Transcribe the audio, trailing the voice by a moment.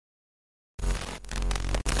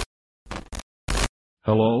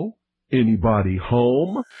Hello? Anybody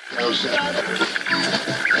home?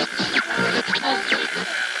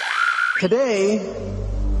 Today,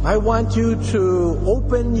 I want you to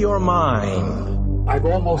open your mind. I've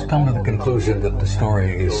almost come to the conclusion that the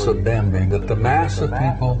story is so damning that the mass of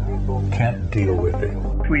people can't deal with it.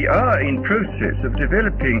 We are in process of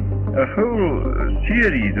developing a whole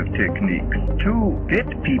series of techniques to get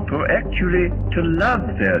people actually to love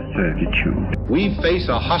their servitude. We face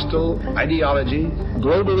a hostile ideology,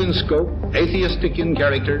 global in scope, atheistic in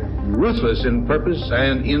character, ruthless in purpose,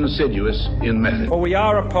 and insidious in method. For we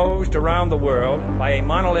are opposed around the world by a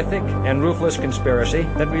monolithic and ruthless conspiracy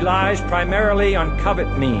that relies primarily on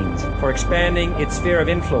covert means for expanding its sphere of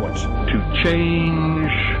influence. To change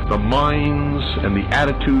the minds and the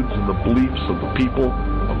attitudes and the beliefs of the people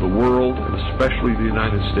of the world, and especially the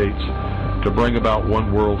United States, to bring about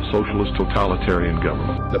one world socialist totalitarian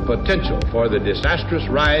government. The potential for the disastrous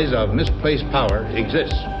rise of misplaced power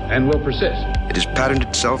exists and will persist. It has patterned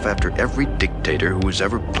itself after every dictator who has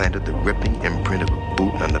ever planted the ripping imprint of a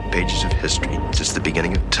boot on the pages of history since the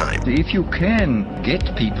beginning of time. If you can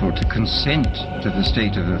get people to consent to the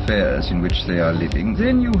state of affairs in which they are living,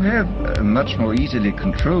 then you have a much more easily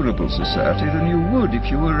controllable society than you would if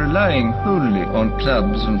you were relying wholly on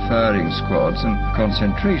clubs and firing squads and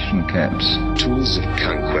concentration camps. Tools of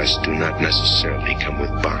conquest do not necessarily come with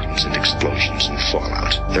bombs and explosions and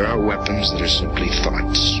fallout. There are weapons that are simply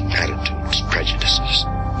thoughts, attitudes, prejudices,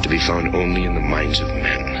 to be found only in the minds of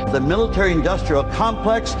men. The military-industrial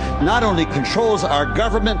complex not only controls our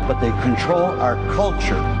government, but they control our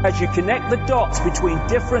culture. As you connect the dots between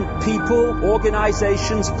different people,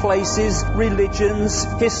 organizations, places, religions,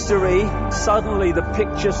 history, suddenly the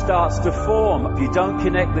picture starts to form. If you don't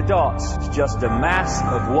connect the dots, it's just a mass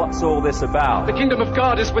of what's all this about. The kingdom of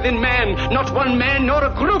God is within man, not one man nor a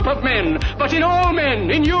group of men, but in all men,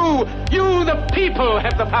 in you. You, the people,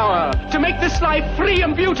 have the power to make this life free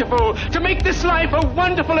and beautiful, to make this life a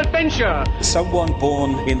wonderful adventure. Someone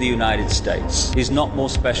born in the United States is not more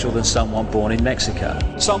special than someone born in Mexico.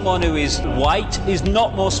 Someone who is white is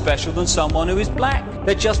not more special than someone who is black.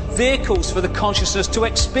 They're just vehicles for the consciousness to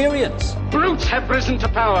experience. Brutes have risen to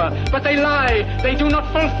power, but they lie. They do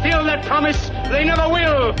not fulfill that promise. They never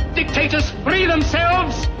will. Dictators free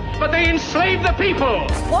themselves, but they enslave the people.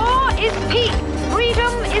 War is peace.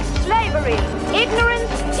 Freedom is slavery.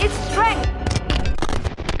 Ignorance is strength.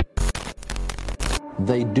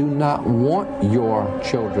 They do not want your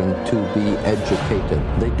children to be educated.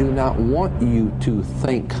 They do not want you to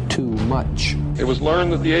think too much. It was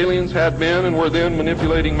learned that the aliens had been and were then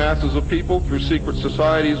manipulating masses of people through secret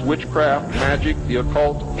societies, witchcraft, magic, the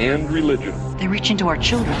occult, and religion. They reach into our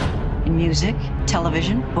children in music,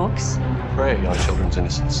 television, books. Prey on children's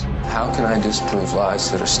innocence. How can I disprove lies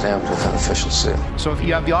that are stamped with an official seal? So if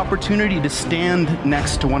you have the opportunity to stand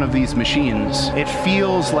next to one of these machines, it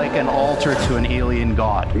feels like an altar to an alien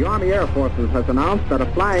god. The Army Air Forces has announced that a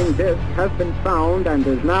flying disc has been found and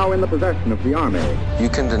is now in the possession of the Army. You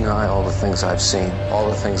can deny all the things I've seen, all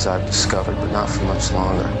the things I've discovered, but not for much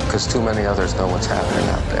longer, because too many others know what's happening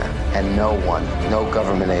out there. And no one, no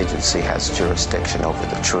government agency has jurisdiction over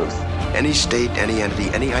the truth. Any state, any entity,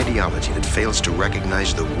 any ideology that fails to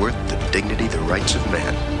recognize the worth, the dignity, the rights of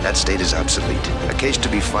man, that state is obsolete. A case to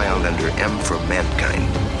be filed under M for Mankind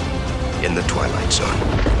in the Twilight Zone.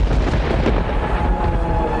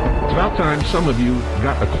 It's about time some of you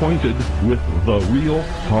got acquainted with the real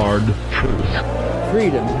hard truth.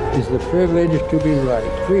 Freedom is the privilege to be right.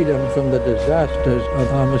 Freedom from the disasters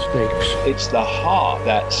of our mistakes. It's the heart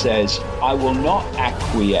that says, I will not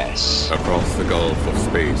acquiesce. Across the gulf of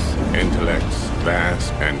space, intellects,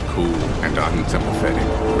 vast and cool and unsympathetic,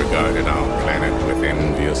 regarded our planet with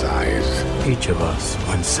envious eyes. Each of us,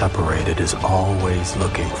 when separated, is always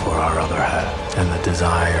looking for our other half. And the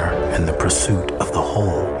desire and the pursuit of the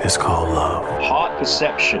whole is called love. Heart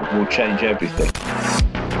perception will change everything.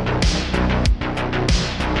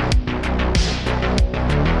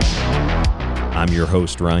 I'm your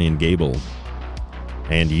host, Ryan Gable,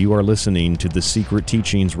 and you are listening to The Secret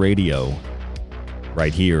Teachings Radio,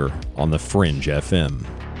 right here on The Fringe FM.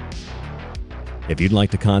 If you'd like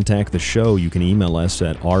to contact the show, you can email us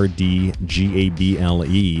at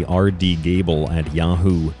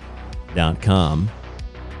rdgable@yahoo.com.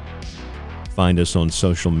 Find us on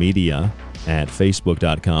social media at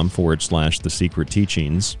facebook.com/The Secret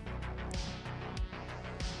Teachings.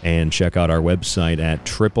 And check out our website at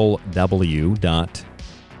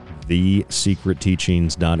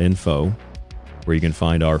www.thesecretteachings.info, where you can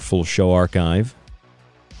find our full show archive,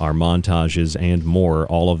 our montages, and more.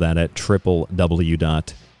 All of that at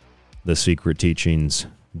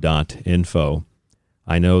www.thesecretteachings.info.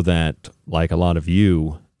 I know that like a lot of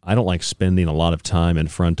you, I don't like spending a lot of time in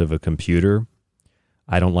front of a computer.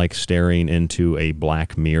 I don't like staring into a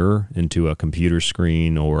black mirror, into a computer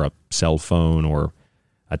screen or a cell phone or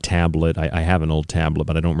a tablet. I have an old tablet,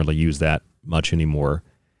 but I don't really use that much anymore.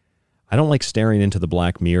 I don't like staring into the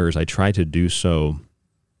black mirrors. I try to do so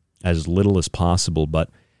as little as possible, but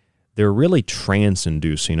they're really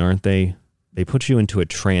trance-inducing, aren't they? They put you into a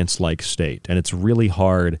trance-like state, and it's really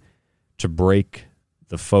hard to break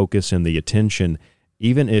the focus and the attention,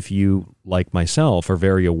 even if you, like myself, are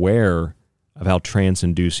very aware of how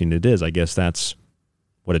trance-inducing it is. I guess that's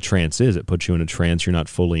what a trance is. It puts you in a trance. You're not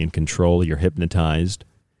fully in control. You're hypnotized.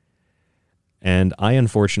 And I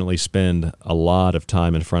unfortunately spend a lot of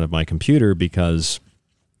time in front of my computer because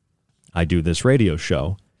I do this radio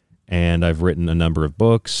show, and I've written a number of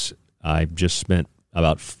books. I've just spent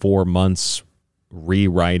about 4 months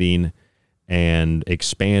rewriting and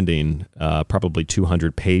expanding probably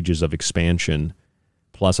 200 pages of expansion.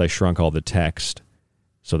 Plus, I shrunk all the text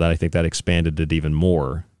so that I think that expanded it even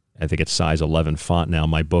more. I think it's size 11 font now,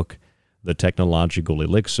 my book, The Technological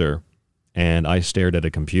Elixir. And I stared at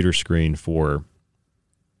a computer screen for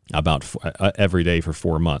about every day for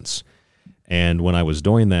 4 months. And when I was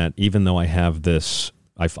doing that, even though I have this,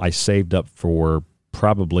 I saved up for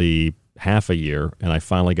probably half a year, and I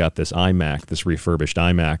finally got this iMac, this refurbished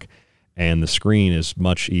iMac, and the screen is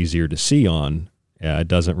much easier to see on. It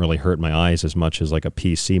doesn't really hurt my eyes as much as like a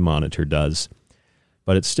PC monitor does,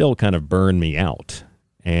 but it still kind of burned me out.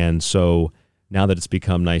 And so now that it's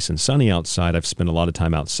become nice and sunny outside, I've spent a lot of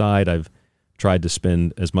time outside. I've tried to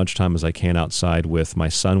spend as much time as I can outside with my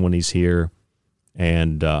son when he's here,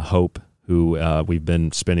 and Hope, who we've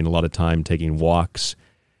been spending a lot of time taking walks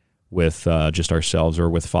with just ourselves, or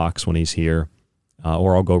with Fox when he's here,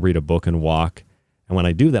 or I'll go read a book and walk. And when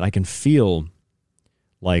I do that, I can feel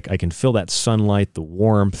that sunlight, the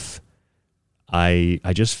warmth. I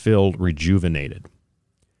just feel rejuvenated.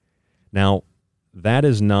 Now, that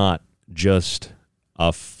is not just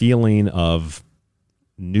a feeling of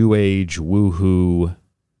new age, woohoo,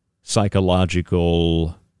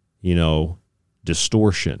 psychological,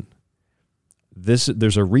 distortion.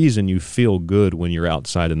 There's a reason you feel good when you're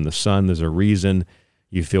outside in the sun. There's a reason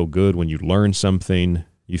you feel good when you learn something.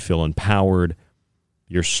 You feel empowered.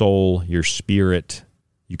 Your soul, your spirit,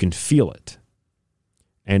 you can feel it.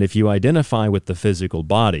 And if you identify with the physical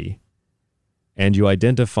body, and you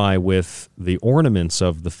identify with the ornaments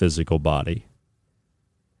of the physical body,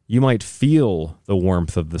 you might feel the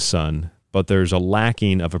warmth of the sun, but there's a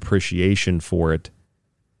lacking of appreciation for it,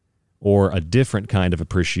 or a different kind of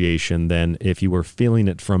appreciation than if you were feeling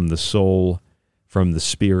it from the soul, from the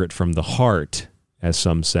spirit, from the heart, as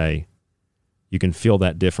some say. You can feel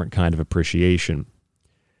that different kind of appreciation.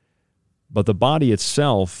 But the body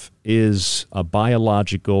itself is a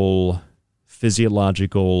biological,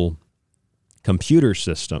 physiological computer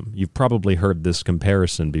system. You've probably heard this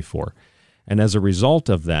comparison before. And as a result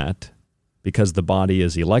of that, because the body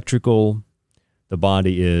is electrical, the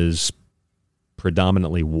body is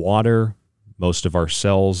predominantly water. Most of our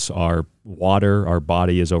cells are water. Our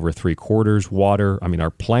body is over 3/4 water. Our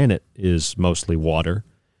planet is mostly water.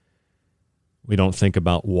 We don't think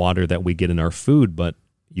about water that we get in our food, but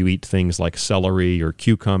you eat things like celery or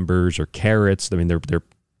cucumbers or carrots. They're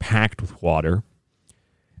packed with water.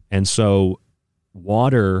 And so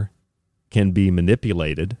water can be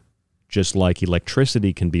manipulated, just like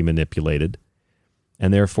electricity can be manipulated.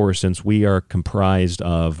 And therefore, since we are comprised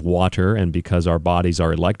of water, and because our bodies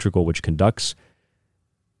are electrical, which conducts,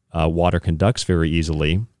 water conducts very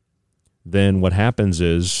easily, then what happens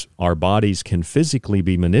is our bodies can physically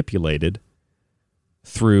be manipulated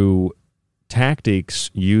through tactics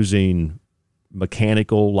using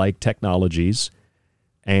mechanical-like technologies,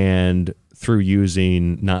 and through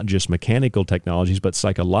using not just mechanical technologies, but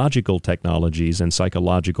psychological technologies and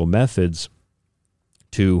psychological methods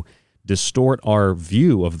to distort our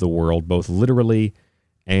view of the world, both literally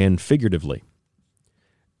and figuratively.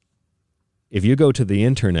 If you go to the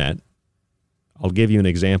internet, I'll give you an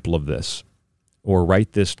example of this, or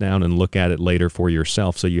write this down and look at it later for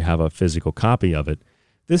yourself so you have a physical copy of it.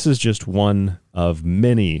 This is just one of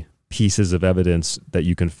many pieces of evidence that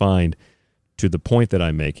you can find to the point that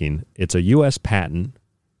I'm making. It's a U.S. patent,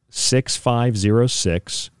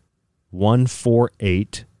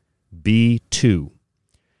 6506148B2.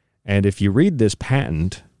 And if you read this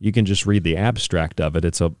patent, you can just read the abstract of it.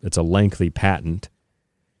 It's a lengthy patent,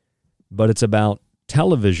 but it's about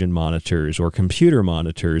television monitors or computer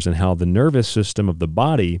monitors and how the nervous system of the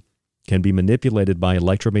body can be manipulated by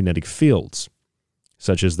electromagnetic fields,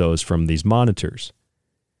 such as those from these monitors.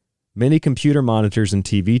 Many computer monitors and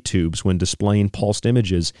TV tubes, when displaying pulsed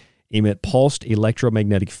images, emit pulsed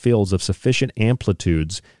electromagnetic fields of sufficient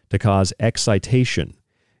amplitudes to cause excitation.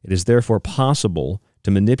 It is therefore possible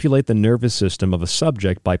to manipulate the nervous system of a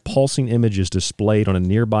subject by pulsing images displayed on a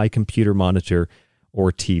nearby computer monitor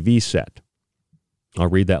or TV set. I'll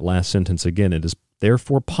read that last sentence again. It is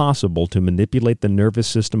therefore possible to manipulate the nervous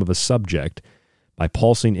system of a subject by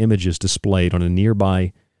pulsing images displayed on a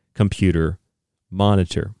nearby computer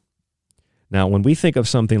monitor. Now, when we think of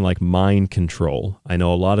something like mind control, I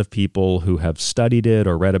know a lot of people who have studied it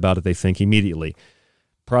or read about it, they think immediately,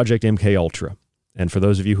 Project MKUltra. And for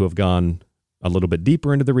those of you who have gone a little bit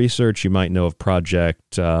deeper into the research, you might know of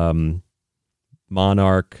Project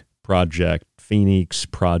Monarch, Project Phoenix,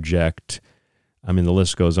 Project, I mean, the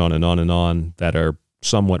list goes on and on and on, that are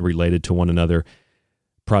somewhat related to one another.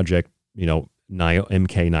 Project,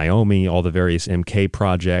 MK Naomi, all the various MK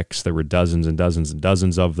projects. There were dozens and dozens and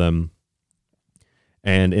dozens of them.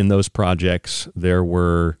 And in those projects, there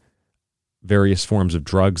were various forms of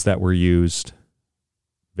drugs that were used,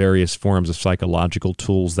 various forms of psychological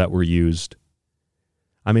tools that were used.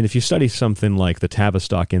 I mean, if you study something like the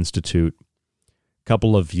Tavistock Institute, a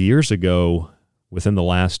couple of years ago, within the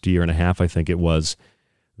last year and a half, I think it was,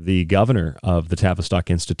 the governor of the Tavistock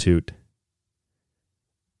Institute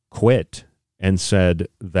quit and said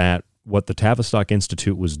that what the Tavistock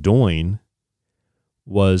Institute was doing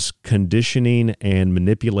was conditioning and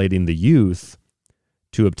manipulating the youth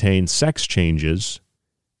to obtain sex changes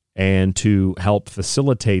and to help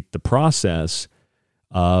facilitate the process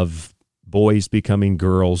of boys becoming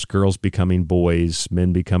girls, girls becoming boys,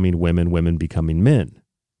 men becoming women, women becoming men.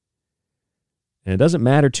 And it doesn't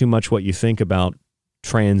matter too much what you think about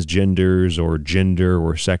transgenders or gender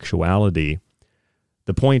or sexuality.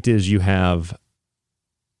 The point is you have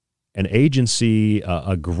an agency,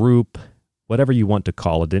 a group, whatever you want to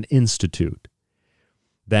call it, an institute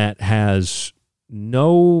that has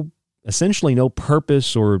essentially no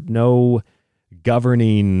purpose or no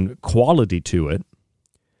governing quality to it,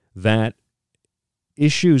 that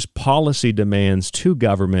issues policy demands to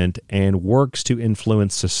government and works to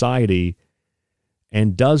influence society,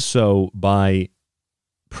 and does so by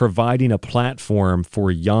providing a platform for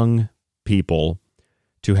young people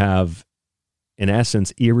to have, in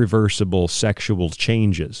essence, irreversible sexual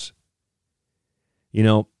changes.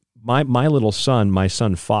 My little son, my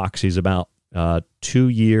son Fox, he's about 2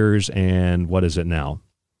 years and what is it now?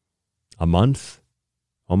 A month?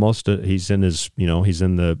 Almost. He's in his, he's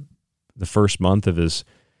in the first month of his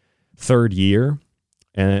third year.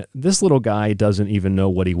 And this little guy doesn't even know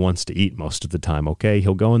what he wants to eat most of the time, okay?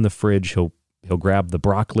 He'll go in the fridge, he'll grab the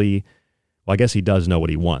broccoli. Well, I guess he does know what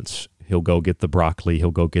he wants. He'll go get the broccoli,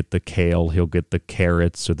 he'll go get the kale, he'll get the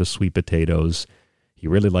carrots or the sweet potatoes. He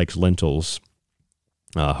really likes lentils.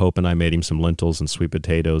 Hope and I made him some lentils and sweet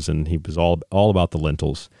potatoes, and he was all about the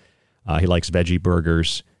lentils. He likes veggie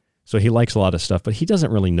burgers. So he likes a lot of stuff, but he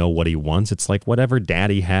doesn't really know what he wants. It's like whatever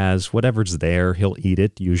daddy has, whatever's there, he'll eat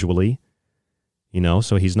it usually.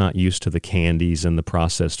 So he's not used to the candies and the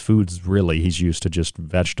processed foods, really. He's used to just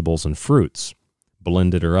vegetables and fruits,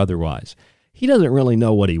 blended or otherwise. He doesn't really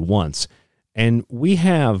know what he wants. And we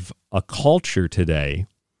have a culture today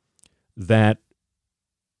that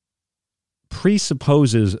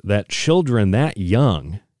presupposes that children that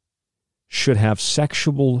young should have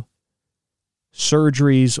sexual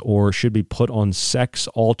surgeries or should be put on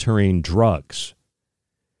sex-altering drugs.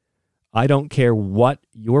 I don't care what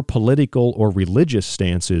your political or religious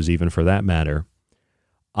stance is, even for that matter.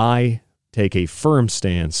 I take a firm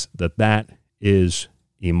stance that that is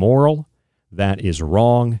immoral, that is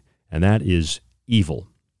wrong, and that is evil.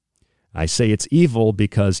 I say it's evil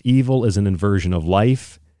because evil is an inversion of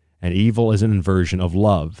life, and evil is an inversion of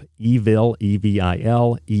love. Evil,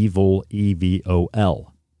 E-V-I-L, evil,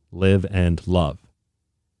 E-V-O-L. Live and love.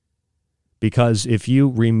 Because if you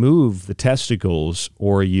remove the testicles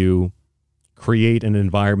or you create an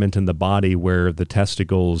environment in the body where the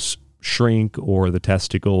testicles shrink or the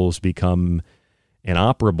testicles become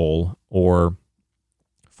inoperable, or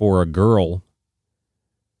for a girl,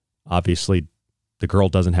 obviously the girl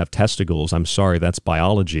doesn't have testicles. I'm sorry, that's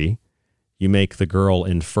biology. You make the girl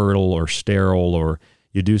infertile or sterile, or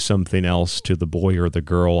you do something else to the boy or the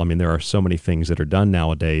girl. I mean, there are so many things that are done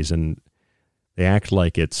nowadays, and they act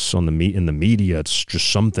like it's in the media. It's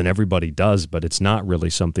just something everybody does, but it's not really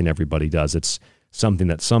something everybody does. It's something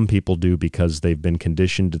that some people do because they've been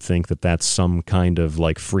conditioned to think that that's some kind of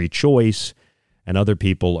like free choice, and other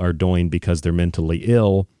people are doing because they're mentally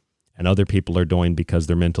ill, and other people are doing because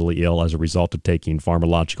they're mentally ill as a result of taking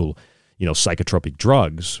pharmacological, psychotropic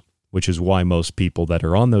drugs, which is why most people that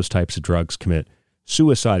are on those types of drugs commit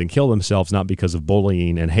suicide and kill themselves, not because of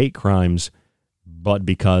bullying and hate crimes, but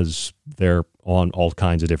because they're on all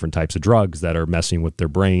kinds of different types of drugs that are messing with their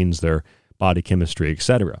brains, their body chemistry,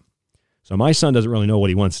 etc. So my son doesn't really know what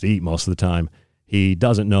he wants to eat most of the time. He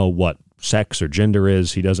doesn't know what sex or gender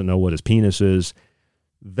is. He doesn't know what his penis is.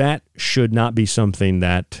 That should not be something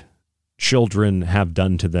that children have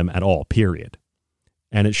done to them at all, period.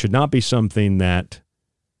 And it should not be something that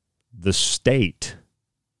the state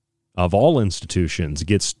of all institutions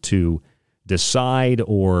gets to decide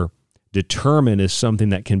or determine as something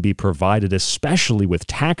that can be provided, especially with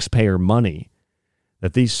taxpayer money,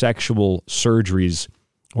 that these sexual surgeries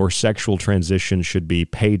or sexual transitions should be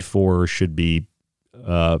paid for, or should be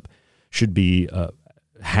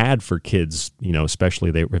had for kids,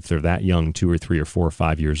 especially if they're that young, 2 or 3 or 4 or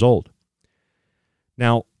 5 years old.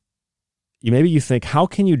 Now, maybe you think, how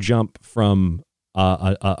can you jump from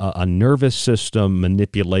a nervous system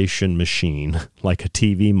manipulation machine like a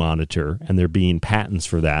TV monitor, and there being patents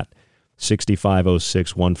for that,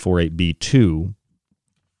 6506148B2,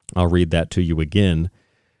 I'll read that to you again.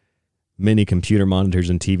 Many computer monitors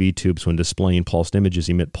and TV tubes, when displaying pulsed images,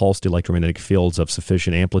 emit pulsed electromagnetic fields of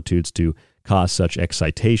sufficient amplitudes to cause such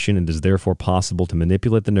excitation, and it is therefore possible to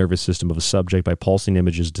manipulate the nervous system of a subject by pulsing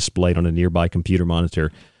images displayed on a nearby computer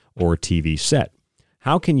monitor or TV set.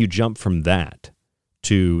 How can you jump from that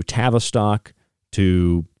to Tavistock,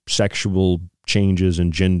 to sexual changes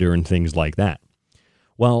in gender and things like that?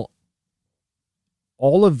 Well,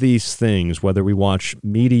 all of these things, whether we watch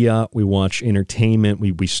media, we watch entertainment,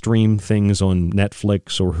 we stream things on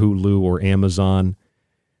Netflix or Hulu or Amazon.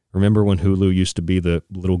 Remember when Hulu used to be the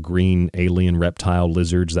little green alien reptile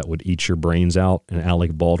lizards that would eat your brains out, and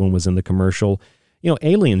Alec Baldwin was in the commercial?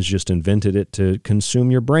 Aliens just invented it to consume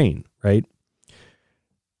your brain, right?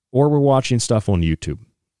 Or we're watching stuff on YouTube,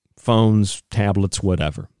 phones, tablets,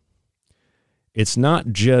 whatever. It's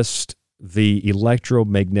not just the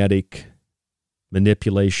electromagnetic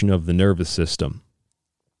manipulation of the nervous system.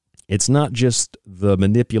 It's not just the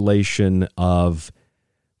manipulation of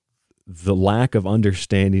the lack of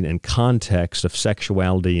understanding and context of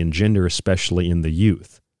sexuality and gender, especially in the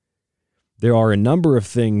youth. There are a number of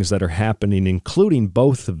things that are happening, including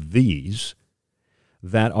both of these,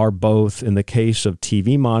 that are both, in the case of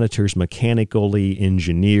TV monitors, mechanically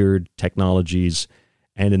engineered technologies,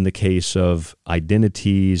 and in the case of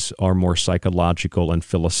identities, are more psychological and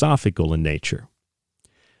philosophical in nature.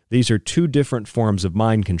 These are two different forms of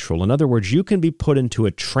mind control. In other words, you can be put into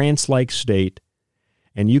a trance-like state,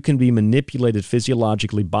 and you can be manipulated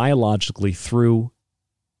physiologically, biologically through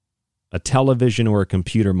a television or a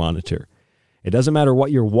computer monitor. It doesn't matter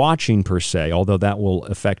what you're watching per se, although that will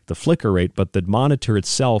affect the flicker rate, but the monitor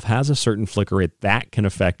itself has a certain flicker rate that can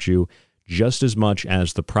affect you just as much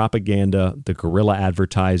as the propaganda, the guerrilla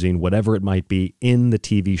advertising, whatever it might be in the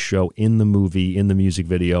TV show, in the movie, in the music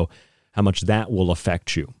video, how much that will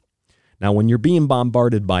affect you. Now, when you're being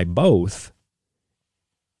bombarded by both,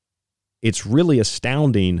 it's really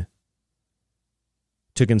astounding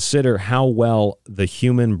to consider how well the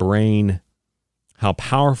human brain, how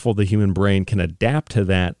powerful the human brain can adapt to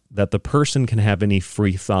that the person can have any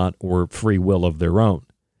free thought or free will of their own.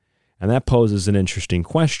 And that poses an interesting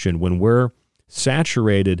question. When we're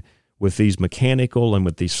saturated with these mechanical and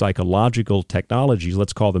with these psychological technologies,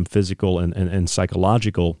 let's call them physical and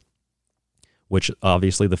psychological, which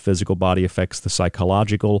obviously the physical body affects the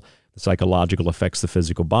psychological affects the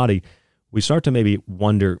physical body, we start to maybe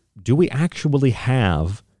wonder, do we actually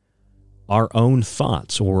have our own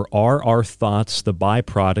thoughts, or are our thoughts the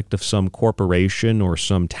byproduct of some corporation or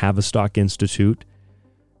some Tavistock Institute,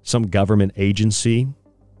 some government agency,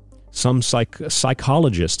 some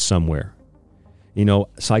psychologist somewhere?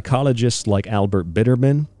 Psychologists like Albert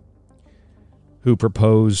Bitterman, who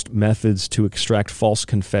proposed methods to extract false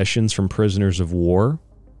confessions from prisoners of war,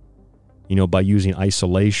 by using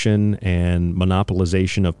isolation and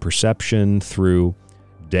monopolization of perception through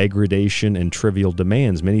degradation and trivial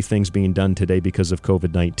demands, many things being done today because of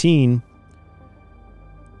COVID-19.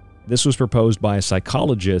 This was proposed by a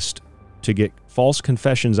psychologist to get false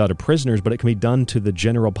confessions out of prisoners, but it can be done to the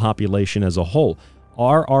general population as a whole.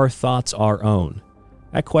 Are our thoughts our own?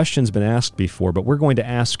 That question's been asked before, but we're going to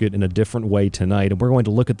ask it in a different way tonight, and we're going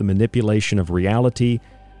to look at the manipulation of reality,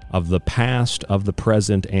 of the past, of the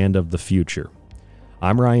present, and of the future.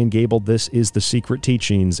 I'm Ryan Gable. This is The Secret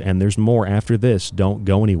Teachings, and there's more after this. Don't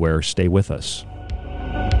go anywhere. Stay with us.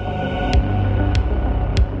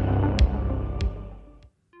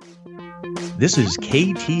 This is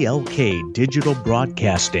KTLK Digital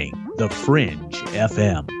Broadcasting, The Fringe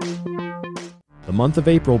FM. The month of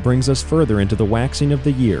April brings us further into the waxing of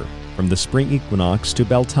the year, from the spring equinox to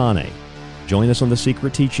Beltane. Join us on The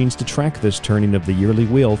Secret Teachings to track this turning of the yearly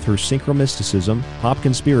wheel through synchromysticism, pop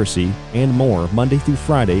conspiracy, and more Monday through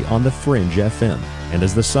Friday on The Fringe FM. And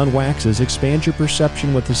as the sun waxes, expand your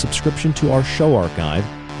perception with a subscription to our show archive,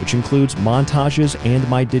 which includes montages and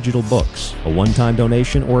my digital books. A one-time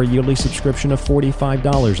donation or a yearly subscription of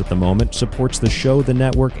 $45 at the moment supports the show, the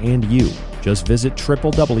network, and you. Just visit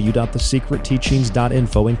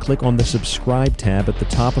www.thesecretteachings.info and click on the subscribe tab at the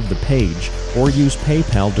top of the page, or use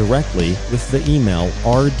PayPal directly with the email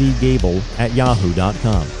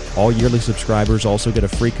rdgable@yahoo.com. All yearly subscribers also get a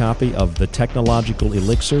free copy of The Technological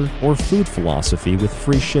Elixir or Food Philosophy with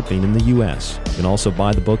free shipping in the U.S. You can also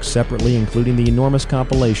buy the books separately, including the enormous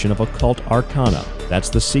compilation of occult arcana. That's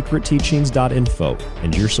thesecretteachings.info,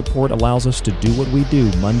 and your support allows us to do what we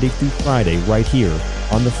do Monday through Friday right here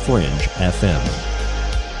on The Fringe FM.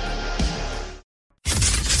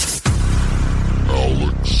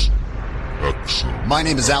 Alex Exum. My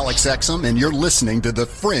name is Alex Exum, and you're listening to The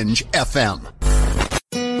Fringe FM.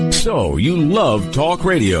 So, you love talk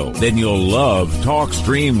radio? Then you'll love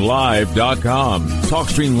TalkStreamLive.com.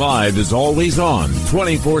 TalkStream Live is always on,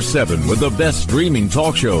 24/7, with the best streaming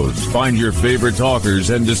talk shows. Find your favorite talkers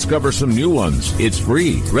and discover some new ones. It's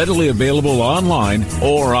free, readily available online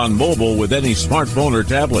or on mobile with any smartphone or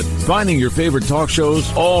tablet. Finding your favorite talk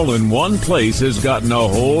shows all in one place has gotten a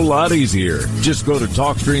whole lot easier. Just go to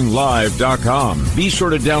TalkStreamLive.com. Be sure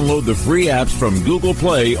to download the free apps from Google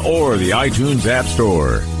Play or the iTunes App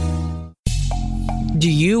Store. Do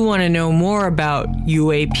you want to know more about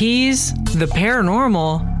UAPs, the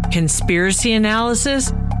paranormal, conspiracy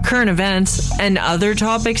analysis, current events, and other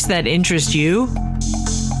topics that interest you?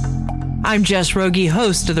 I'm Jess Rogie,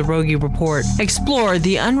 host of the Rogie Report. Explore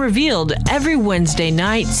the unrevealed every Wednesday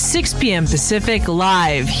night, 6 p.m. Pacific,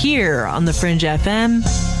 live here on The Fringe FM,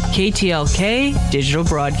 KTLK Digital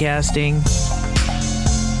Broadcasting.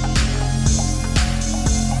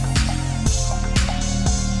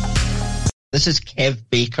 This is Kev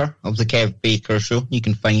Baker of The Kev Baker Show. You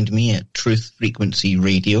can find me at Truth Frequency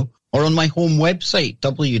Radio or on my home website,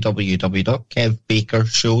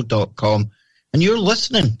 www.kevbakershow.com. And you're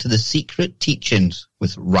listening to The Secret Teachings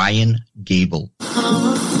with Ryan Gable. The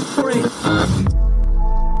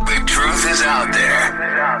truth is out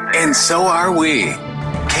there, and so are we.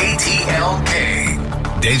 KTLK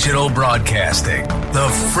Digital Broadcasting, The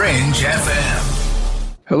Fringe FM.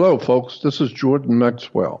 Hello, folks. This is Jordan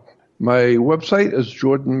Maxwell. My website is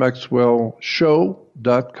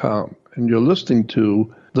jordanmaxwellshow.com, and you're listening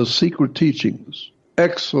to The Secret Teachings.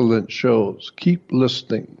 Excellent shows. Keep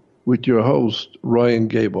listening with your host, Ryan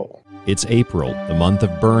Gable. It's April, the month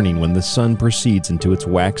of burning, when the sun proceeds into its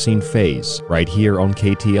waxing phase, right here on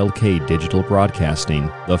KTLK Digital Broadcasting,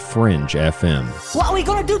 The Fringe FM. What are we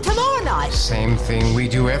going to do tomorrow night? Same thing we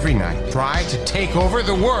do every night. Try to take over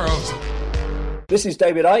the world. This is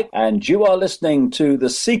David Icke, and you are listening to The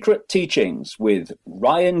Secret Teachings with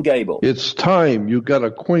Ryan Gable. It's time you got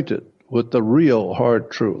acquainted with the real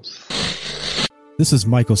hard truth. This is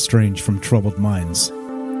Michael Strange from Troubled Minds.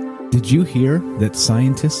 Did you hear that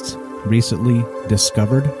scientists recently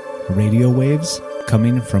discovered radio waves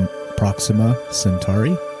coming from Proxima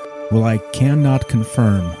Centauri? Well, I cannot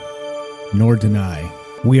confirm nor deny.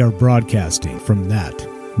 We are broadcasting from that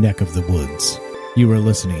neck of the woods. You are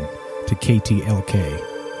listening to KTLK,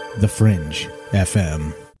 The Fringe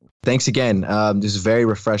FM. Thanks again. This is very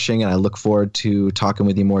refreshing, and I look forward to talking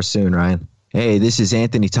with you more soon, Ryan. Hey, this is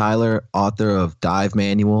Anthony Tyler, author of Dive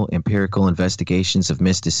Manual, Empirical Investigations of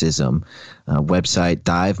Mysticism, website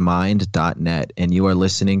divemind.net, and you are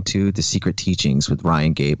listening to The Secret Teachings with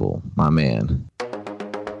Ryan Gable, my man.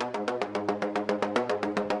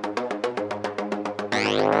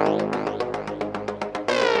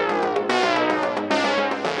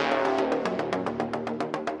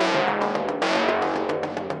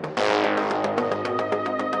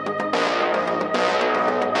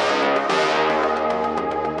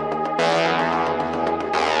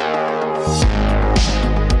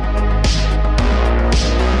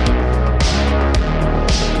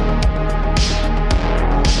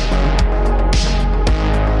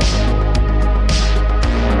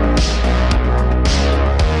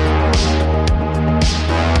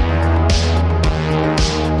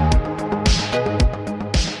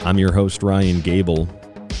 I'm your host, Ryan Gable,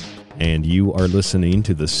 and you are listening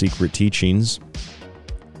to The Secret Teachings.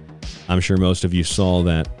 I'm sure most of you saw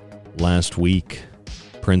that last week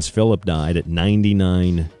Prince Philip died at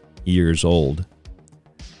 99 years old.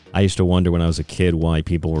 I used to wonder when I was a kid why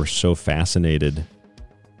people were so fascinated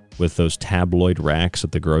with those tabloid racks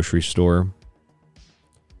at the grocery store,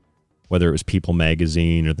 whether it was People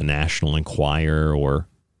magazine or the National Enquirer or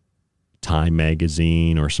Time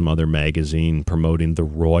magazine or some other magazine promoting the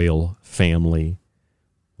royal family.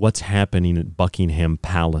 What's happening at Buckingham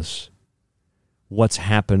Palace? What's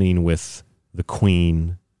happening with the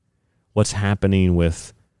Queen? What's happening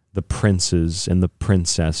with the princes and the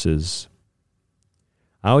princesses?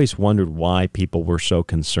 I always wondered why people were so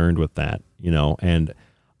concerned with that, and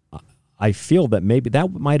I feel that maybe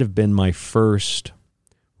that might have been my first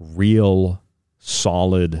real,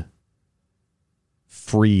 solid,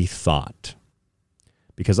 free thought.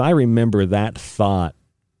 Because I remember that thought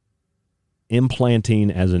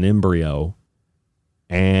implanting as an embryo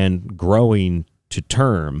and growing to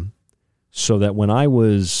term, so that when I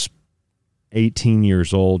was 18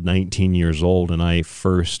 years old, 19 years old, and I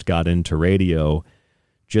first got into radio,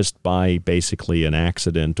 just by basically an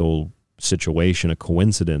accidental situation, a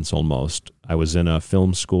coincidence almost. I was in a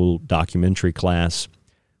film school documentary class,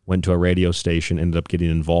 went to a radio station, ended up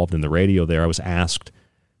getting involved in the radio there. I was asked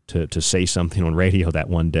to say something on radio that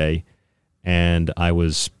one day, and I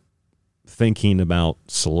was thinking about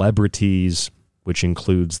celebrities, which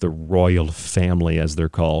includes the royal family, as they're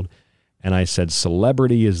called, and I said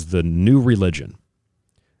celebrity is the new religion.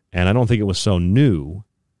 And I don't think it was so new,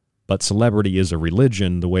 but celebrity is a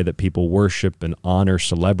religion, the way that people worship and honor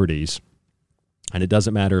celebrities. And it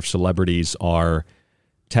doesn't matter if celebrities are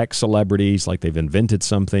tech celebrities, like they've invented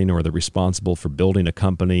something, or they're responsible for building a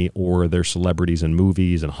company, or they're celebrities in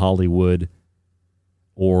movies and Hollywood,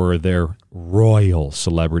 or they're royal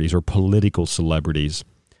celebrities or political celebrities.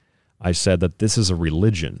 I said that this is a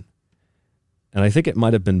religion. And I think it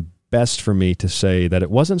might have been best for me to say that it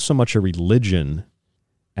wasn't so much a religion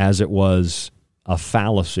as it was a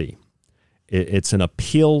fallacy. It's an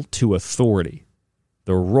appeal to authority.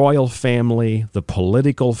 The royal family, the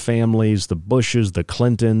political families, the Bushes, the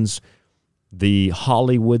Clintons, the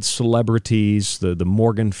Hollywood celebrities, the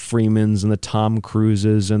Morgan Freemans and the Tom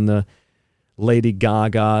Cruises and the Lady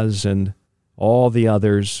Gagas and all the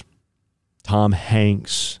others, Tom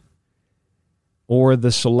Hanks, or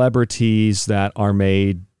the celebrities that are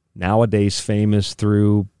made nowadays famous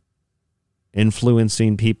through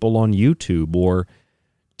influencing people on YouTube or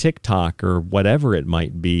TikTok or whatever it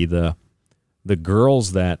might be, the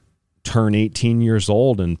girls that turn 18 years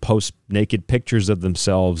old and post naked pictures of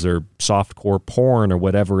themselves or softcore porn or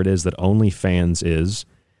whatever it is that OnlyFans is.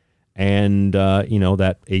 And,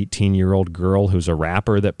 that 18-year-old girl who's a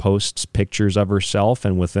rapper that posts pictures of herself,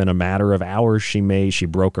 and within a matter of hours she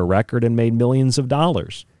broke a record and made millions of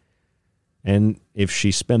dollars. And if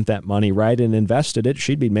she spent that money right and invested it,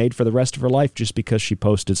 she'd be made for the rest of her life just because she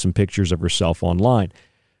posted some pictures of herself online.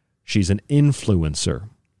 She's an influencer.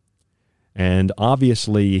 And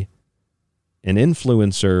obviously, an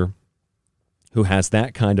influencer who has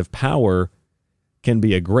that kind of power can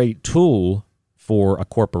be a great tool for a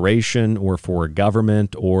corporation or for a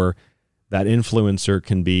government, or that influencer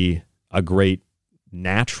can be a great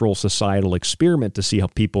natural societal experiment to see how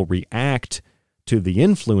people react to the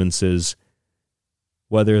influences,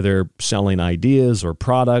 whether they're selling ideas or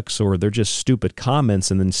products or they're just stupid comments,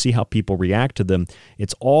 and then see how people react to them.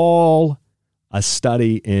 It's all a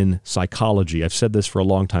study in psychology. I've said this for a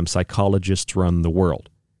long time. Psychologists run the world.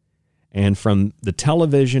 And from the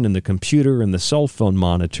television and the computer and the cell phone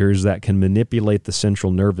monitors that can manipulate the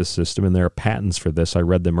central nervous system, and there are patents for this. I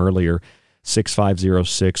read them earlier.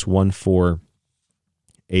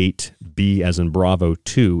 6506148B as in Bravo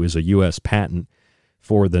 2 is a U.S. patent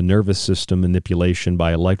for the nervous system manipulation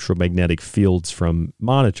by electromagnetic fields from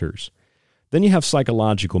monitors. Then you have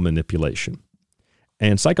psychological manipulation.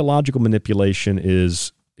 And psychological manipulation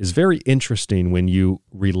is very interesting when you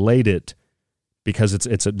relate it, because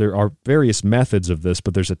there are various methods of this,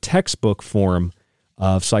 but there's a textbook form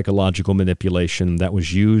of psychological manipulation that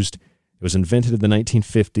was used. It was invented in the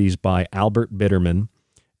 1950s by Albert Bitterman,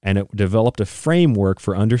 and it developed a framework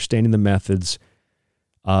for understanding the methods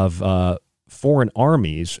of foreign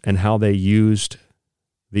armies and how they used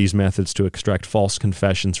these methods to extract false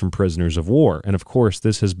confessions from prisoners of war. And of course,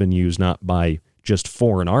 this has been used not by just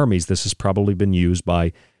foreign armies. This has probably been used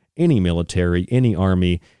by any military, any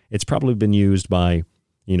army. It's probably been used by,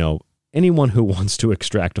 anyone who wants to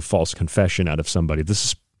extract a false confession out of somebody. This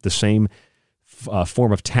is the same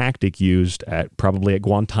form of tactic used probably at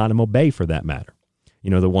Guantanamo Bay, for that matter.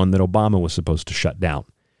 The one that Obama was supposed to shut down.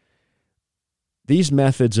 These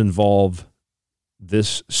methods involve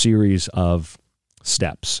this series of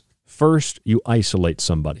steps. First, you isolate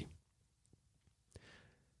somebody.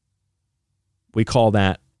 We call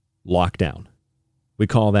that lockdown. We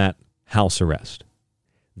call that house arrest.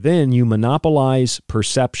 Then you monopolize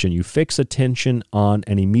perception. You fix attention on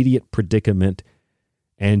an immediate predicament,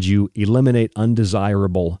 and you eliminate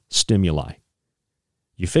undesirable stimuli.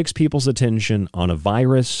 You fix people's attention on a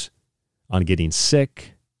virus, on getting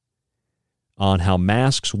sick, on how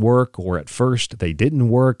masks work, or at first they didn't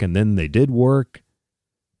work and then they did work.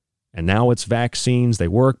 And now it's vaccines. They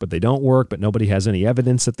work, but they don't work, but nobody has any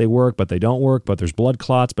evidence that they work, but they don't work, but there's blood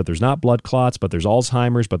clots, but there's not blood clots, but there's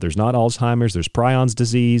Alzheimer's, but there's not Alzheimer's. There's prions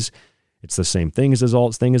disease. It's the same thing as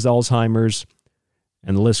Alzheimer's.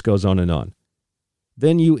 And the list goes on and on.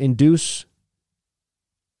 Then you induce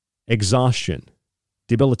exhaustion,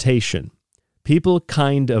 debilitation. People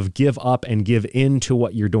kind of give up and give in to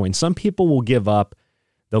what you're doing. Some people will give up.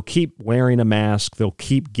 They'll keep wearing a mask. They'll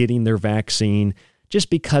keep getting their vaccine just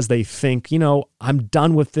because they think, I'm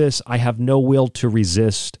done with this. I have no will to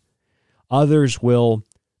resist. Others will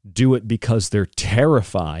do it because they're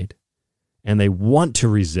terrified and they want to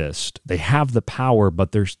resist. They have the power,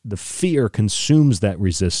 but the fear consumes that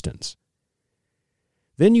resistance.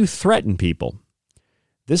 Then you threaten people.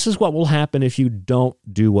 This is what will happen if you don't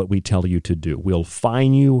do what we tell you to do. We'll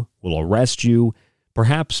fine you. We'll arrest you.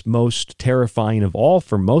 Perhaps most terrifying of all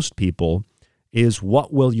for most people is,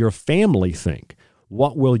 what will your family think?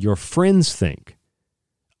 What will your friends think?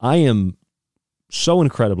 I am so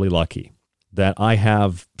incredibly lucky that I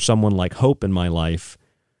have someone like Hope in my life,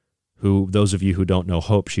 who, those of you who don't know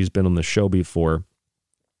Hope, she's been on the show before.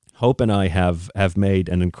 Hope and I have made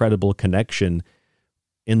an incredible connection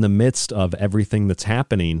in the midst of everything that's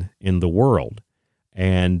happening in the world.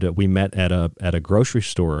 And we met at a grocery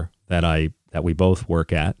store that we both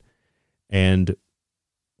work at. And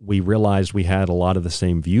we realized we had a lot of the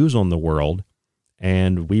same views on the world.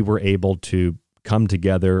 And we were able to come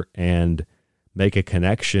together and make a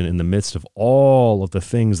connection in the midst of all of the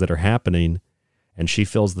things that are happening. And she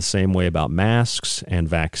feels the same way about masks and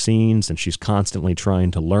vaccines, and she's constantly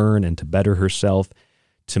trying to learn and to better herself.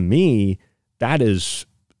 To me, that is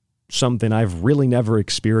something I've really never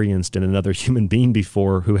experienced in another human being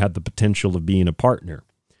before who had the potential of being a partner.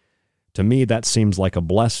 To me, that seems like a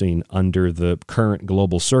blessing under the current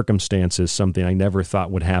global circumstances, something I never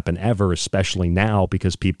thought would happen ever, especially now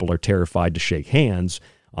because people are terrified to shake hands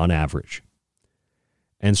on average.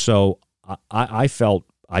 And so I feel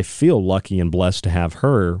lucky and blessed to have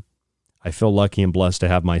her. I feel lucky and blessed to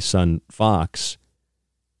have my son, Fox.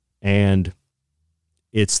 And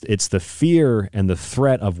it's the fear and the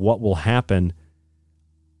threat of what will happen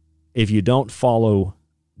if you don't follow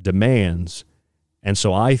demands. And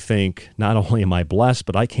so I think not only am I blessed,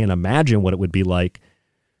 but I can't imagine what it would be like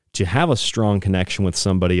to have a strong connection with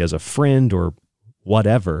somebody as a friend or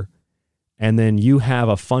whatever, and then you have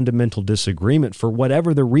a fundamental disagreement for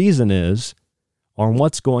whatever the reason is on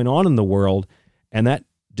what's going on in the world, and that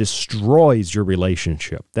destroys your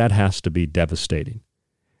relationship. That has to be devastating.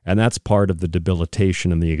 And that's part of the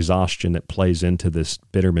debilitation and the exhaustion that plays into this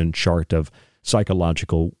Bitterman chart of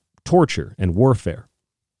psychological torture and warfare.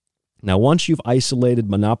 Now, once you've isolated,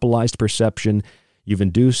 monopolized perception, you've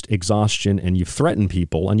induced exhaustion, and you've threatened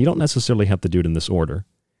people, and you don't necessarily have to do it in this order,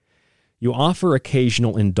 you offer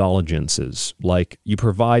occasional indulgences, like you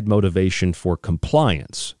provide motivation for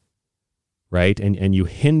compliance, right? And you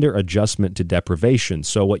hinder adjustment to deprivation.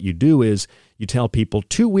 So what you do is you tell people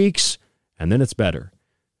 2 weeks, and then it's better.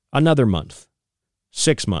 Another month,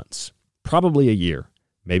 6 months, probably a year,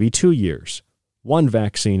 maybe 2 years. 1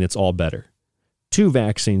 vaccine, it's all better. 2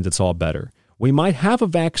 vaccines, it's all better. We might have a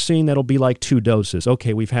vaccine that'll be like 2 doses.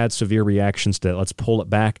 Okay, we've had severe reactions to it. Let's pull it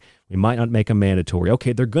back. We might not make them mandatory.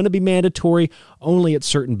 Okay, they're going to be mandatory only at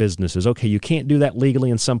certain businesses. Okay, you can't do that legally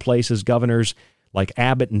in some places. Governors like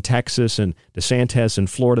Abbott in Texas and DeSantis in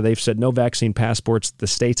Florida, they've said no vaccine passports. The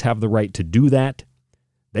states have the right to do that.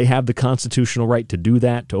 They have the constitutional right to do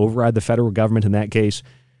that, to override the federal government in that case.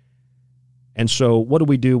 And so what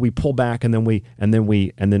do? We pull back and then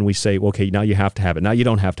we say, okay, now you have to have it. Now you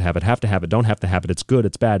don't have to have it. Have to have it. Don't have to have it. It's good.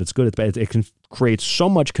 It's bad. It's good. It's bad. It can create so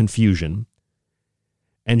much confusion.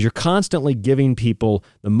 And you're constantly giving people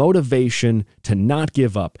the motivation to not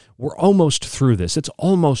give up. We're almost through this. It's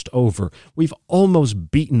almost over. We've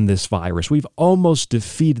almost beaten this virus. We've almost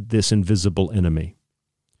defeated this invisible enemy.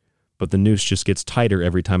 But the noose just gets tighter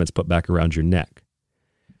every time it's put back around your neck.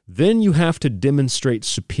 Then you have to demonstrate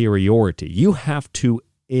superiority. You have to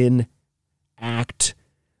enact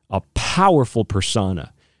a powerful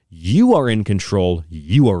persona. You are in control.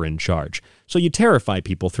 You are in charge. So you terrify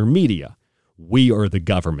people through media. We are the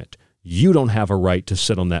government. You don't have a right to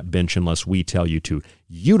sit on that bench unless we tell you to.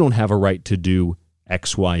 You don't have a right to do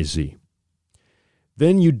X, Y, Z.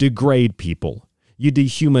 Then you degrade people. You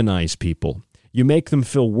dehumanize people. You make them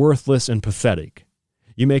feel worthless and pathetic.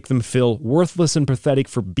 You make them feel worthless and pathetic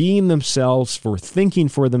for being themselves, for thinking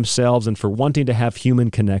for themselves, and for wanting to have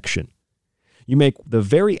human connection. You make the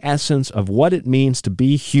very essence of what it means to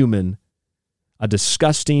be human a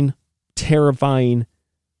disgusting, terrifying,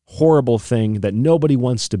 horrible thing that nobody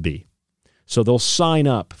wants to be. So they'll sign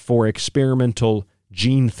up for experimental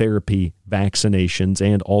gene therapy vaccinations,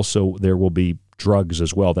 and also there will be drugs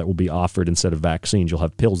as well that will be offered instead of vaccines. You'll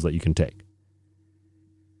have pills that you can take.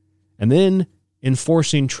 And then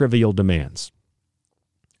enforcing trivial demands.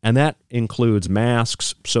 And that includes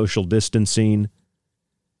masks, social distancing.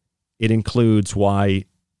 It includes why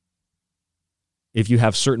if you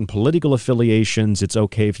have certain political affiliations, it's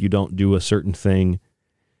okay if you don't do a certain thing.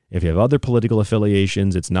 If you have other political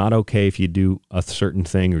affiliations, it's not okay if you do a certain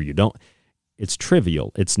thing or you don't. It's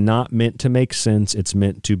trivial. It's not meant to make sense. It's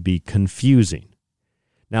meant to be confusing.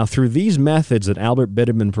 Now, through these methods that Albert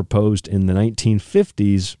Biderman proposed in the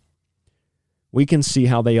 1950s, we can see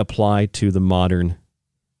how they apply to the modern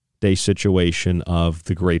day situation of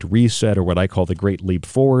the Great Reset, or what I call the Great Leap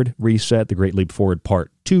Forward Reset, the Great Leap Forward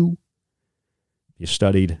Part 2. You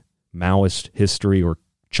studied Maoist history or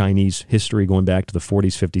Chinese history going back to the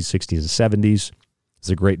 40s, 50s, 60s, and 70s. It's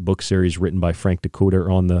a great book series written by Frank Decoder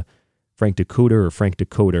on the Frank Decoder.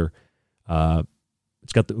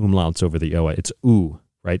 It's got the umlauts over the O. It's ooh,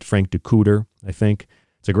 right? Frank Decoder, I think.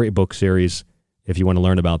 It's a great book series if you want to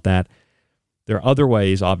learn about that. There are other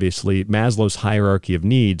ways, obviously, Maslow's hierarchy of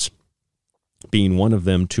needs being one of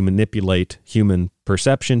them, to manipulate human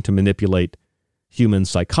perception, to manipulate human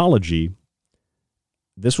psychology.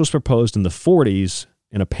 This was proposed in the 40s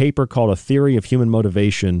in a paper called A Theory of Human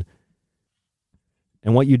Motivation.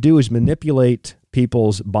 And what you do is manipulate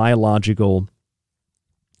people's biological,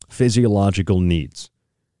 physiological needs.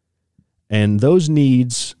 And those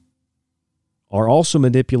needs are also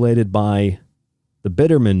manipulated by the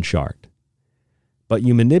Biderman chart. But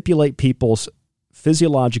you manipulate people's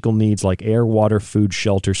physiological needs like air, water, food,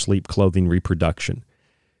 shelter, sleep, clothing, reproduction.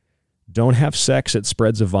 Don't have sex, it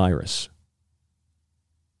spreads a virus.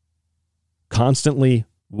 Constantly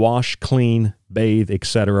wash, clean, bathe,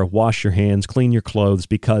 etc. Wash your hands, clean your clothes,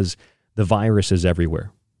 because the virus is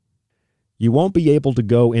everywhere. You won't be able to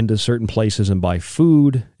go into certain places and buy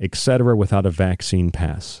food, etc. without a vaccine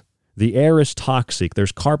pass. The air is toxic.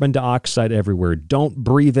 There's carbon dioxide everywhere. Don't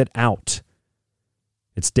breathe it out.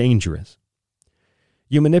 It's dangerous.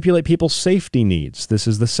 You manipulate people's safety needs. This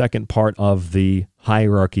is the second part of the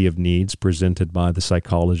hierarchy of needs presented by the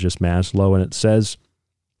psychologist Maslow, and it says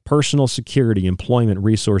personal security, employment,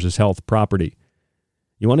 resources, health, property.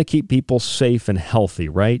 You want to keep people safe and healthy,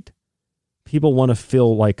 right? People want to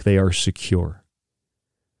feel like they are secure.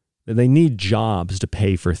 They need jobs to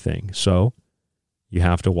pay for things. So you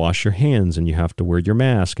have to wash your hands, and you have to wear your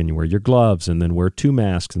mask, and you wear your gloves, and then wear 2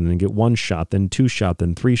 masks, and then get 1 shot, then 2 shot,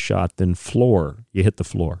 then 3 shot, then floor. You hit the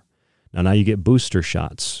floor. Now you get booster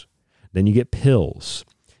shots. Then you get pills.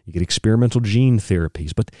 You get experimental gene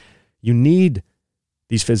therapies. But you need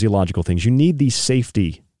these physiological things. You need these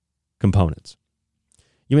safety components.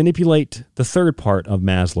 You manipulate the third part of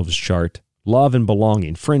Maslow's chart: love and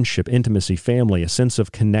belonging, friendship, intimacy, family, a sense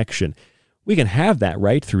of connection. We can have that,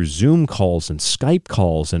 right, through Zoom calls and Skype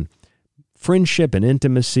calls, and friendship and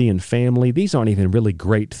intimacy and family. These aren't even really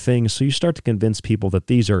great things. So you start to convince people that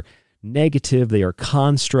these are negative. They are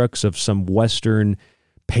constructs of some Western,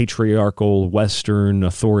 patriarchal, Western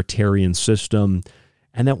authoritarian system,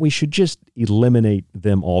 and that we should just eliminate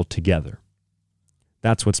them altogether.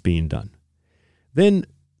 That's what's being done. Then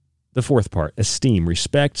the fourth part: esteem,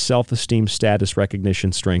 respect, self-esteem, status,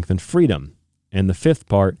 recognition, strength, and freedom. And the fifth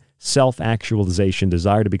part: self-actualization,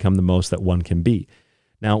 desire to become the most that one can be.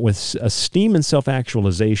 Now, with esteem and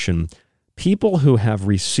self-actualization, people who have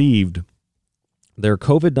received their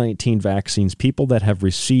COVID-19 vaccines, people that have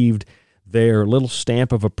received their little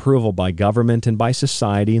stamp of approval by government and by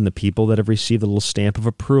society, and the people that have received a little stamp of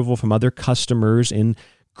approval from other customers in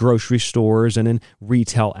grocery stores and in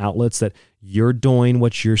retail outlets that you're doing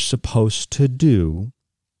what you're supposed to do,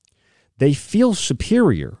 they feel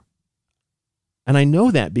superior. And I know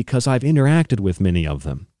that because I've interacted with many of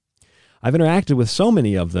them. I've interacted with so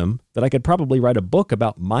many of them that I could probably write a book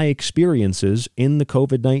about my experiences in the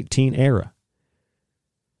COVID-19 era.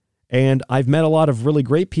 And I've met a lot of really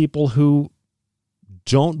great people who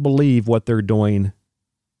don't believe what they're doing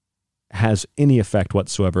has any effect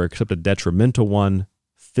whatsoever, except a detrimental one,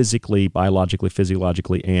 physically, biologically,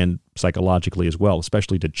 physiologically, and psychologically as well,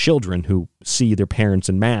 especially to children who see their parents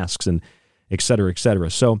in masks and et cetera, et cetera.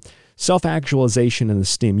 So self-actualization and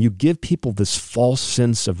esteem, you give people this false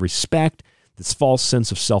sense of respect, this false sense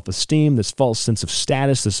of self-esteem, this false sense of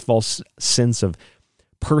status, this false sense of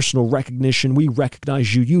personal recognition. We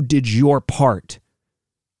recognize you. You did your part.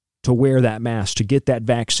 to wear that mask, to get that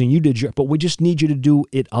vaccine. You did but we just need you to do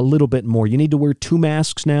it a little bit more. You need to wear 2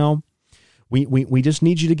 masks now. We just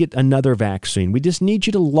need you to get another vaccine. We just need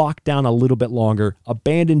you to lock down a little bit longer,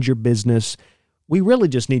 abandon your business. We really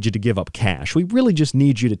just need you to give up cash. We really just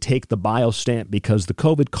need you to take the biostamp because the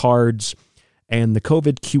COVID cards and the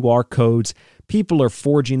COVID QR codes, people are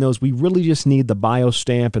forging those. We really just need the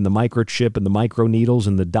biostamp and the microchip and the microneedles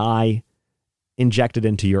and the dye injected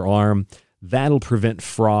into your arm. That'll prevent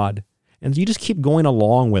fraud. And you just keep going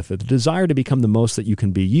along with it. The desire to become the most that you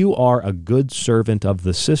can be. You are a good servant of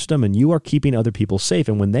the system and you are keeping other people safe.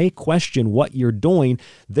 And when they question what you're doing,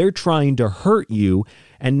 they're trying to hurt you.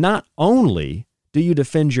 And not only do you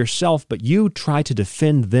defend yourself, but you try to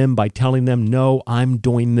defend them by telling them, no, I'm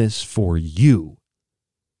doing this for you.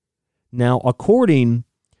 Now, according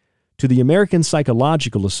to the American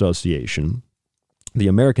Psychological Association, the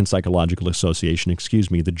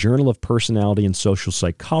Journal of Personality and Social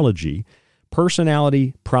Psychology,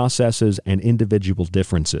 Personality, Processes, and Individual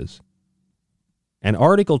Differences. An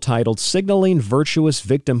article titled Signaling Virtuous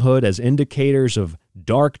Victimhood as Indicators of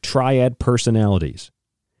Dark Triad Personalities.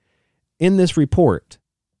 In this report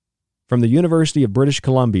from the University of British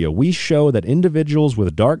Columbia, we show that individuals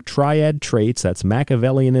with dark triad traits, that's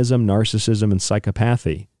Machiavellianism, narcissism, and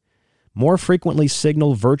psychopathy, more frequently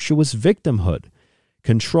signal virtuous victimhood,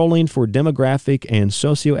 controlling for demographic and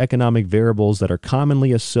socioeconomic variables that are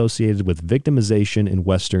commonly associated with victimization in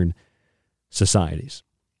Western societies.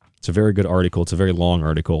 It's a very good article. It's a very long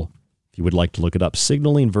article. If you would like to look it up,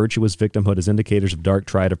 Signaling Virtuous Victimhood as Indicators of Dark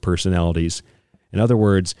Triad of Personalities. In other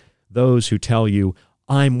words, those who tell you,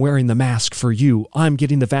 I'm wearing the mask for you, I'm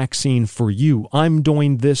getting the vaccine for you, I'm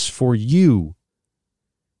doing this for you,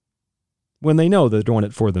 when they know they're doing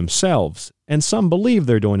it for themselves, and some believe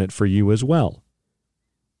they're doing it for you as well.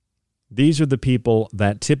 These are the people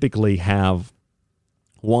that typically have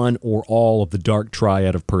one or all of the dark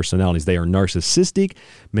triad of personalities. They are narcissistic.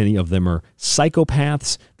 Many of them are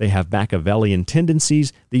psychopaths. They have Machiavellian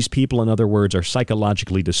tendencies. These people, in other words, are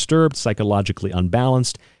psychologically disturbed, psychologically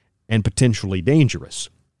unbalanced, and potentially dangerous.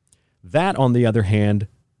 That, on the other hand,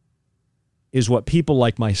 is what people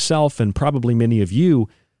like myself and probably many of you,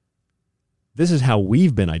 this is how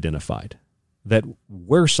we've been identified, that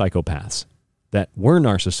we're psychopaths, that we're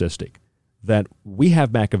narcissistic, that we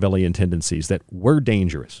have Machiavellian tendencies, that we're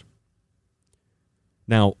dangerous.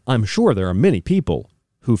 Now, I'm sure there are many people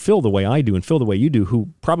who feel the way I do and feel the way you do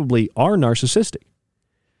who probably are narcissistic.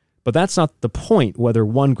 But that's not the point, whether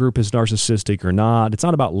one group is narcissistic or not. It's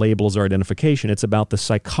not about labels or identification. It's about the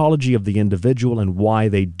psychology of the individual and why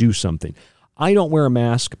they do something. I don't wear a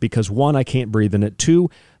mask because, 1, I can't breathe in it.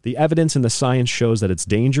 2, the evidence in the science shows that it's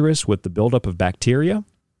dangerous with the buildup of bacteria.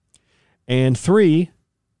 And 3,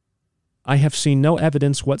 I have seen no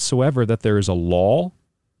evidence whatsoever that there is a law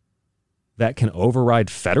that can override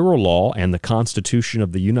federal law and the Constitution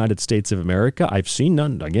of the United States of America. I've seen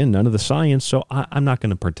none of the science, so I'm not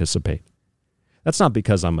going to participate. That's not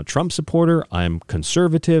because I'm a Trump supporter, I'm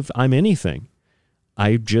conservative, I'm anything.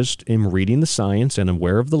 I just am reading the science and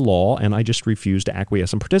aware of the law, and I just refuse to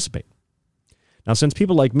acquiesce and participate. Now, since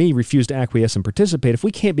people like me refuse to acquiesce and participate, if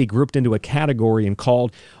we can't be grouped into a category and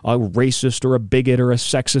called a racist or a bigot or a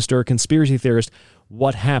sexist or a conspiracy theorist,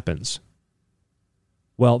 what happens?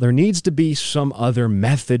 Well, there needs to be some other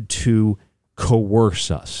method to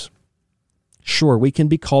coerce us. Sure, we can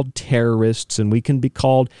be called terrorists and we can be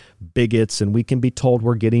called bigots and we can be told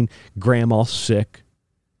we're getting grandma sick.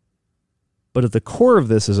 But at the core of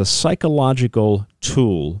this is a psychological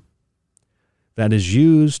tool that is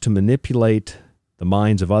used to manipulate the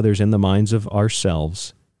minds of others and the minds of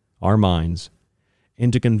ourselves, our minds,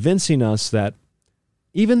 into convincing us that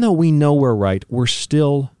even though we know we're right, we're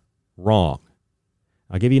still wrong.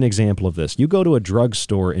 I'll give you an example of this. You go to a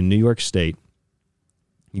drugstore in New York State,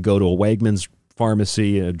 you go to a Wegmans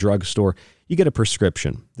pharmacy, a drugstore, you get a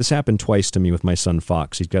prescription. This happened twice to me with my son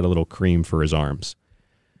Fox. He's got a little cream for his arms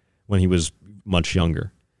when he was much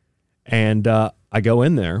younger. And I go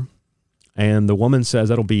in there, and the woman says,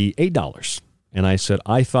 that'll be $8. And I said,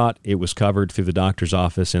 I thought it was covered through the doctor's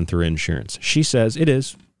office and through insurance. She says, it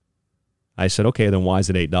is. I said, okay, then why is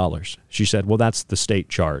it $8? She said, well, that's the state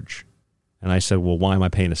charge. And I said, well, why am I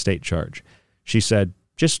paying a state charge? She said,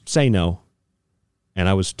 just say no. And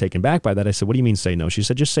I was taken back by that. I said, what do you mean say no? She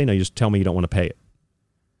said, just say no. You just tell me you don't want to pay it.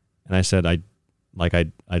 And I said, I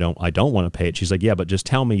don't want to pay it. She's like, yeah, but just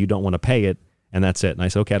tell me you don't want to pay it. And that's it. And I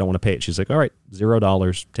said, okay, I don't want to pay it. She's like, all right,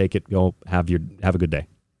 $0, take it, go have a good day.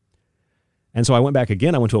 And so I went back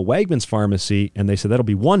again. I went to a Wegmans pharmacy and they said, that'll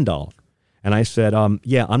be $1. And I said,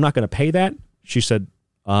 yeah, I'm not going to pay that. She said,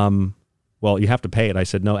 well, you have to pay it. I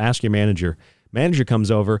said, no, ask your manager Manager comes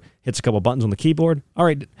over, hits a couple buttons on the keyboard. All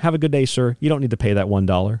right, have a good day, sir. You don't need to pay that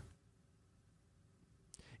 $1.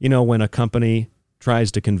 You know, when a company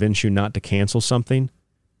tries to convince you not to cancel something,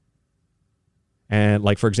 and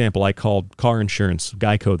like, for example, I called car insurance,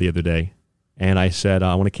 Geico, the other day, and I said,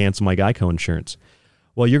 I want to cancel my Geico insurance.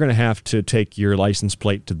 Well, you're going to have to take your license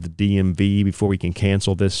plate to the DMV before we can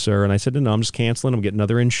cancel this, sir. And I said, no, I'm just canceling. I'm getting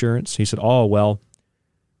another insurance. He said, oh, well,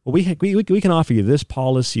 we can offer you this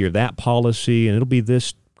policy or that policy, and it'll be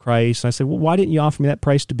this price. And I said, well, why didn't you offer me that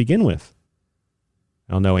price to begin with?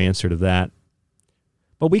 No answer to that.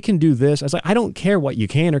 But we can do this. I was like, I don't care what you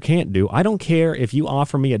can or can't do. I don't care if you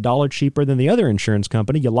offer me $1 cheaper than the other insurance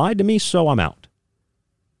company. You lied to me, so I'm out.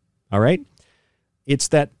 All right? It's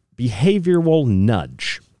that behavioral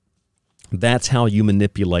nudge. That's how you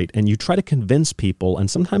manipulate, and you try to convince people, and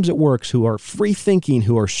sometimes it works, who are free thinking,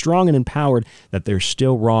 who are strong and empowered, that they're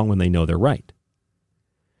still wrong when they know they're right.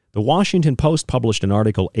 The Washington Post published an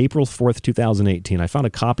article April 4th, 2018. I found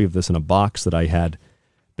a copy of this in a box that I had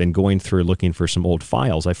been going through looking for some old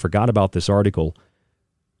files. I forgot about this article,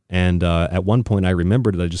 and at one point I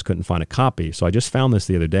remembered it. I just couldn't find a copy. So I just found this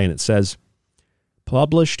the other day, and it says,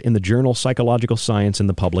 published in the journal Psychological Science in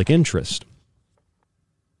the Public Interest.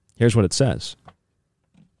 Here's what it says.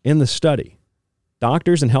 In the study,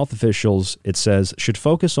 doctors and health officials, it says, should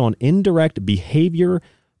focus on indirect behavior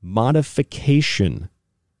modification.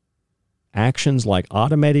 Actions like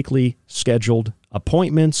automatically scheduled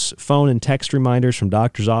appointments, phone and text reminders from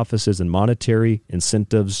doctors' offices, and monetary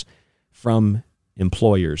incentives from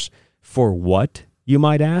employers. For what, you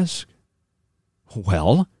might ask?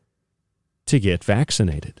 Well, to get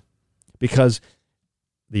vaccinated. Because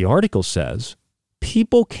the article says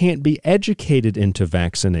people can't be educated into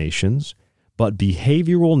vaccinations, but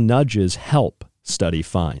behavioral nudges help, study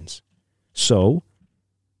finds. So,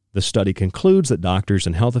 the study concludes that doctors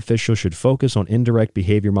and health officials should focus on indirect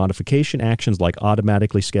behavior modification actions like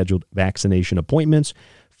automatically scheduled vaccination appointments,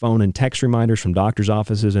 phone and text reminders from doctors'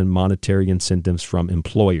 offices, and monetary incentives from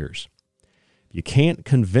employers. You can't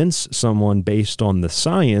convince someone based on the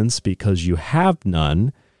science because you have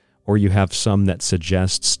none, or you have some that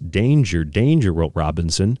suggests danger, wrote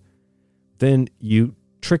Robinson. Then you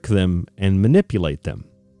trick them and manipulate them.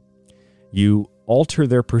 You alter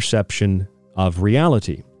their perception of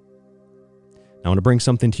reality. Now, I want to bring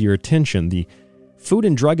something to your attention. The Food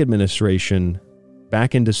and Drug Administration,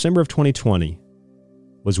 back in December of 2020,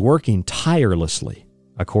 was working tirelessly,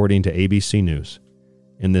 according to ABC News,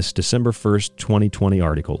 in this December 1st, 2020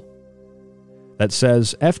 article that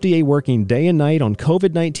says FDA working day and night on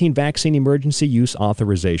COVID-19 vaccine emergency use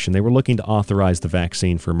authorization. They were looking to authorize the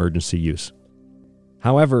vaccine for emergency use.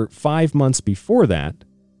 However, 5 months before that,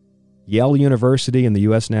 Yale University and the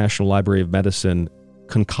U.S. National Library of Medicine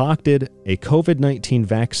concocted a COVID-19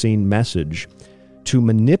 vaccine message to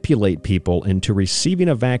manipulate people into receiving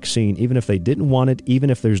a vaccine even if they didn't want it, even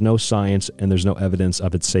if there's no science and there's no evidence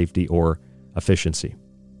of its safety or efficiency.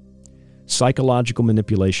 Psychological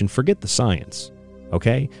manipulation, forget the science,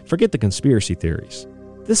 okay? Forget the conspiracy theories.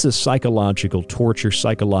 This is psychological torture,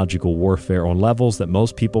 psychological warfare on levels that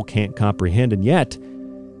most people can't comprehend, and yet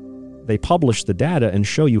they publish the data and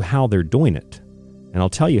show you how they're doing it. And I'll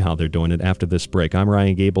tell you how they're doing it after this break. I'm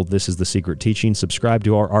Ryan Gable. This is The Secret Teachings. Subscribe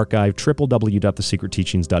to our archive,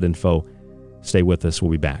 www.thesecretteachings.info. Stay with us.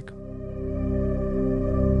 We'll be back.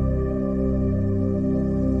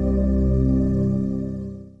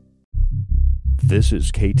 This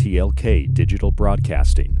is KTLK Digital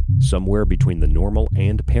Broadcasting, somewhere between the normal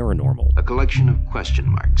and paranormal. A collection of question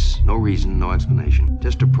marks. No reason, no explanation.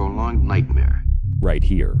 Just a prolonged nightmare. Right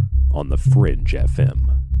here on The Fringe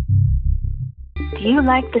FM. Do you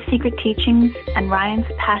like The Secret Teachings and Ryan's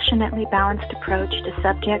passionately balanced approach to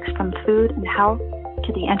subjects from food and health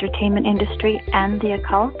to the entertainment industry and the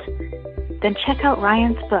occult? Then check out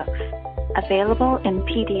Ryan's books, available in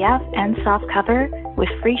PDF and softcover with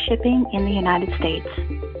free shipping in the United States.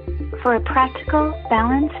 For a practical,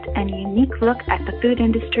 balanced, and unique look at the food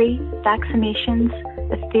industry, vaccinations,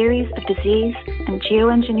 the theories of disease, and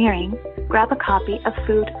geoengineering, grab a copy of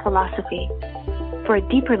Food Philosophy. For a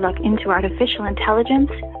deeper look into artificial intelligence,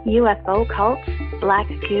 UFO cults, black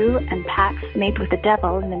goo, and pacts made with the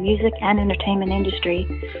devil in the music and entertainment industry,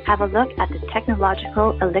 have a look at the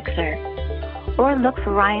Technological Elixir. Or look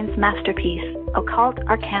for Ryan's masterpiece, Occult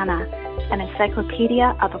Arcana, an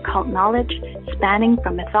encyclopedia of occult knowledge spanning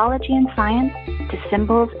from mythology and science to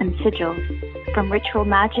symbols and sigils, from ritual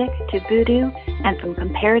magic to voodoo, and from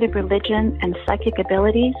comparative religion and psychic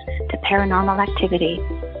abilities to paranormal activity.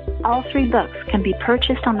 All 3 books can be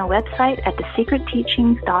purchased on the website at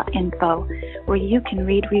thesecretteachings.info, where you can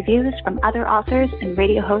read reviews from other authors and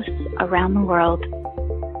radio hosts around the world.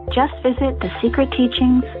 Just visit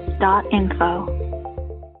thesecretteachings.info.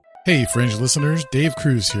 Hey, Fringe listeners, Dave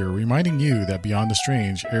Cruz here, reminding you that Beyond the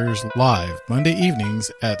Strange airs live Monday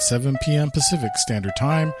evenings at 7 p.m. Pacific Standard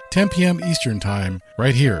Time, 10 p.m. Eastern Time,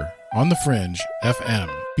 right here on The Fringe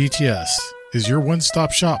FM. BTS is your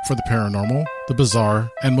one-stop shop for the paranormal, the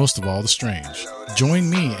bizarre, and most of all, the strange. Join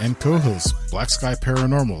me and co-host Black Sky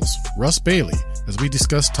Paranormal's Russ Bailey as we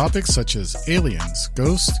discuss topics such as aliens,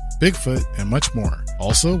 ghosts, Bigfoot, and much more.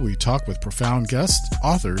 Also, we talk with profound guests,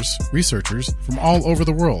 authors, researchers from all over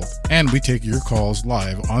the world, and we take your calls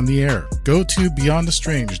live on the air. Go to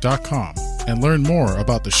beyondthestrange.com and learn more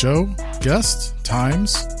about the show, guests,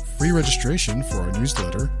 times, free registration for our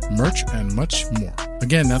newsletter, merch, and much more.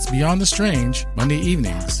 Again, that's Beyond the Strange, Monday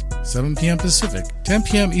evenings, 7 p.m. Pacific, 10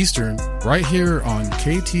 p.m. Eastern, right here on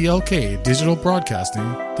KTLK Digital Broadcasting,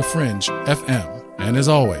 The Fringe FM. And as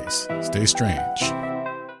always, stay strange.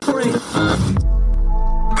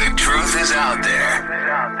 The truth is out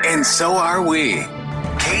there, and so are we.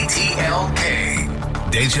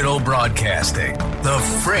 KTLK Digital Broadcasting, The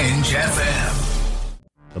Fringe FM.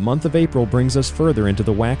 The month of April brings us further into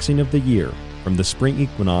the waxing of the year, from the spring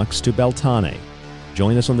equinox to Beltane.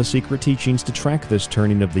 Join us on The Secret Teachings to track this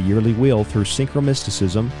turning of the yearly wheel through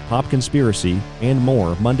synchromysticism, pop conspiracy, and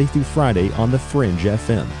more Monday through Friday on The Fringe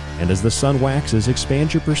FM. And as the sun waxes,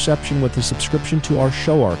 expand your perception with a subscription to our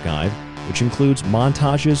show archive, which includes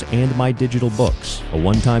montages and my digital books. A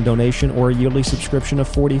one-time donation or a yearly subscription of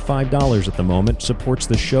 $45 at the moment supports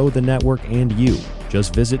the show, the network, and you.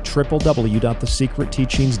 Just visit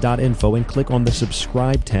www.thesecretteachings.info and click on the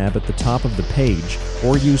subscribe tab at the top of the page,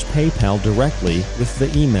 or use PayPal directly with the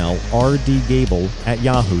email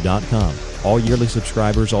rdgable@yahoo.com. All yearly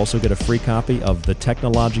subscribers also get a free copy of The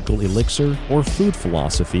Technological Elixir or Food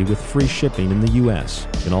Philosophy with free shipping in the U.S.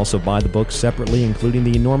 You can also buy the books separately, including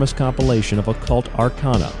the enormous compilation of occult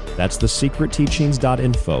arcana. That's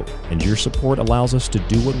thesecretteachings.info, and your support allows us to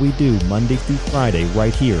do what we do Monday through Friday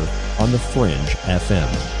right here on The Fringe FM.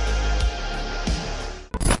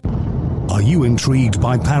 Are you intrigued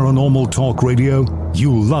by Paranormal Talk Radio?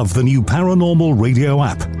 You'll love the new Paranormal Radio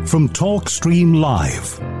app from TalkStream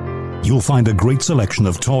Live. You'll find a great selection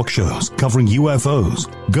of talk shows covering UFOs,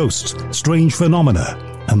 ghosts, strange phenomena,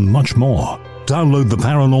 and much more. Download the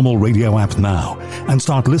Paranormal Radio app now and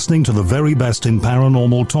start listening to the very best in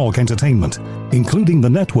paranormal talk entertainment, including the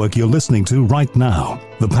network you're listening to right now,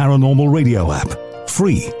 the Paranormal Radio app,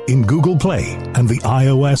 free in Google Play and the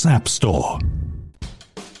iOS App Store.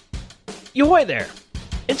 Yohoy there!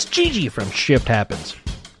 It's Gigi from Shift Happens.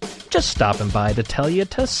 Just stopping by to tell you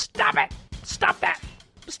to stop it! Stop that!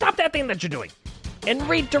 Stop that thing that you're doing! And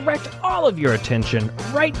redirect all of your attention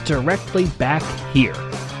right directly back here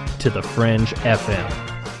to The Fringe FM.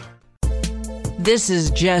 This is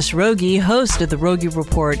Jess Rogie, host of The Rogie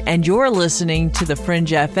Report, and you're listening to The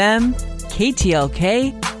Fringe FM,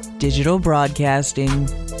 KTLK Digital Broadcasting.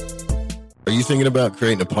 Are you thinking about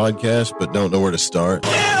creating a podcast but don't know where to start?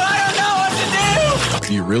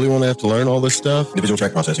 Do you really want to have to learn all this stuff? Individual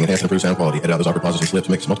track processing, enhance and improve sound quality, edit out those awkward pauses and slips,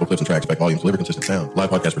 mix multiple clips and tracks, back volumes, deliver consistent sound, live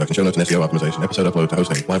podcast production, show notes and SEO optimization, episode upload to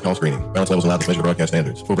hosting, live call screening, balance levels and loudness measure broadcast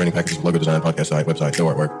standards, full branding packages with logo design, podcast site, website, show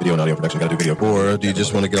artwork, video and audio production, gotta do video. Or do you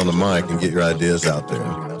just want to get on the mic and get your ideas out there?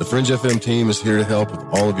 The Fringe FM team is here to help with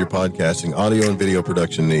all of your podcasting, audio and video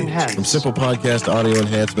production needs. From simple podcast to audio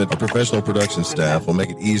enhancement, our professional production staff will make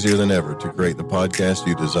it easier than ever to create the podcast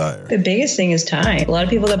you desire. The biggest thing is time. A lot of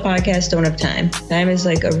people that podcast don't have time. Time is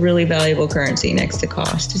like a really valuable currency next to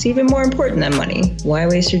cost. It's even more important than money. Why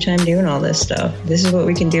waste your time doing all this stuff? This is what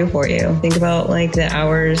we can do for you. Think about like the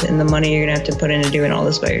hours and the money you're gonna have to put into doing all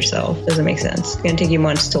this by yourself. Doesn't make sense. It's gonna take you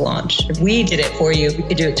months to launch. If we did it for you, we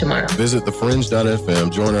could do it tomorrow. Visit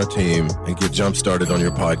thefringe.fm, join our team, and get jump started on your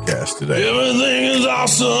podcast today. Everything is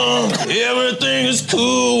awesome. Everything is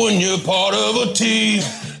cool when you're part of a team.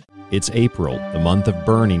 It's April, the month of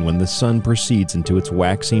burning, when the sun proceeds into its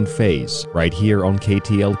waxing phase, right here on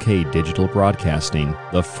KTLK Digital Broadcasting,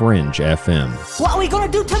 The Fringe FM. What are we gonna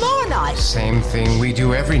do tomorrow night? Same thing we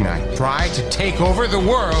do every night. Try to take over the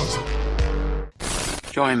world.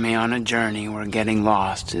 Join me on a journey where getting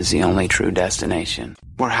lost is the only true destination.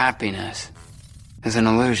 Where happiness is an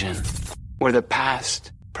illusion. Where the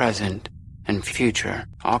past, present, and future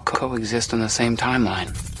all coexist on the same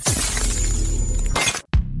timeline.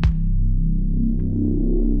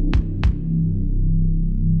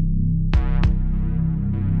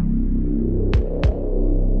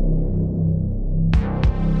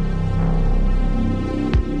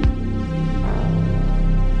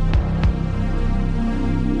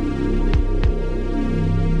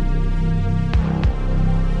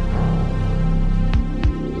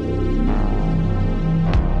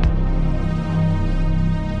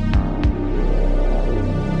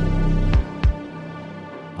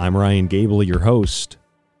 I'm Ryan Gable, your host,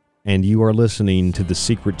 and you are listening to The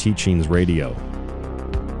Secret Teachings Radio.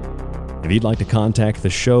 If you'd like to contact the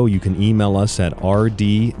show, you can email us at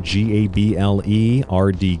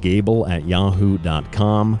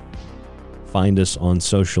rdgable@yahoo.com. Find us on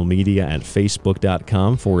social media at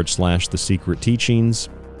facebook.com/The Secret Teachings.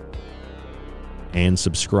 And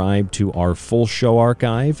subscribe to our full show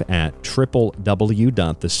archive at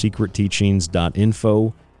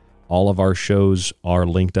www.thesecretteachings.info. All of our shows are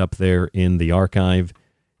linked up there in the archive,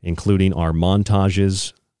 including our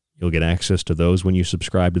montages. You'll get access to those when you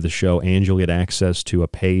subscribe to the show, and you'll get access to a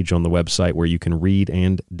page on the website where you can read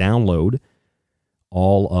and download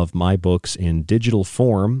all of my books in digital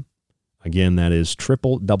form. Again, that is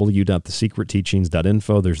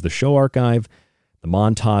www.thesecretteachings.info. There's the show archive, the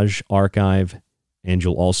montage archive, and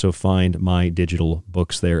you'll also find my digital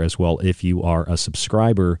books there as well if you are a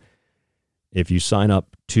subscriber. If you sign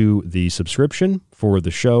up to the subscription for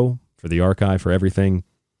the show, for the archive, for everything,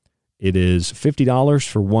 it is $50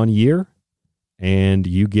 for 1 year, and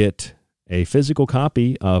you get a physical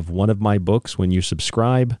copy of one of my books when you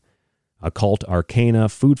subscribe: Occult Arcana,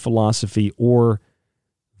 Food Philosophy, or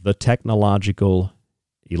The Technological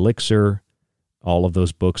Elixir. All of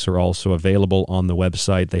those books are also available on the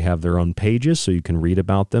website. They have their own pages, so you can read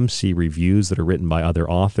about them, see reviews that are written by other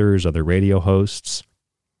authors, other radio hosts,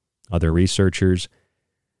 other researchers.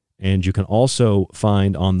 And you can also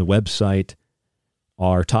find on the website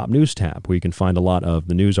our top news tab, where you can find a lot of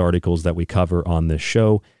the news articles that we cover on this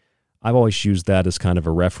show. I've always used that as kind of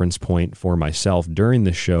a reference point for myself during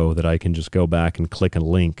the show, that I can just go back and click a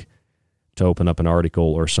link to open up an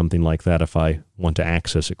article or something like that if I want to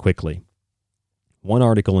access it quickly. One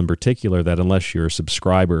article in particular that, unless you're a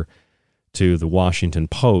subscriber to the Washington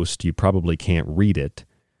Post, you probably can't read it.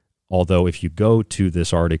 Although if you go to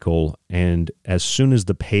this article, and as soon as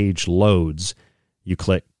the page loads, you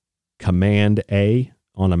click Command A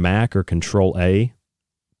on a Mac or Control A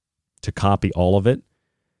to copy all of it,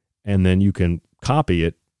 and then you can copy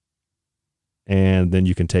it, and then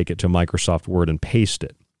you can take it to Microsoft Word and paste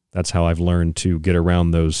it. That's how I've learned to get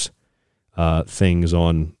around those things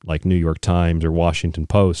on like New York Times or Washington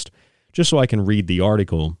Post, just so I can read the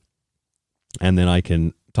article, and then I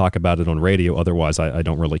can talk about it on radio. Otherwise, I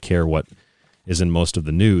don't really care what is in most of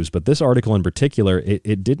the news. But this article in particular,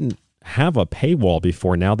 it didn't have a paywall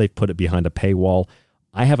before. Now they've put it behind a paywall.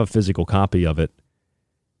 I have a physical copy of it,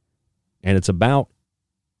 and it's about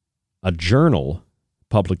a journal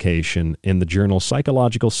publication in the journal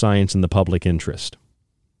Psychological Science in the Public Interest.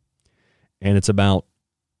 And it's about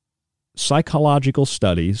psychological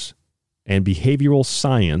studies and behavioral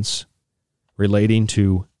science relating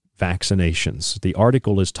to vaccinations. The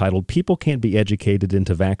article is titled, "People Can't Be Educated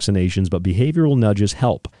into Vaccinations, but Behavioral Nudges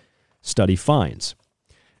Help. Study Finds."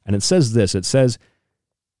 And it says this, it says,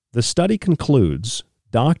 the study concludes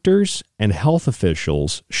doctors and health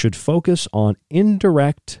officials should focus on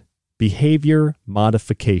indirect behavior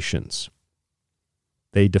modifications.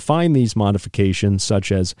 They define these modifications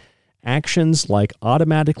such as actions like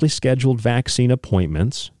automatically scheduled vaccine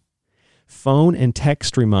appointments, phone and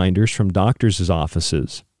text reminders from doctors'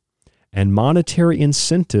 offices, and monetary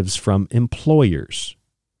incentives from employers.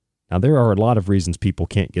 Now, there are a lot of reasons people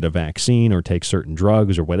can't get a vaccine or take certain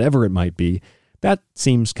drugs or whatever it might be. That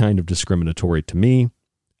seems kind of discriminatory to me.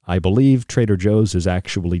 I believe Trader Joe's is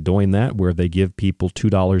actually doing that, where they give people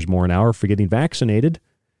 $2 more an hour for getting vaccinated.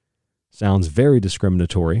 Sounds very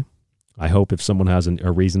discriminatory. I hope if someone has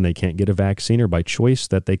a reason they can't get a vaccine, or by choice,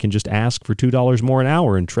 that they can just ask for $2 more an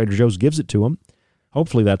hour and Trader Joe's gives it to them.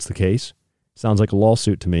 Hopefully that's the case. Sounds like a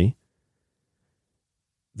lawsuit to me.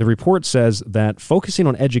 The report says that focusing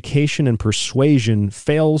on education and persuasion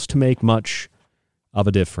fails to make much of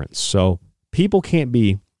a difference. So people can't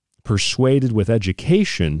be persuaded with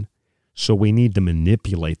education, so we need to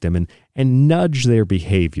manipulate them and nudge their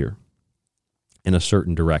behavior in a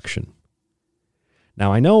certain direction.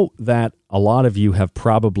 Now, I know that a lot of you have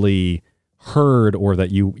probably heard, or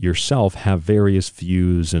that you yourself have various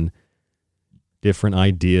views and different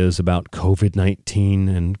ideas about COVID-19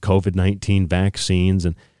 and COVID-19 vaccines.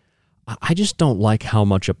 And I just don't like how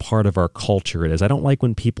much a part of our culture it is. I don't like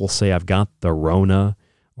when people say, I've got the Rona,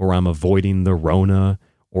 or I'm avoiding the Rona,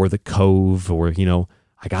 or the Cove, or, I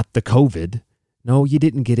got the COVID. No, you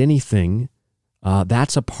didn't get anything.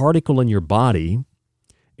 That's a particle in your body.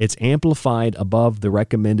 It's amplified above the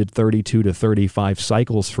recommended 32 to 35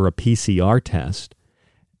 cycles for a PCR test,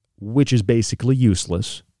 which is basically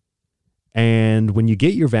useless. And when you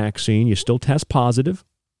get your vaccine, you still test positive,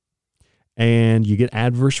 and you get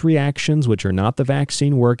adverse reactions, which are not the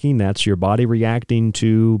vaccine working. That's your body reacting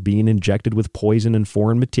to being injected with poison and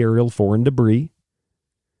foreign material, foreign debris.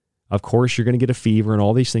 Of course, you're going to get a fever and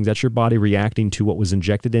all these things. That's your body reacting to what was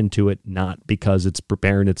injected into it, not because it's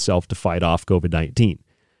preparing itself to fight off COVID-19.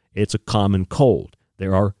 It's a common cold.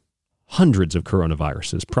 There are hundreds of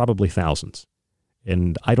coronaviruses, probably thousands.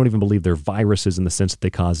 And I don't even believe they're viruses in the sense that they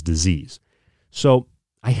cause disease. So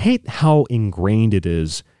I hate how ingrained it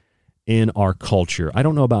is in our culture. I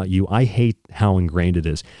don't know about you. I hate how ingrained it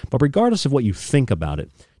is. But regardless of what you think about it,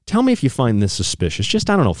 tell me if you find this suspicious. Just,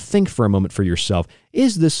 I don't know, think for a moment for yourself.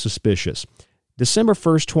 Is this suspicious? December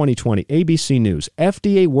 1st, 2020, ABC News.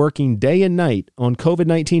 FDA working day and night on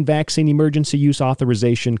COVID-19 vaccine emergency use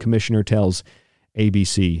authorization, commissioner tells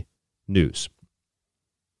ABC News.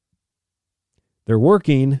 They're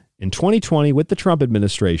working in 2020 with the Trump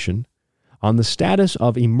administration on the status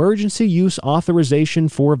of emergency use authorization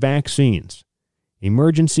for vaccines.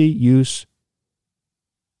 Emergency use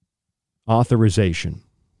authorization.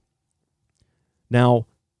 Now,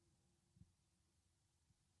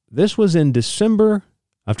 this was in December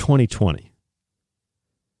of 2020.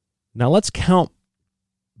 Now, let's count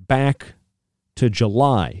back to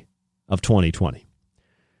July of 2020.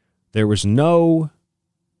 There was no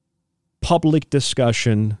public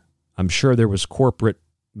discussion. I'm sure there was corporate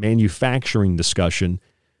manufacturing discussion.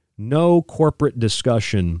 No corporate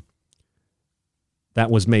discussion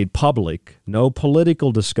that was made public. No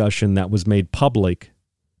political discussion that was made public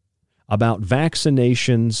about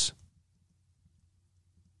vaccinations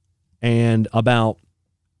and about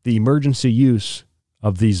the emergency use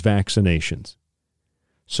of these vaccinations.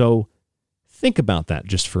 So think about that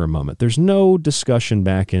just for a moment. There's no discussion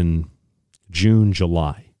back in June,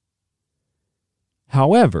 July.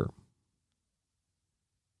 However,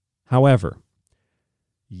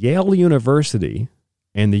 Yale University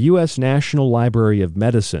and the U.S. National Library of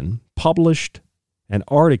Medicine published an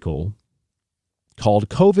article called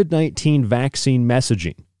COVID-19 Vaccine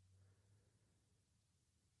Messaging.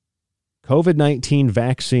 COVID-19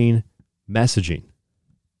 Vaccine Messaging.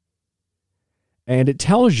 And it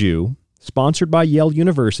tells you, sponsored by Yale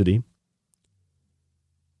University,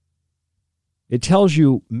 it tells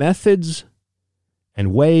you methods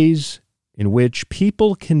and ways in which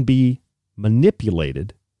people can be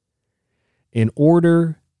manipulated in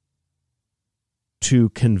order to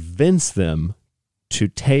convince them to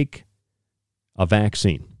take a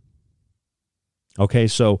vaccine. Okay,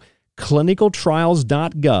 so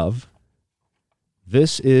clinicaltrials.gov,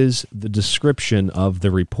 this is the description of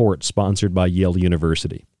the report sponsored by Yale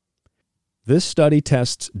University. This study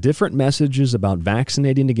tests different messages about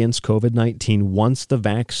vaccinating against COVID-19 once the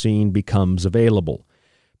vaccine becomes available.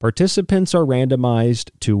 Participants are randomized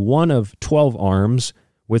to one of 12 arms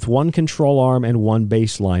with one control arm and one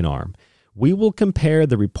baseline arm. We will compare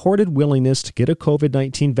the reported willingness to get a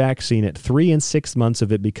COVID-19 vaccine at 3 and 6 months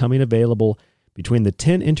of it becoming available between the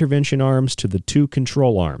 10 intervention arms to the 2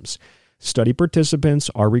 control arms. Study participants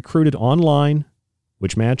are recruited online,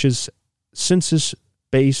 which matches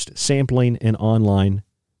census-based sampling and online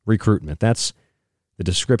recruitment. That's the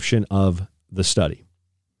description of the study.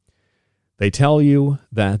 They tell you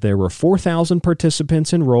that there were 4,000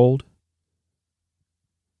 participants enrolled.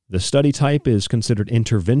 The study type is considered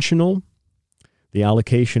interventional. The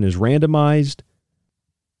allocation is randomized.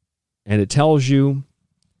 And it tells you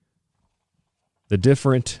the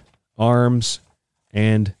different arms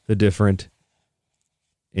and the different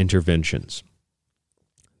interventions.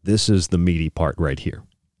 This is the meaty part right here.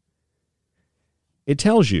 It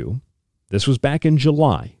tells you, this was back in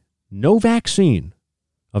July, no vaccine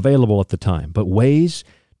available at the time, but ways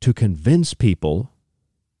to convince people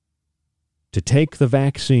to take the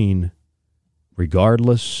vaccine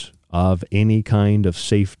regardless of any kind of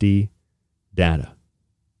safety data,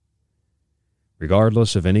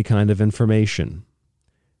 regardless of any kind of information.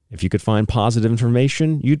 If you could find positive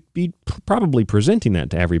information, you'd be probably presenting that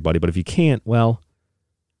to everybody, but if you can't, well,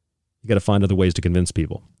 you got to find other ways to convince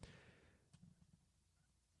people.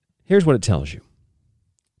 Here's what it tells you.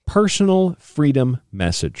 Personal freedom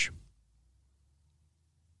message.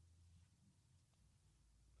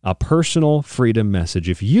 A personal freedom message.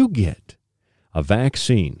 If you get a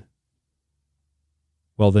vaccine,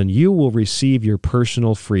 well, then you will receive your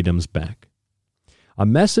personal freedoms back. A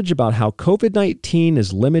message about how COVID-19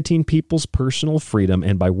 is limiting people's personal freedom,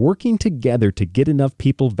 and by working together to get enough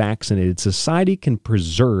people vaccinated, society can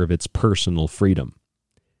preserve its personal freedom.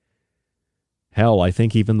 Hell, I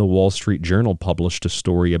think even the Wall Street Journal published a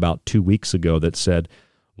story about 2 weeks ago that said,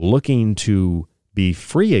 looking to be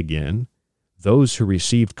free again, those who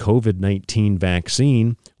received COVID-19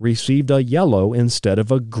 vaccine received a yellow instead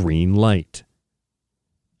of a green light.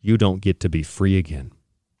 You don't get to be free again.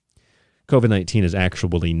 COVID-19 is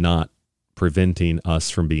actually not preventing us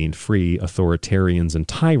from being free. Authoritarians and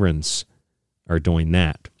tyrants are doing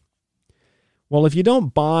that. Well, if you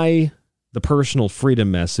don't buy the personal freedom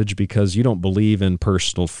message because you don't believe in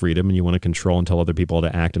personal freedom and you want to control and tell other people how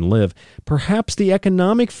to act and live, perhaps the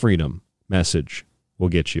economic freedom message will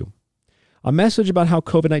get you. A message about how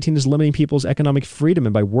COVID-19 is limiting people's economic freedom,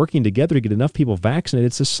 and by working together to get enough people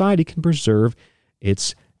vaccinated, society can preserve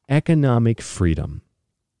its economic freedom.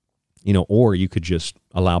 You know, or you could just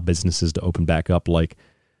allow businesses to open back up like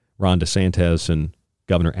Ron DeSantis and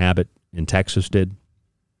Governor Abbott in Texas did.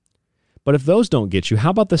 But if those don't get you, how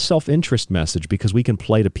about the self-interest message? Because we can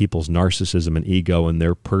play to people's narcissism and ego and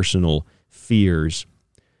their personal fears.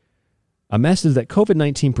 A message that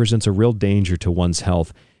COVID-19 presents a real danger to one's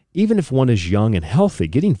health. Even if one is young and healthy,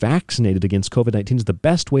 getting vaccinated against COVID-19 is the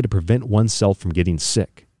best way to prevent oneself from getting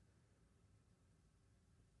sick.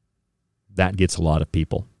 That gets a lot of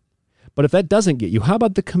people. But if that doesn't get you, how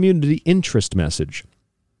about the community interest message?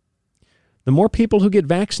 The more people who get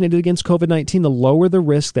vaccinated against COVID-19, the lower the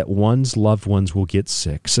risk that one's loved ones will get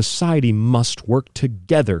sick. Society must work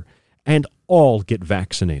together and all get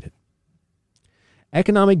vaccinated.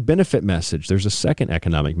 Economic benefit message. There's a second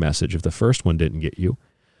economic message if the first one didn't get you,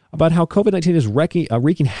 about how COVID-19 is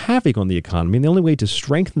wreaking havoc on the economy, and the only way to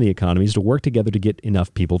strengthen the economy is to work together to get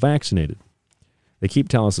enough people vaccinated. They keep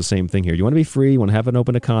telling us the same thing here. You want to be free, you want to have an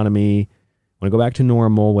open economy, want to go back to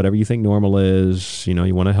normal, whatever you think normal is, you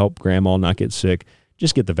want to help grandma not get sick,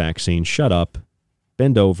 just get the vaccine, shut up,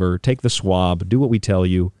 bend over, take the swab, do what we tell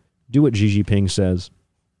you, do what Xi Jinping says.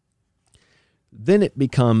 Then it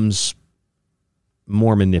becomes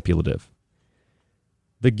more manipulative.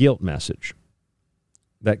 The guilt message.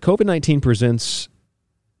 That COVID-19 presents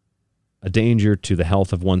a danger to the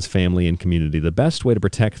health of one's family and community. The best way to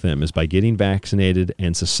protect them is by getting vaccinated,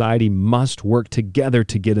 and society must work together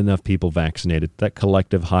to get enough people vaccinated. That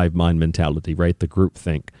collective hive mind mentality, right? The group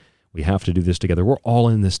think. We have to do this together. We're all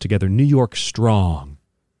in this together. New York strong.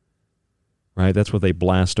 Right? That's what they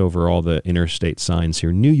blast over all the interstate signs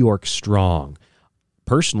here. New York strong.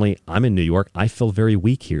 Personally, I'm in New York. I feel very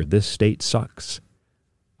weak here. This state sucks.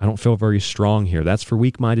 I don't feel very strong here. That's for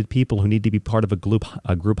weak-minded people who need to be part of a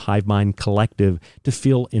group hive mind collective to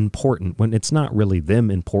feel important, when it's not really them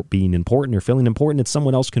being important or feeling important. It's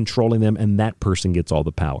someone else controlling them, and that person gets all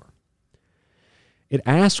the power. It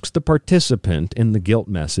asks the participant in the guilt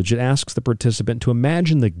message, it asks the participant to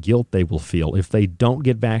imagine the guilt they will feel if they don't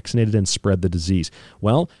get vaccinated and spread the disease.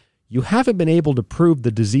 Well, you haven't been able to prove the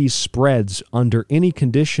disease spreads under any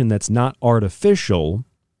condition that's not artificial.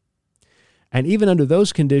 And even under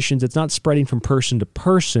those conditions, it's not spreading from person to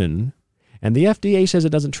person. And the FDA says it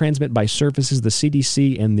doesn't transmit by surfaces. The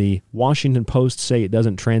CDC and the Washington Post say it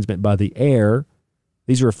doesn't transmit by the air.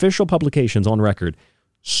 These are official publications on record.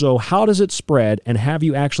 So how does it spread? And have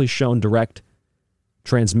you actually shown direct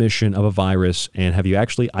transmission of a virus? And have you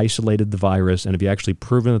actually isolated the virus? And have you actually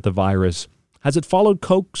proven that the virus, has it followed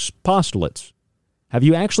Koch's postulates? Have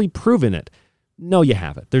you actually proven it? No, you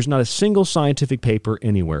haven't. There's not a single scientific paper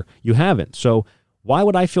anywhere. You haven't. So why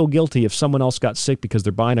would I feel guilty if someone else got sick because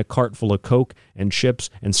they're buying a cart full of Coke and chips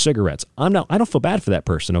and cigarettes? I don't feel bad for that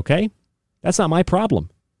person, okay? That's not my problem.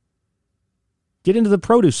 Get into the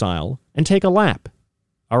produce aisle and take a lap,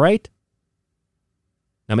 all right?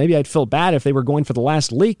 Now, maybe I'd feel bad if they were going for the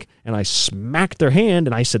last leek and I smacked their hand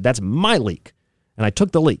and I said, that's my leek. And I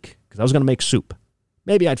took the leek because I was going to make soup.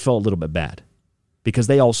 Maybe I'd feel a little bit bad because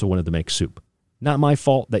they also wanted to make soup. Not my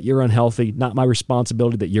fault that you're unhealthy. Not my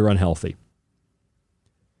responsibility that you're unhealthy.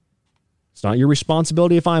 It's not your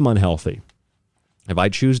responsibility if I'm unhealthy. If I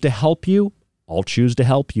choose to help you, I'll choose to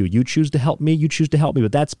help you. You choose to help me, you choose to help me.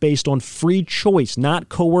 But that's based on free choice, not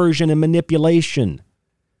coercion and manipulation.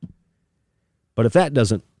 But if that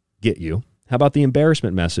doesn't get you, how about the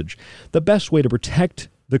embarrassment message? The best way to protect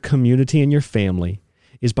the community and your family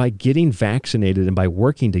is by getting vaccinated and by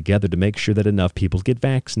working together to make sure that enough people get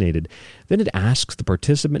vaccinated. Then it asks the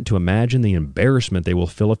participant to imagine the embarrassment they will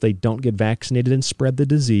feel if they don't get vaccinated and spread the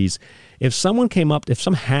disease. If some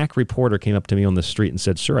hack reporter came up to me on the street and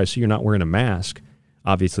said, sir, I see you're not wearing a mask,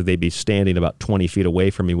 obviously they'd be standing about 20 feet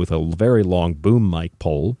away from me with a very long boom mic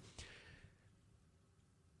pole.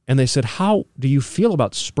 And they said, how do you feel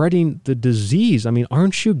about spreading the disease? I mean,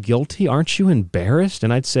 aren't you guilty? Aren't you embarrassed?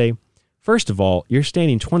 And I'd say, first of all, you're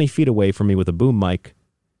standing 20 feet away from me with a boom mic.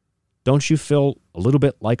 Don't you feel a little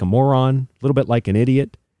bit like a moron, a little bit like an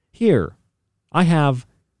idiot? Here, I have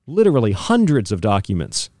literally hundreds of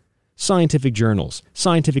documents, scientific journals,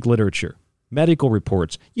 scientific literature, medical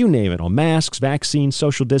reports, you name it, on masks, vaccines,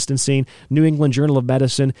 social distancing, New England Journal of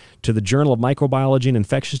Medicine, to the Journal of Microbiology and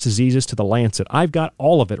Infectious Diseases, to the Lancet. I've got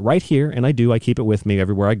all of it right here, and I keep it with me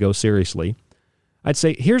everywhere I go, seriously. I'd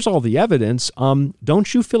say, here's all the evidence.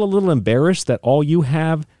 Don't you feel a little embarrassed that all you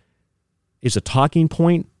have is a talking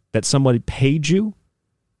point that somebody paid you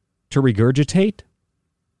to regurgitate?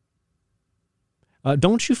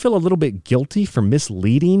 Don't you feel a little bit guilty for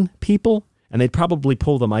misleading people? And they'd probably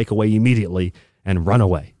pull the mic away immediately and run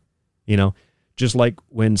away. You know, just like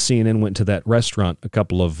when CNN went to that restaurant a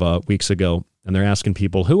couple of weeks ago, and they're asking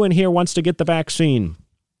people, who in here wants to get the vaccine?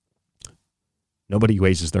 Nobody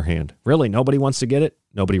raises their hand. Really? Nobody wants to get it?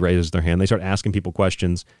 Nobody raises their hand. They start asking people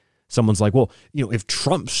questions. Someone's like, well, you know, if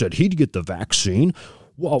Trump said he'd get the vaccine,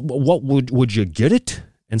 well, what would you get it?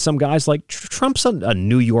 And some guy's like, Trump's a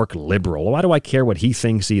New York liberal. Why do I care what he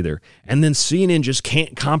thinks either? And then CNN just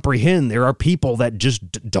can't comprehend there are people that just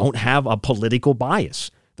don't have a political bias.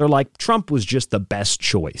 They're like, Trump was just the best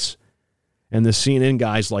choice. And the CNN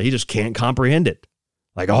guy's like, he just can't comprehend it.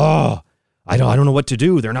 Like, oh, I don't know what to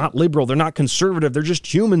do. They're not liberal. They're not conservative. They're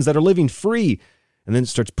just humans that are living free. And then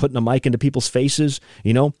starts putting a mic into people's faces,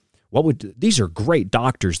 you know. These are great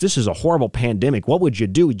doctors. This is a horrible pandemic. What would you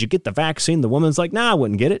do? Would you get the vaccine? The woman's like, nah, I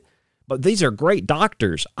wouldn't get it. But these are great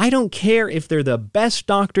doctors. I don't care if they're the best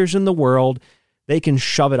doctors in the world. They can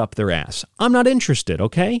shove it up their ass. I'm not interested,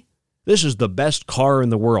 okay? This is the best car in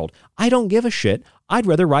the world. I don't give a shit. I'd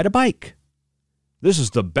rather ride a bike. This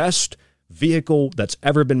is the best vehicle that's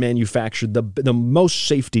ever been manufactured, the most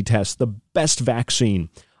safety test, the best vaccine.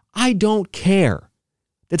 I don't care.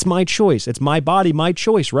 It's my choice. It's my body, my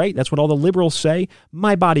choice, right? That's what all the liberals say.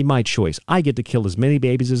 My body, my choice. I get to kill as many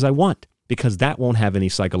babies as I want because that won't have any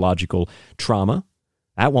psychological trauma.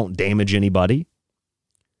 That won't damage anybody.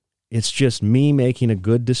 It's just me making a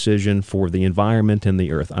good decision for the environment and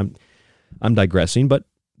the earth. I'm digressing, but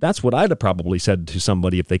that's what I'd have probably said to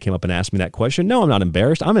somebody if they came up and asked me that question. No, I'm not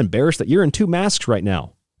embarrassed. I'm embarrassed that you're in 2 masks right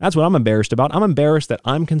now. That's what I'm embarrassed about. I'm embarrassed that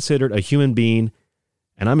I'm considered a human being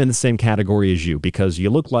and I'm in the same category as you because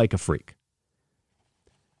you look like a freak.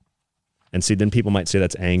 And see, then people might say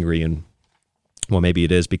that's angry, and well, maybe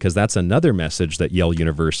it is, because that's another message that Yale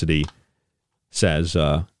University says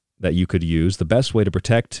that you could use. The best way to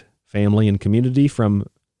protect family and community from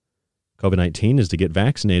COVID-19 is to get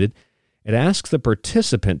vaccinated. It asks the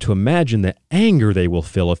participant to imagine the anger they will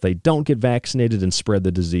feel if they don't get vaccinated and spread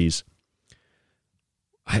the disease.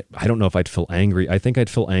 I don't know if I'd feel angry. I think I'd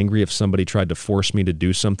feel angry if somebody tried to force me to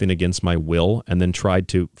do something against my will and then tried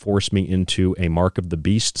to force me into a mark of the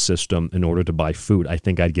beast system in order to buy food. I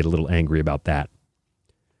think I'd get a little angry about that.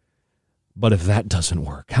 But if that doesn't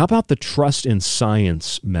work, how about the trust in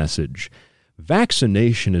science message?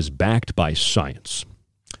 Vaccination is backed by science.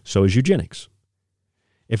 So is eugenics.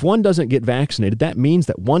 If one doesn't get vaccinated, that means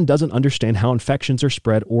that one doesn't understand how infections are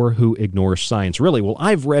spread or who ignores science. Really, well,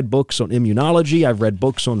 I've read books on immunology. I've read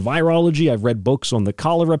books on virology. I've read books on the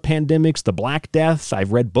cholera pandemics, the Black Death.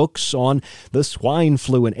 I've read books on the swine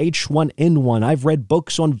flu and H1N1. I've read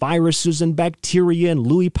books on viruses and bacteria and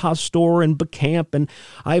Louis Pasteur and Becamp. And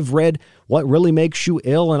I've read What Really Makes You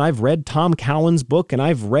Ill. And I've read Tom Cowan's book. And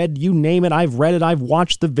I've read, you name it, I've read it. I've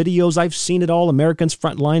watched the videos. I've seen it all. Americans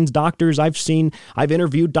Frontlines Doctors. I've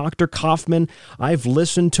interviewed Dr. Kaufman. I've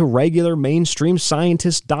listened to regular mainstream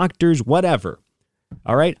scientists, doctors, whatever.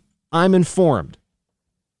 All right? I'm informed.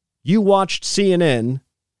 You watched CNN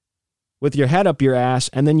with your head up your ass,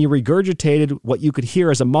 and then you regurgitated what you could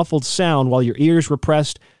hear as a muffled sound while your ears were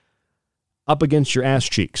pressed up against your ass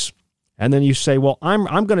cheeks. And then you say, well, I'm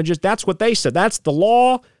going to just, that's what they said. That's the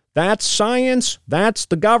law. That's science. That's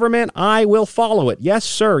the government. I will follow it. Yes,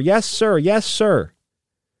 sir. Yes, sir. Yes, sir.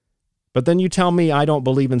 But then you tell me I don't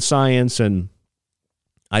believe in science and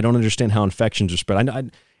I don't understand how infections are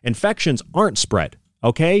spread. Infections aren't spread,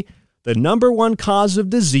 okay? The number one cause of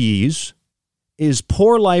disease is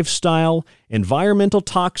poor lifestyle, environmental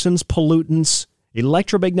toxins, pollutants,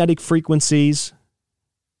 electromagnetic frequencies,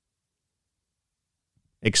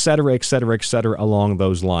 et cetera, along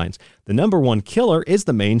those lines. The number one killer is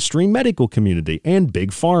the mainstream medical community and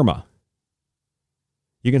big pharma.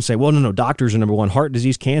 You can say, well, no, doctors are number one, heart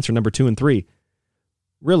disease, cancer, number 2 and 3.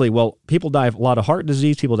 Really? Well, people die of a lot of heart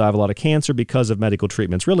disease, people die of a lot of cancer because of medical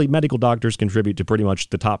treatments. Really, medical doctors contribute to pretty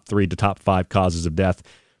much the top 3 to top 5 causes of death.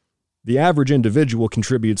 The average individual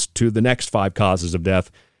contributes to the next 5 causes of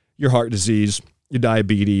death: your heart disease, your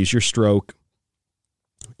diabetes, your stroke,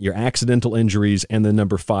 your accidental injuries, and then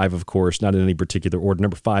number 5, of course, not in any particular order,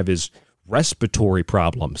 number 5 is respiratory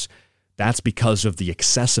problems. That's because of the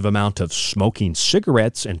excessive amount of smoking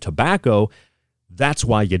cigarettes and tobacco. That's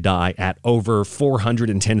why you die at over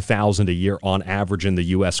 410,000 a year on average in the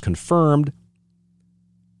U.S. confirmed.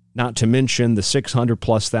 Not to mention the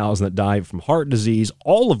 600+ thousand that die from heart disease,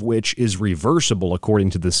 all of which is reversible according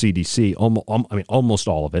to the CDC. Almost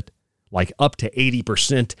all of it, like up to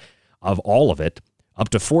 80% of all of it. Up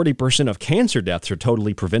to 40% of cancer deaths are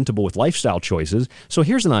totally preventable with lifestyle choices. So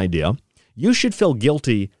here's an idea. You should feel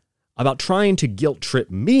guilty about trying to guilt trip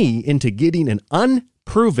me into getting an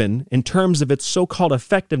unproven, in terms of its so-called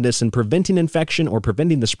effectiveness in preventing infection or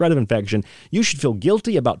preventing the spread of infection. You should feel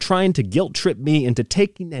guilty about trying to guilt trip me into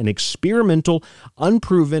taking an experimental,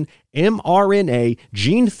 unproven mRNA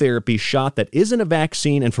gene therapy shot that isn't a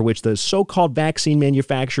vaccine and for which the so-called vaccine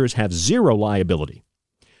manufacturers have zero liability.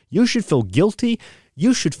 You should feel guilty.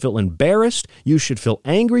 You should feel embarrassed. You should feel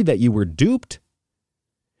angry that you were duped.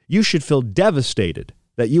 You should feel devastated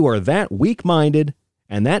that you are that weak-minded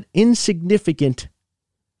and that insignificant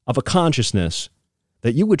of a consciousness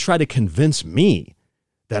that you would try to convince me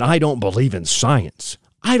that I don't believe in science.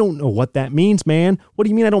 I don't know what that means, man. What do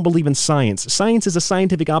you mean I don't believe in science? Science is a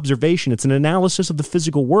scientific observation. It's an analysis of the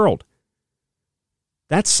physical world.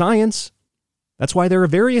 That's science. That's why there are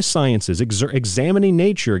various sciences, examining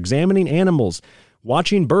nature, examining animals,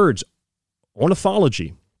 watching birds,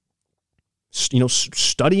 ornithology,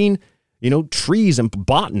 studying, trees and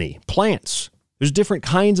botany, plants. There's different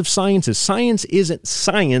kinds of sciences. Science isn't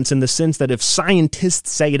science in the sense that if scientists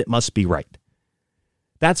say it, it must be right.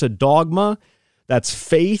 That's a dogma. That's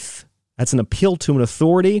faith. That's an appeal to an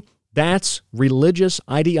authority. That's religious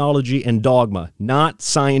ideology and dogma, not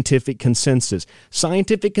scientific consensus.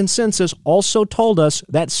 Scientific consensus also told us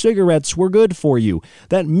that cigarettes were good for you,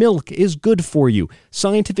 that milk is good for you.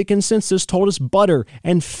 Scientific consensus told us butter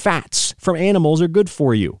and fats from animals are good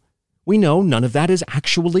for you. We know none of that is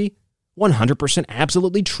actually 100%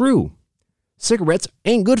 absolutely true. Cigarettes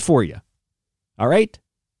ain't good for you. All right?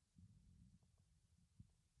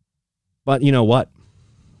 But you know what?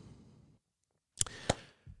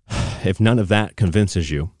 If none of that convinces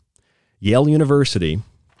you, Yale University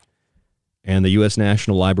and the U.S.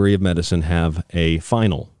 National Library of Medicine have a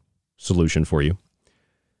final solution for you.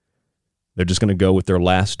 They're just going to go with their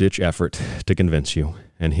last-ditch effort to convince you.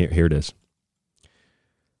 And here it is.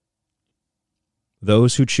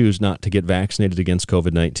 Those who choose not to get vaccinated against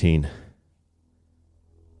COVID-19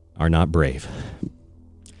 are not brave.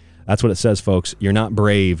 That's what it says, folks. You're not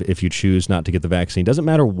brave if you choose not to get the vaccine. Doesn't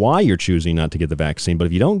matter why you're choosing not to get the vaccine, but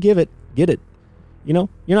if you don't get it, you're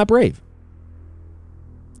not brave.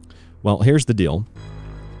 Well, here's the deal.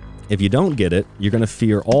 If you don't get it, you're going to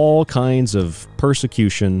fear all kinds of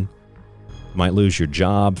persecution. You might lose your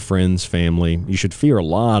job, friends, family. You should fear a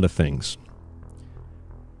lot of things.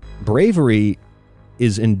 Bravery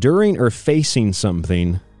is enduring or facing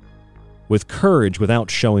something with courage without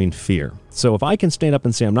showing fear. So if I can stand up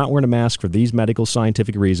and say, I'm not wearing a mask for these medical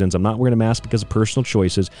scientific reasons, I'm not wearing a mask because of personal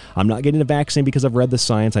choices, I'm not getting a vaccine because I've read the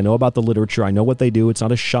science, I know about the literature, I know what they do, it's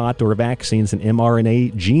not a shot or a vaccine, it's an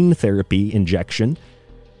mRNA gene therapy injection,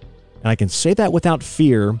 and I can say that without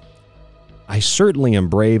fear, I certainly am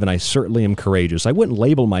brave and I certainly am courageous. I wouldn't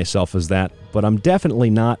label myself as that, but I'm definitely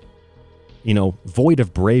not, void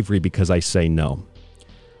of bravery because I say no.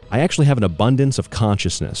 I actually have an abundance of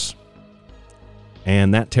consciousness.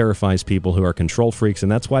 And that terrifies people who are control freaks,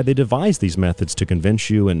 and that's why they devise these methods to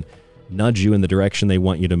convince you and nudge you in the direction they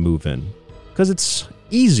want you to move in. Because it's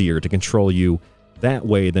easier to control you that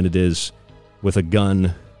way than it is with a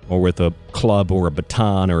gun or with a club or a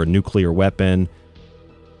baton or a nuclear weapon.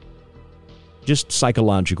 Just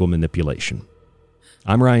psychological manipulation.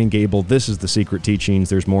 I'm Ryan Gable. This is The Secret Teachings.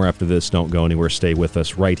 There's more after this. Don't go anywhere. Stay with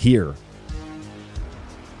us right here.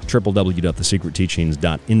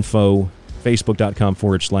 www.thesecretteachings.info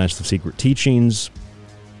Facebook.com/The Secret Teachings,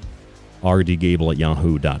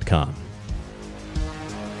 rdgable@yahoo.com.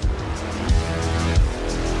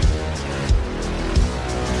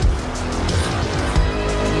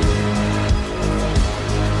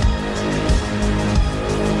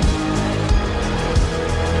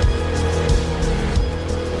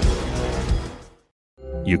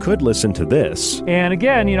 You could listen to this. And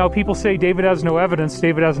again, people say David has no evidence,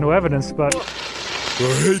 but I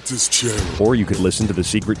hate this channel. Or you could listen to The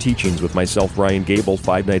Secret Teachings with myself, Ryan Gable,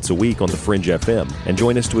 5 nights a week on The Fringe FM, and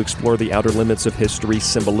join us to explore the outer limits of history,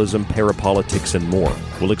 symbolism, parapolitics, and more.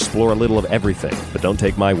 We'll explore a little of everything, but don't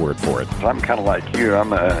take my word for it. I'm kind of like you.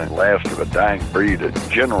 I'm a last of a dying breed, a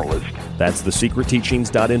generalist. That's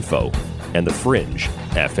thesecretteachings.info and The Fringe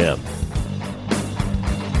FM.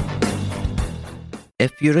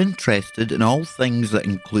 If you're interested in all things that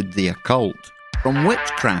include the occult, from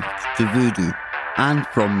witchcraft to voodoo, and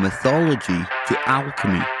from mythology to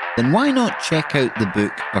alchemy, Then why not check out the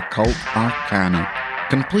book Occult Arcana,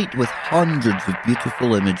 complete with hundreds of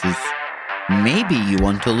beautiful images? Maybe you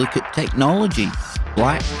want to look at technology,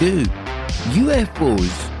 black goo,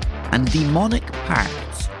 UFOs, and demonic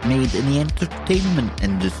pacts made in the entertainment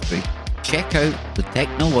industry. Check out the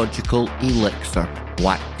technological elixir,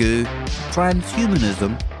 black goo,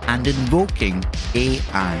 transhumanism, and invoking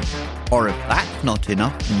AI. Or if that's not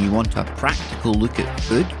enough and you want a practical look at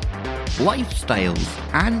food, lifestyles,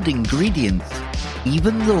 and ingredients,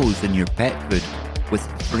 even those in your pet food, with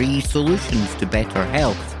free solutions to better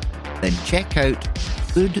health, then check out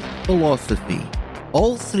Food Philosophy.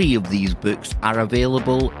 All three of these books are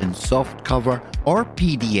available in softcover or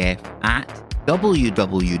PDF at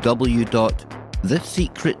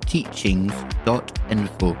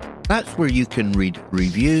www.thesecretteachings.info. That's where you can read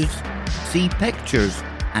reviews, see pictures,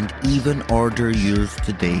 and even order yours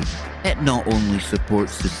today. It not only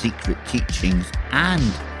supports The Secret Teachings and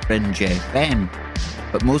Fringe FM,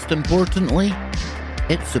 but most importantly,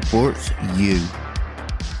 it supports you.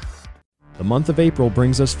 The month of April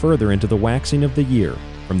brings us further into the waxing of the year,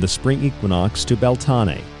 from the spring equinox to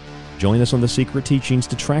Beltane. Join us on The Secret Teachings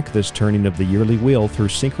to track this turning of the yearly wheel through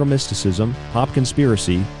synchromysticism, pop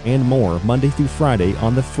conspiracy, and more Monday through Friday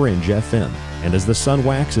on the Fringe FM. And as the sun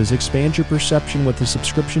waxes, expand your perception with a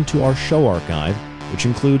subscription to our show archive, which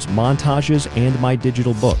includes montages and my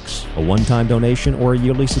digital books. A one-time donation or a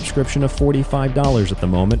yearly subscription of $45 at the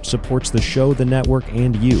moment supports the show, the network,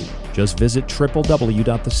 and you. Just visit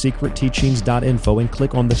www.thesecretteachings.info and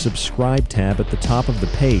click on the subscribe tab at the top of the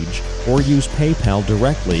page, or use PayPal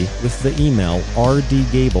directly with the email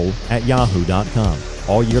rdgable@yahoo.com.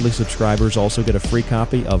 All yearly subscribers also get a free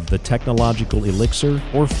copy of The Technological Elixir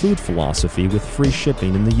or Food Philosophy with free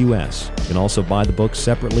shipping in the U.S. You can also buy the books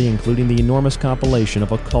separately, including the enormous compilation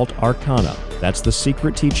of Occult Arcana. That's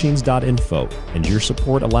thesecretteachings.info, and your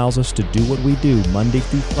support allows us to do what we do Monday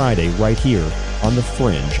through Friday right here on the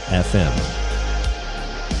Fringe FM.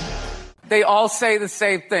 They all say the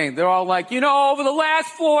same thing. They're all like, over the last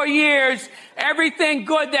 4 years, everything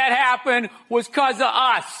good that happened was because of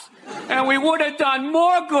us. And we would have done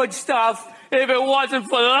more good stuff if it wasn't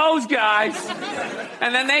for those guys.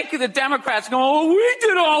 And then the Democrats go, we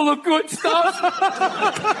did all the good stuff.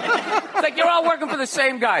 It's like you're all working for the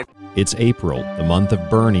same guy. It's April, the month of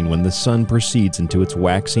burning, when the sun proceeds into its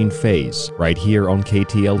waxing phase, right here on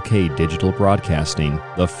KTLK Digital Broadcasting,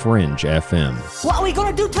 the Fringe FM. What are we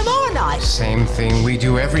going to do tomorrow night? Same thing we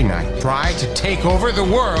do every night. Try to take over the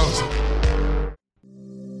world.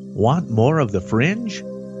 Want more of The Fringe?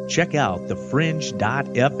 Check out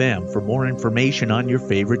thefringe.fm for more information on your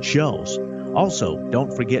favorite shows. Also,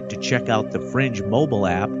 don't forget to check out the Fringe mobile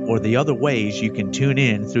app or the other ways you can tune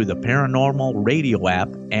in through the Paranormal Radio app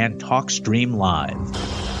and TalkStream Live.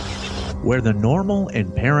 Where the normal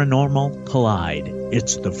and paranormal collide,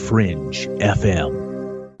 it's the Fringe FM.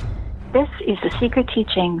 This is The Secret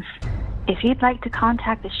Teachings. If you'd like to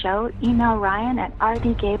contact the show, email Ryan at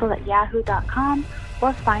rdgable@yahoo.com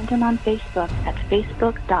or find him on Facebook at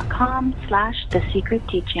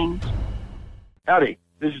facebook.com/thesecretteachings. Howdy,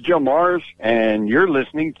 this is Joe Mars, and you're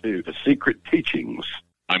listening to The Secret Teachings.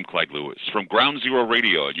 I'm Clyde Lewis from Ground Zero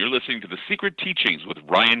Radio, and you're listening to The Secret Teachings with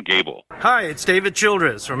Ryan Gable. Hi, it's David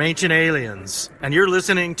Childress from Ancient Aliens, and you're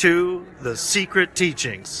listening to The Secret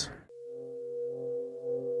Teachings.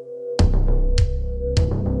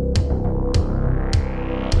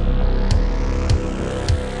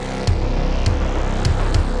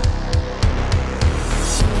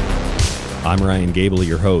 I'm Ryan Gable,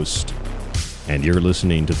 your host, and you're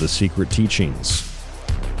listening to The Secret Teachings.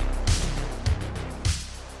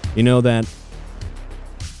 You know that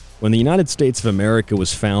when the United States of America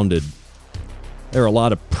was founded, there are a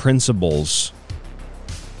lot of principles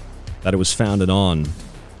that it was founded on.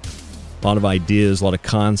 A lot of ideas, a lot of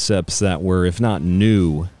concepts that were, if not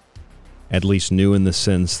new, at least new in the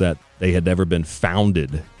sense that they had never been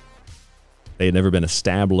founded. They had never been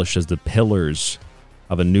established as the pillars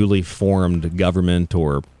of a newly formed government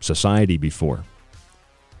or society before.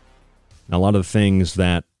 Now, a lot of the things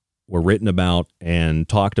that were written about and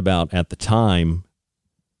talked about at the time,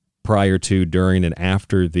 prior to, during, and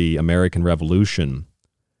after the American Revolution,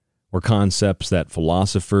 were concepts that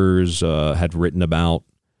philosophers had written about,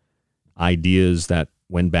 ideas that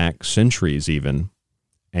went back centuries even,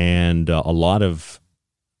 and a lot of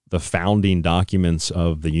the founding documents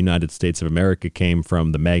of the United States of America came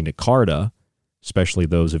from the Magna Carta, especially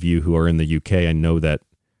those of you who are in the UK. I know that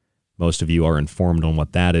most of you are informed on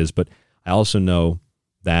what that is, but I also know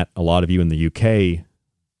that a lot of you in the UK,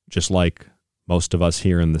 just like most of us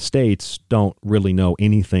here in the States, don't really know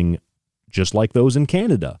anything, just like those in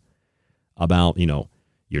Canada, about,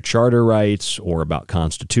 your charter rights or about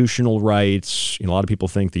constitutional rights. A lot of people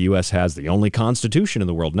think the U.S. has the only constitution in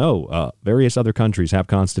the world. No, various other countries have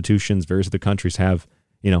constitutions. Various other countries have,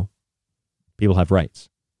 people have rights.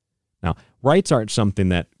 Now, rights aren't something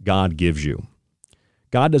that God gives you.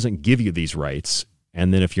 God doesn't give you these rights,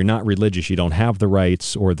 and then if you're not religious, you don't have the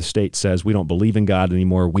rights, or the state says, we don't believe in God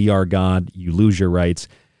anymore, we are God, you lose your rights.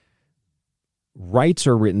 Rights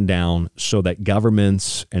are written down so that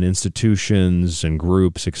governments and institutions and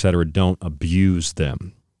groups, etc., don't abuse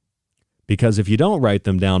them. Because if you don't write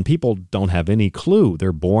them down, people don't have any clue.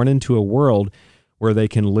 They're born into a world where they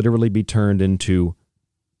can literally be turned into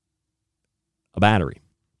a battery,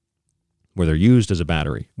 where they're used as a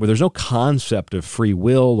battery, where there's no concept of free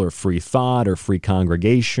will or free thought or free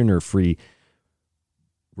congregation or free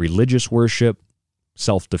religious worship,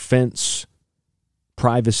 self-defense,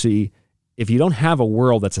 privacy. If you don't have a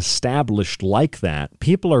world that's established like that,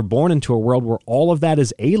 people are born into a world where all of that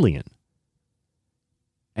is alien.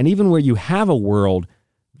 And even where you have a world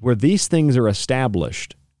where these things are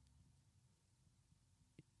established,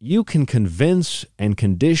 you can convince and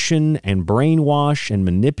condition and brainwash and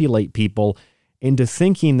manipulate people into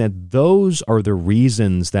thinking that those are the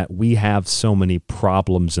reasons that we have so many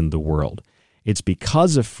problems in the world. It's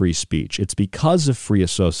because of free speech. It's because of free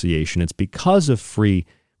association. It's because of free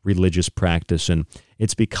religious practice. And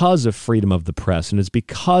it's because of freedom of the press. And it's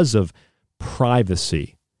because of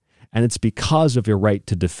privacy. And it's because of your right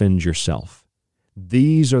to defend yourself.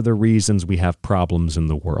 These are the reasons we have problems in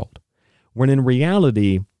the world. When in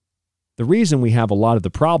reality, the reason we have a lot of the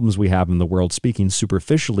problems we have in the world, speaking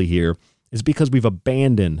superficially here, is because we've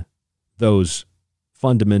abandoned those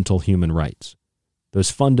fundamental human rights, those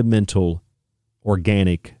fundamental,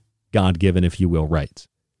 organic, God-given, if you will, rights.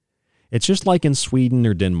 It's just like in Sweden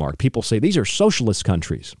or Denmark. People say these are socialist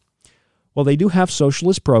countries. Well, they do have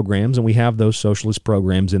socialist programs, and we have those socialist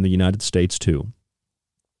programs in the United States too.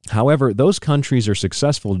 However, those countries are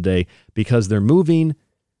successful today because they're moving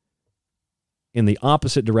in the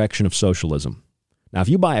opposite direction of socialism. Now, if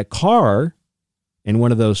you buy a car in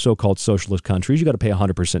one of those so-called socialist countries, you got to pay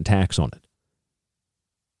 100% tax on it.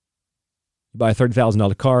 You buy a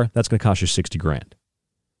 $30,000 car, that's going to cost you $60,000.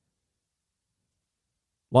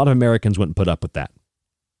 A lot of Americans wouldn't put up with that.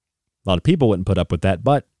 A lot of people wouldn't put up with that,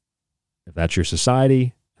 but if that's your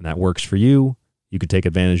society and that works for you, you can take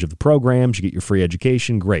advantage of the programs, you get your free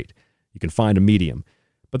education, great. You can find a medium.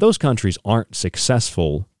 But those countries aren't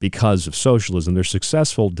successful because of socialism. They're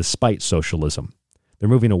successful despite socialism. They're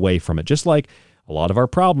moving away from it. Just like a lot of our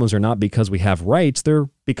problems are not because we have rights, they're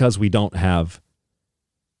because we don't have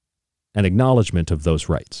an acknowledgement of those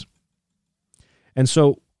rights. And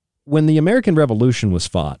so when the American Revolution was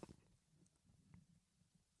fought,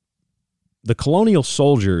 the colonial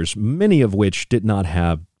soldiers, many of which did not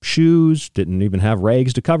have shoes, didn't even have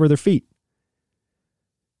rags to cover their feet,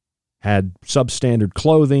 had substandard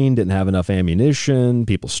clothing, didn't have enough ammunition,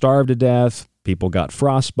 people starved to death, people got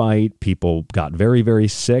frostbite, people got very, very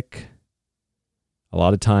sick, a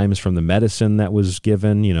lot of times from the medicine that was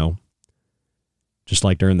given, just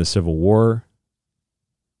like during the Civil War.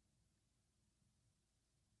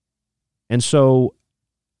 And so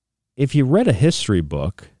if you read a history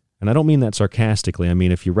book, and I don't mean that sarcastically, I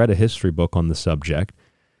mean if you read a history book on the subject,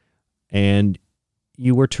 and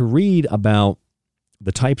you were to read about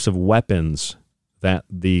the types of weapons that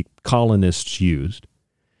the colonists used,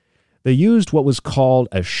 they used what was called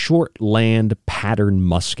a short-land pattern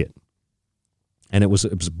musket. And it was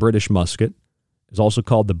a British musket. It was also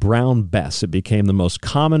called the Brown Bess. It became the most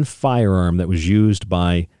common firearm that was used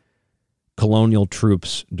by colonial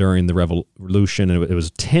troops during the Revolution. And it was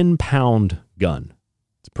a 10-pound gun.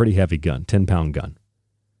 It's a pretty heavy gun, 10-pound gun.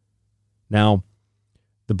 Now,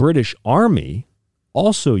 the British Army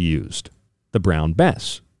also used the Brown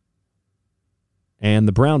Bess. And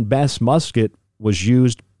the Brown Bess musket was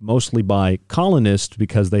used mostly by colonists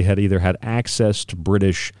because they had either had access to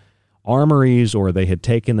British armories or they had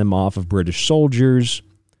taken them off of British soldiers.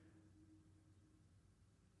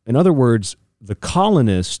 In other words, the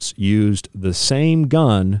colonists used the same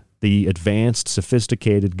gun, the advanced,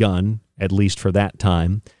 sophisticated gun, at least for that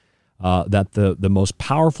time, that the most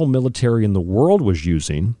powerful military in the world was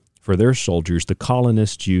using for their soldiers. The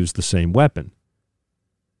colonists used the same weapon.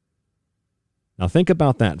 Now think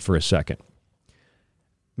about that for a second.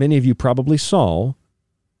 Many of you probably saw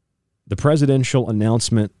the presidential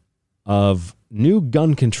announcement of new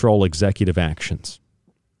gun control executive actions.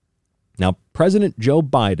 Now, President Joe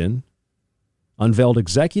Biden unveiled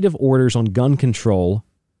executive orders on gun control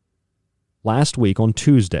last week on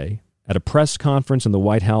Tuesday at a press conference in the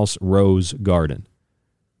White House Rose Garden.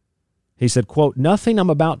 He said, quote, "Nothing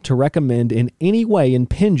I'm about to recommend in any way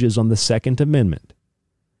impinges on the Second Amendment.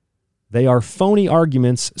 They are phony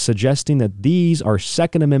arguments suggesting that these are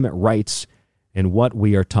Second Amendment rights and what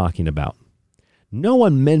we are talking about. No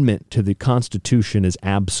amendment to the Constitution is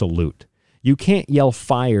absolute. You can't yell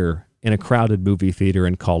fire in a crowded movie theater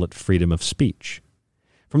and call it freedom of speech.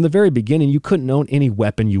 From the very beginning, you couldn't own any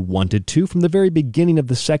weapon you wanted to. From the very beginning of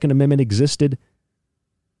the Second Amendment existed,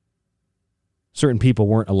 certain people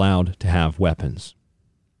weren't allowed to have weapons."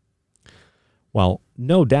 Well,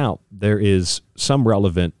 no doubt there is some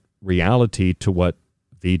relevant reality to what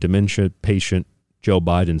the dementia patient Joe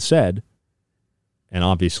Biden said. And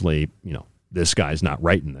obviously, this guy's not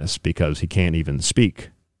writing this because he can't even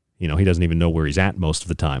speak. He doesn't even know where he's at most of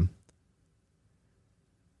the time.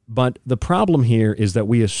 But the problem here is that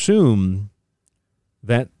we assume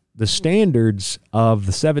that the standards of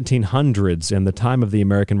the 1700s and the time of the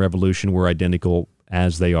American Revolution were identical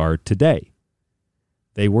as they are today.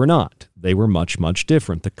 They were not. They were much, much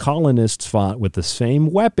different. The colonists fought with the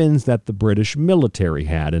same weapons that the British military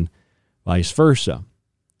had, and vice versa.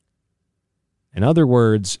 In other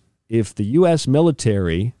words, if the U.S.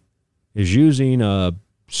 military is using a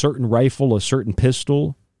certain rifle, a certain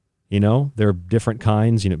pistol, there are different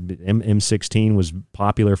kinds. M16 was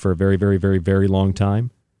popular for a very, very, very, very long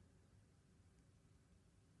time.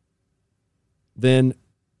 Then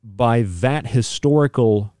by that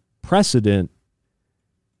historical precedent,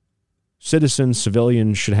 citizens,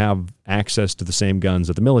 civilians should have access to the same guns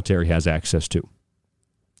that the military has access to.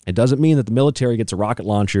 It doesn't mean that the military gets a rocket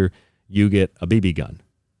launcher, you get a BB gun.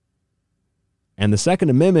 And the Second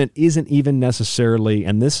Amendment isn't even necessarily,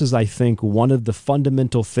 and this is, I think, one of the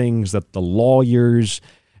fundamental things that the lawyers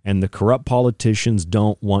and the corrupt politicians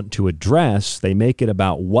don't want to address. They make it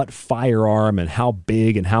about what firearm and how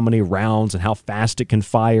big and how many rounds and how fast it can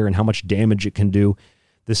fire and how much damage it can do.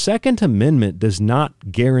 The Second Amendment does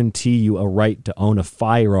not guarantee you a right to own a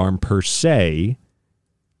firearm per se.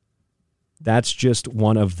 That's just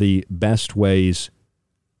one of the best ways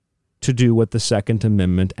to do what the Second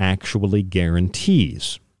Amendment actually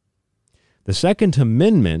guarantees. The Second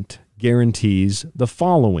Amendment guarantees the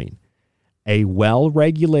following: a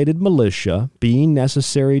well-regulated militia being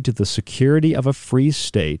necessary to the security of a free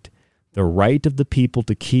state, the right of the people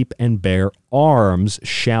to keep and bear arms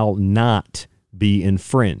shall not be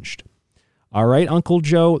infringed. All right, Uncle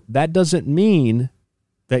Joe, that doesn't mean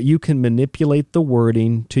that you can manipulate the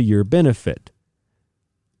wording to your benefit.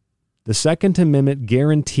 The Second Amendment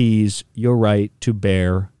guarantees your right to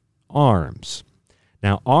bear arms.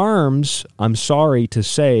 Now, arms, I'm sorry to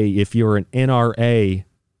say, if you're an NRA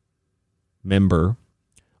member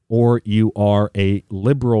or you are a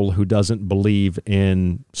liberal who doesn't believe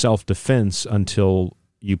in self-defense until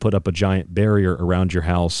you put up a giant barrier around your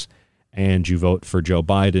house and you vote for Joe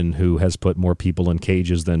Biden, who has put more people in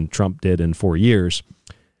cages than Trump did in 4 years.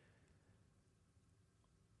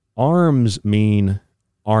 Arms mean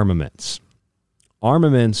armaments.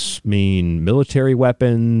 Armaments mean military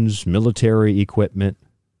weapons, military equipment.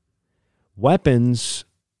 Weapons,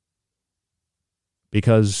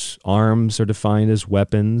 because arms are defined as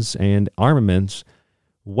weapons and armaments,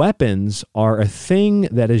 weapons are a thing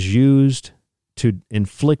that is used to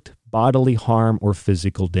inflict bodily harm or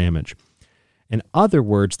physical damage. In other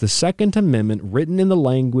words, the Second Amendment, written in the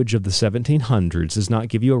language of the 1700s, does not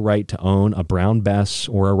give you a right to own a Brown Bess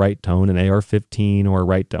or a right to own an AR-15 or a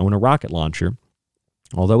right to own a rocket launcher.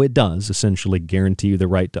 Although it does essentially guarantee you the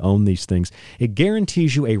right to own these things, it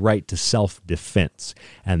guarantees you a right to self-defense.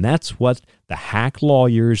 And that's what the hack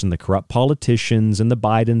lawyers and the corrupt politicians and the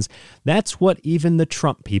Bidens, that's what even the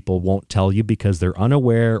Trump people won't tell you because they're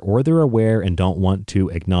unaware or they're aware and don't want to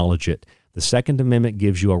acknowledge it. The Second Amendment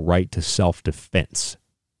gives you a right to self-defense.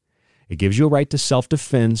 It gives you a right to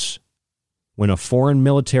self-defense when a foreign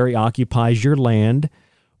military occupies your land,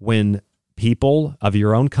 when people of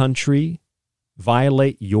your own country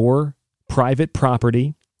violate your private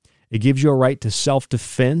property. It gives you a right to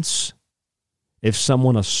self-defense if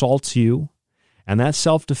someone assaults you. And that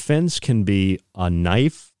self-defense can be a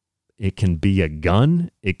knife. It can be a gun.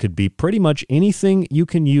 It could be pretty much anything you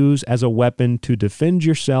can use as a weapon to defend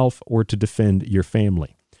yourself or to defend your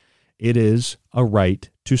family. It is a right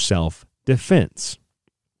to self-defense.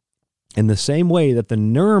 In the same way that the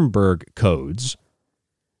Nuremberg codes,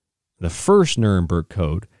 the first Nuremberg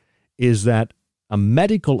code, is that a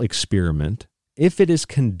medical experiment, if it is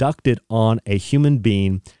conducted on a human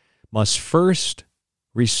being, must first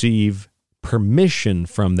receive permission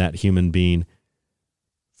from that human being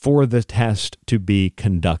for the test to be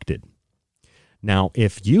conducted. Now,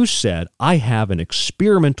 if you said, I have an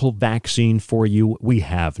experimental vaccine for you, we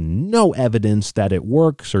have no evidence that it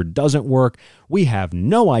works or doesn't work, we have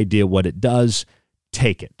no idea what it does,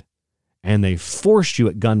 take it. And they forced you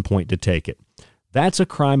at gunpoint to take it. That's a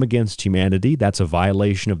crime against humanity. That's a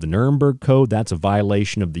violation of the Nuremberg Code. That's a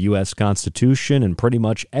violation of the U.S. Constitution and pretty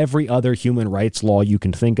much every other human rights law you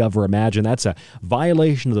can think of or imagine. That's a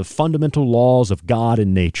violation of the fundamental laws of God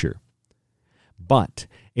and nature. But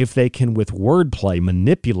if they can, with wordplay,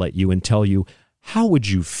 manipulate you and tell you, how would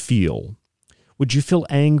you feel? Would you feel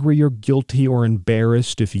angry or guilty or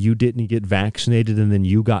embarrassed if you didn't get vaccinated and then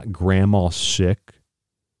you got grandma sick?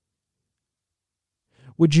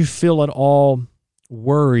 Would you feel at all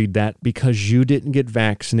worried that because you didn't get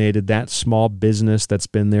vaccinated, that small business that's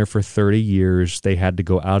been there for 30 years, they had to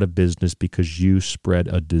go out of business because you spread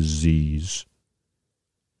a disease?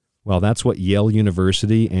 Well, that's what Yale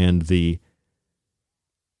University and the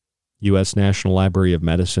U.S. National Library of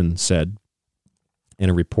Medicine said in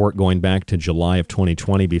a report going back to July of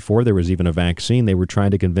 2020. Before there was even a vaccine, they were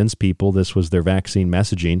trying to convince people, this was their vaccine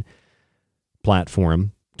messaging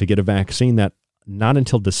platform, to get a vaccine that not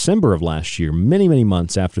until December of last year, many, many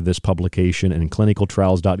months after this publication in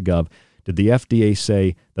clinicaltrials.gov, did the FDA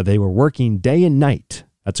say that they were working day and night,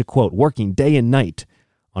 that's a quote, working day and night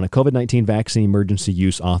on a COVID-19 vaccine emergency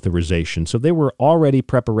use authorization. So there were already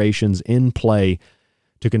preparations in play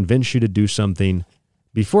to convince you to do something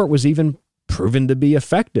before it was even proven to be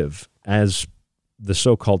effective, as the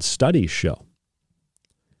so-called studies show.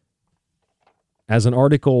 As an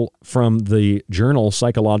article from the journal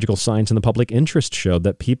Psychological Science and the Public Interest showed,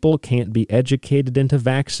 that people can't be educated into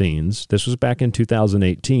vaccines. This was back in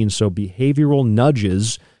 2018, so behavioral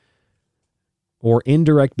nudges or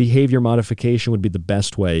indirect behavior modification would be the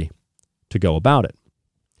best way to go about it.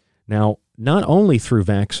 Now, not only through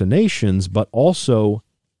vaccinations, but also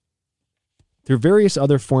through various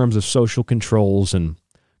other forms of social controls and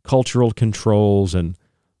cultural controls and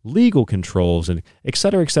legal controls and et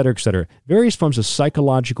cetera, et cetera, et cetera. Various forms of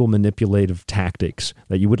psychological manipulative tactics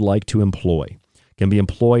that you would like to employ can be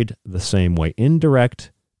employed the same way.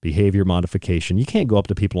 Indirect behavior modification. You can't go up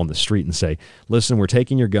to people on the street and say, listen, we're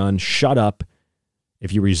taking your gun, shut up.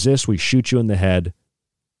 If you resist, we shoot you in the head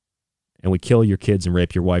and we kill your kids and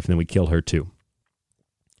rape your wife, and then we kill her too.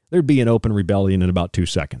 There'd be an open rebellion in about 2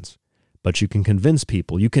 seconds. But you can convince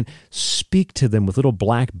people. You can speak to them with little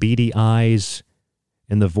black beady eyes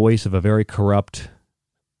in the voice of a very corrupt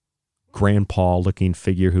grandpa-looking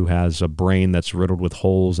figure who has a brain that's riddled with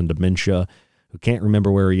holes and dementia, who can't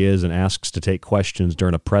remember where he is and asks to take questions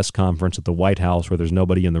during a press conference at the White House where there's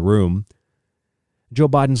nobody in the room. Joe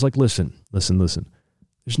Biden's like, listen.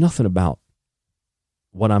 There's nothing about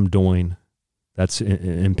what I'm doing that's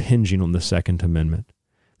impinging on the Second Amendment.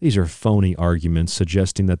 These are phony arguments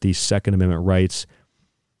suggesting that these Second Amendment rights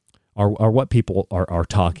are what people are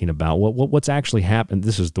talking about. What's actually happened,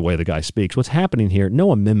 this is the way the guy speaks, what's happening here,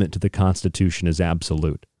 no amendment to the Constitution is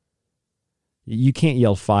absolute. You can't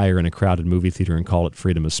yell fire in a crowded movie theater and call it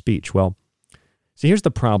freedom of speech. Well, see, here's the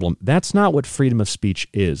problem. That's not what freedom of speech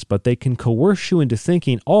is, but they can coerce you into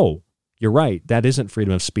thinking, oh, you're right, that isn't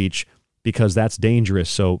freedom of speech because that's dangerous,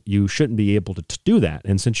 so you shouldn't be able to do that.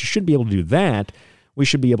 And since you shouldn't be able to do that, we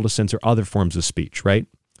should be able to censor other forms of speech, right?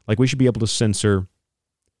 Like we should be able to censor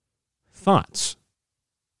thoughts,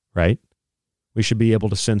 right? We should be able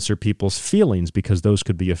to censor people's feelings because those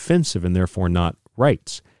could be offensive and therefore not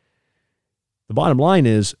rights. The bottom line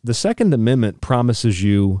is the Second Amendment promises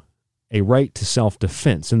you a right to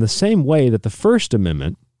self-defense in the same way that the First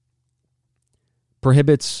Amendment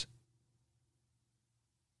prohibits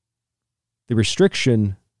the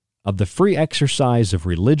restriction of the free exercise of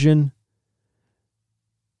religion.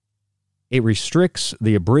 It restricts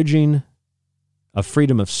the abridging of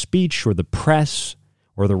freedom of speech or the press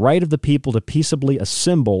or the right of the people to peaceably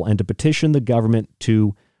assemble and to petition the government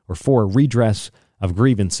to or for redress of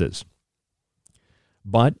grievances.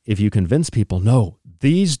 But if you convince people, no,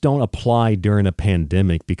 these don't apply during a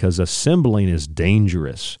pandemic because assembling is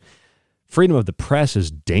dangerous. Freedom of the press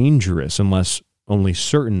is dangerous unless only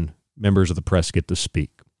certain members of the press get to speak.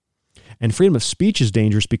 And freedom of speech is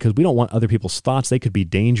dangerous because we don't want other people's thoughts. They could be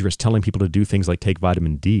dangerous, telling people to do things like take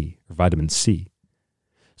vitamin D or vitamin C.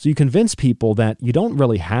 So you convince people that you don't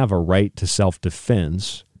really have a right to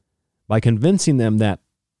self-defense by convincing them that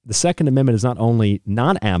the Second Amendment is not only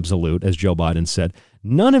not absolute, as Joe Biden said,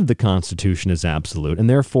 none of the Constitution is absolute. And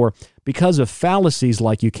therefore, because of fallacies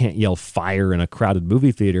like you can't yell fire in a crowded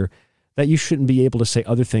movie theater, that you shouldn't be able to say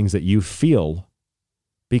other things that you feel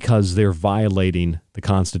because they're violating the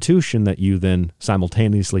Constitution that you then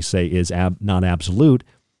simultaneously say is not absolute.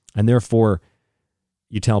 And therefore,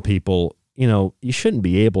 you tell people you shouldn't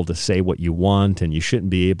be able to say what you want and you shouldn't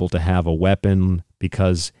be able to have a weapon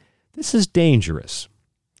because this is dangerous.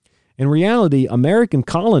 In reality, American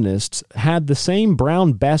colonists had the same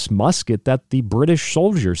Brown Bess musket that the British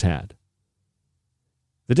soldiers had.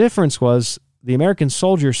 The difference was the American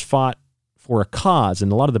soldiers fought for a cause,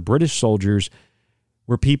 and a lot of the British soldiers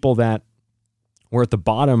were people that were at the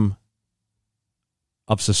bottom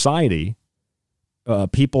of society,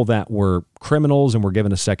 people that were criminals and were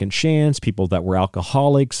given a second chance, people that were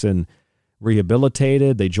alcoholics and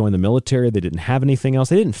rehabilitated. They joined the military. They didn't have anything else.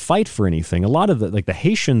 They didn't fight for anything. A lot of the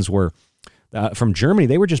Haitians were from Germany.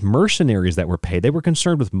 They were just mercenaries that were paid. They were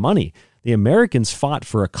concerned with money. The Americans fought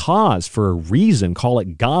for a cause, for a reason. Call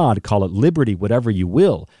it God, call it liberty, whatever you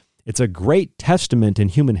will. It's a great testament in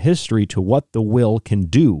human history to what the will can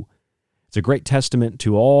do. It's a great testament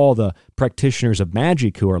to all the practitioners of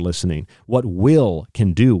magic who are listening, what will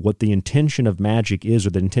can do, what the intention of magic is,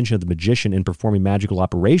 or the intention of the magician in performing magical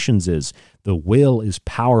operations is. The will is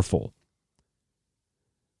powerful.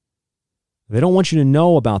 They don't want you to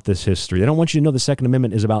know about this history. They don't want you to know the Second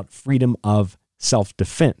Amendment is about freedom of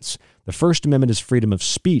self-defense. The First Amendment is freedom of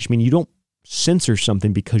speech. I mean, you don't censor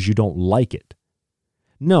something because you don't like it.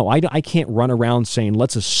 No, I can't run around saying,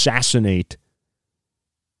 let's assassinate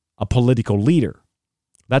a political leader.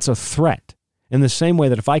 That's a threat. In the same way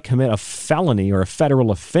that if I commit a felony or a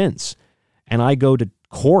federal offense and I go to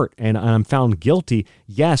court and I'm found guilty,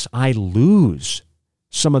 yes, I lose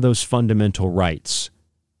some of those fundamental rights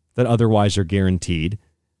that otherwise are guaranteed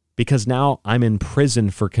because now I'm in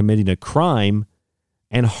prison for committing a crime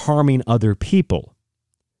and harming other people.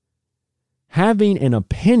 Having an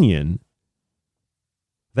opinion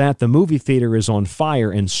that the movie theater is on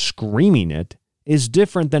fire and screaming it is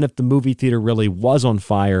different than if the movie theater really was on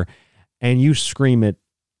fire and you scream it,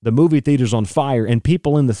 the movie theater's on fire, and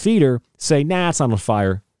people in the theater say, nah, it's not on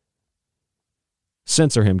fire.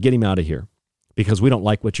 Censor him, get him out of here, because we don't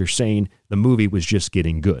like what you're saying. The movie was just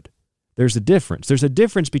getting good. There's a difference. There's a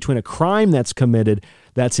difference between a crime that's committed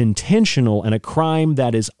that's intentional and a crime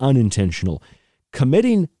that is unintentional.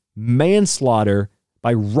 Committing manslaughter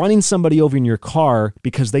by running somebody over in your car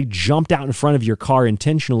because they jumped out in front of your car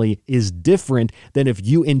intentionally is different than if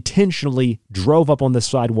you intentionally drove up on the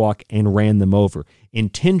sidewalk and ran them over.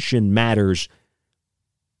 Intention matters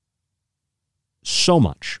so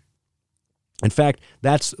much. In fact,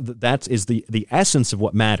 that is the essence of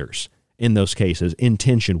what matters in those cases.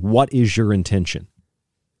 Intention. What is your intention?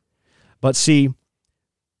 But see,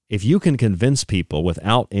 if you can convince people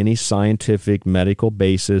without any scientific medical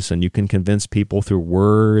basis, and you can convince people through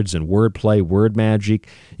words and wordplay, word magic,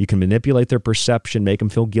 you can manipulate their perception, make them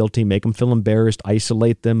feel guilty, make them feel embarrassed,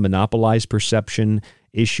 isolate them, monopolize perception,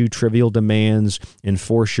 issue trivial demands,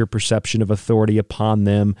 enforce your perception of authority upon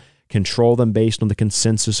them, control them based on the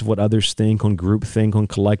consensus of what others think, on groupthink, on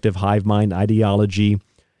collective hive mind ideology.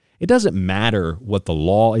 It doesn't matter what the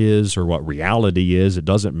law is or what reality is. It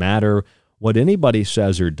doesn't matter what anybody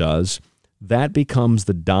says or does. That becomes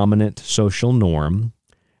the dominant social norm,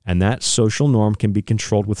 and that social norm can be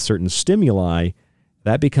controlled with certain stimuli.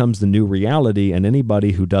 That becomes the new reality, and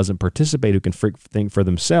anybody who doesn't participate, who can think for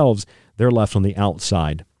themselves, they're left on the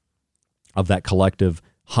outside of that collective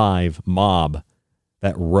hive mob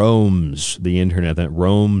that roams the internet, that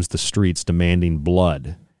roams the streets demanding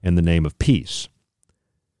blood in the name of peace.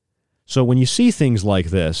 So when you see things like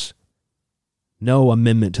this, no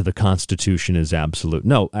amendment to the Constitution is absolute.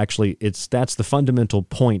 No, actually, that's the fundamental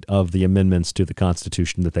point of the amendments to the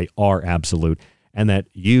Constitution, that they are absolute, and that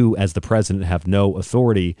you, as the president, have no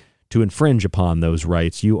authority to infringe upon those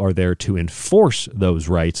rights. You are there to enforce those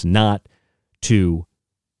rights, not to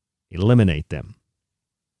eliminate them.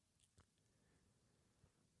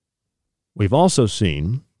 We've also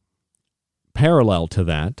seen, parallel to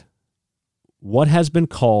that, what has been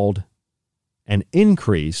called an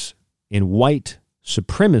increase in white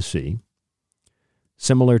supremacy,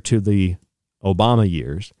 similar to the Obama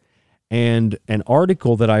years. And an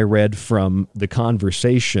article that I read from The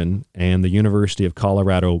Conversation and the University of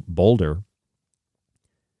Colorado Boulder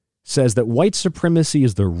says that white supremacy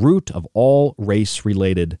is the root of all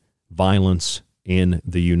race-related violence in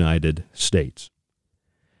the United States.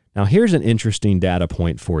 Now, here's an interesting data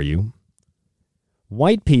point for you.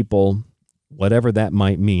 White people, whatever that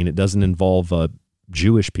might mean, it doesn't involve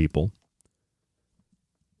Jewish people.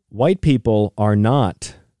 White people are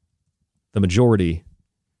not the majority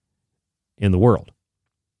in the world.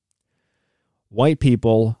 White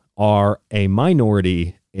people are a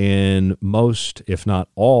minority in most, if not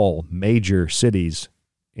all, major cities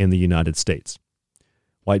in the United States.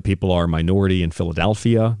 White people are a minority in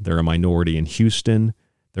Philadelphia. They're a minority in Houston.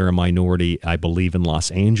 They're a minority, I believe, in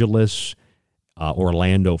Los Angeles.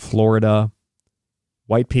 Orlando, Florida.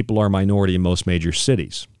 White people are a minority in most major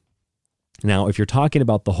cities. Now, if you're talking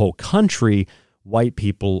about the whole country, white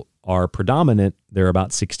people are predominant. They're about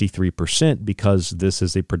 63% because this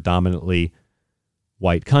is a predominantly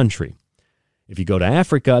white country. If you go to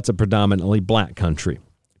Africa, it's a predominantly black country.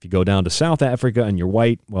 If you go down to South Africa and you're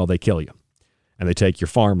white, well, they kill you and they take your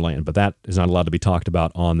farmland. But that is not allowed to be talked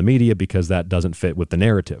about on the media because that doesn't fit with the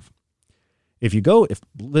narrative. If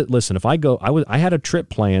I had a trip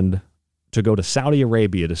planned to go to Saudi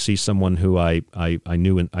Arabia to see someone who I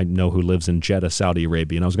knew and I know who lives in Jeddah, Saudi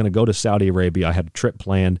Arabia. And I was going to go to Saudi Arabia. I had a trip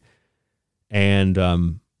planned. And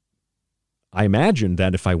I imagined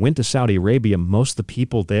that if I went to Saudi Arabia, most of the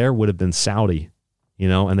people there would have been Saudi,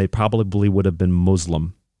 and they probably would have been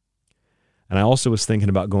Muslim. And I also was thinking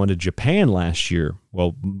about going to Japan last year,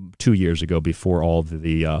 2 years ago, before all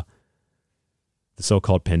the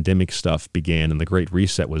so-called pandemic stuff began and the Great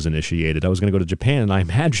Reset was initiated. I was going to go to Japan, and I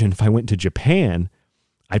imagine if I went to Japan,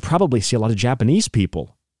 I'd probably see a lot of Japanese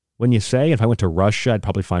people. Wouldn't you say? If I went to Russia, I'd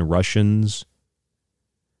probably find Russians,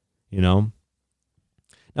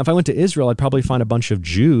 Now, if I went to Israel, I'd probably find a bunch of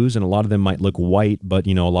Jews, and a lot of them might look white, but,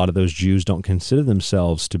 a lot of those Jews don't consider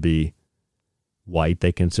themselves to be white.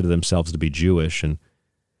 They consider themselves to be Jewish. And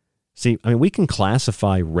see, we can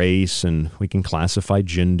classify race and we can classify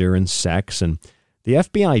gender and sex, and the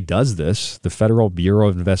FBI does this. The Federal Bureau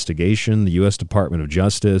of Investigation, the U.S. Department of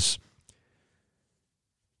Justice,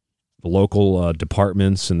 the local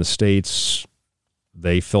departments in the states,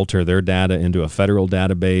 they filter their data into a federal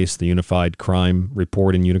database, the Unified Crime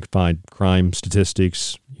Report and Unified Crime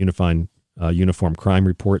Statistics, Uniform Crime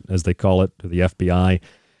Report, as they call it, to the FBI,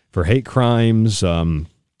 for hate crimes,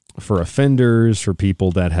 for offenders, for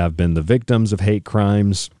people that have been the victims of hate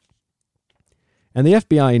crimes. And the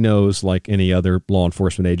FBI knows, like any other law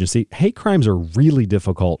enforcement agency, hate crimes are really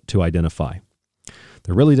difficult to identify.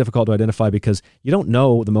 They're really difficult to identify because you don't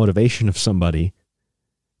know the motivation of somebody,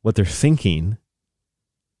 what they're thinking.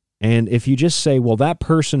 And if you just say, well, that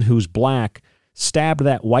person who's black stabbed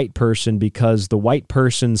that white person because the white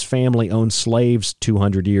person's family owned slaves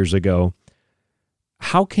 200 years ago,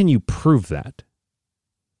 how can you prove that?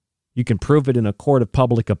 You can prove it in a court of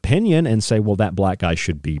public opinion and say, well, that black guy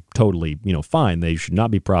should be totally, fine. They should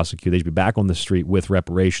not be prosecuted. They should be back on the street with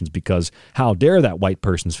reparations because how dare that white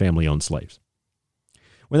person's family own slaves?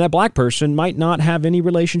 When that black person might not have any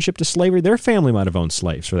relationship to slavery, their family might have owned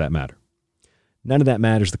slaves for that matter. None of that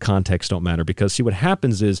matters. The context don't matter because, see, what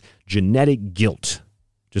happens is genetic guilt.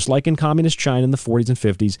 Just like in communist China in the 40s and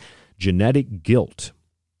 50s, genetic guilt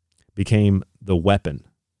became the weapon.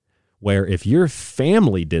 Where if your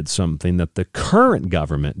family did something that the current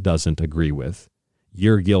government doesn't agree with,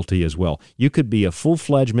 you're guilty as well. You could be a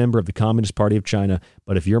full-fledged member of the Communist Party of China,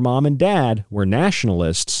 but if your mom and dad were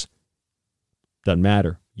nationalists, doesn't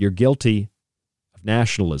matter. You're guilty of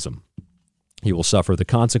nationalism. You will suffer the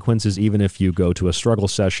consequences even if you go to a struggle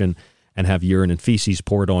session and have urine and feces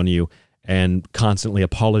poured on you and constantly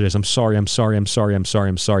apologize. I'm sorry.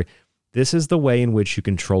 This is the way in which you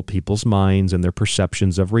control people's minds and their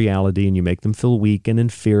perceptions of reality, and you make them feel weak and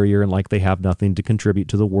inferior and like they have nothing to contribute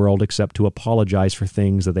to the world except to apologize for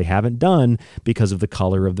things that they haven't done because of the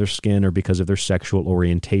color of their skin or because of their sexual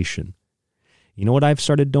orientation. You know what I've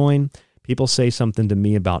started doing? People say something to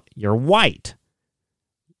me about, you're white,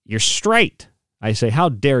 you're straight. I say, how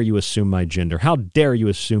dare you assume my gender? How dare you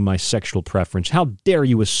assume my sexual preference? How dare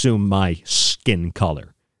you assume my skin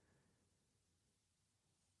color?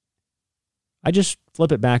 I just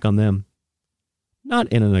flip it back on them. Not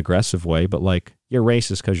in an aggressive way, but like, you're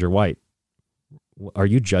racist because you're white. Are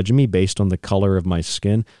you judging me based on the color of my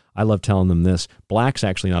skin? I love telling them this. Black's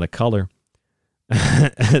actually not a color.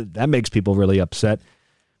 That makes people really upset.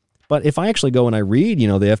 But if I actually go and I read, the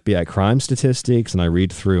FBI crime statistics and I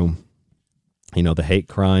read through, the hate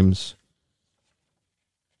crimes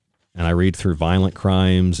and I read through violent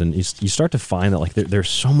crimes and you start to find that like there's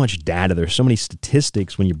so much data, there's so many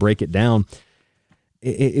statistics when you break it down,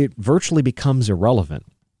 it virtually becomes irrelevant.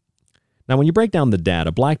 Now, when you break down the data,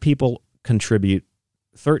 black people contribute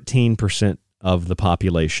 13% of the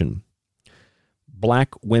population.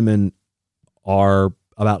 Black women are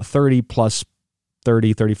about 35%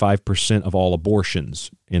 of all abortions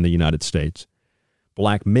in the United States.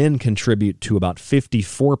 Black men contribute to about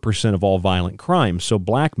 54% of all violent crimes. So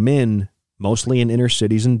black men, mostly in inner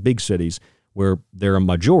cities and big cities, where they're a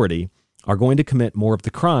majority, are going to commit more of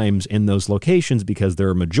the crimes in those locations because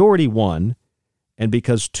they're a majority, one, and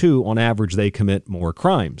because, two, on average, they commit more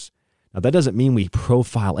crimes. Now, that doesn't mean we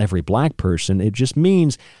profile every black person. It just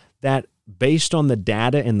means that based on the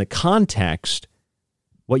data and the context,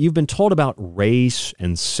 What you've been told about race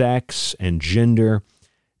and sex and gender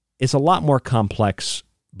is a lot more complex,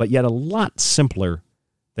 but yet a lot simpler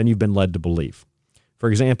than you've been led to believe. For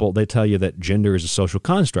example, they tell you that gender is a social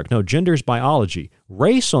construct. No, gender is biology.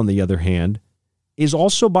 Race, on the other hand, is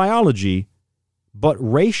also biology, but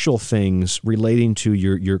racial things relating to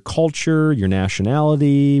your culture, your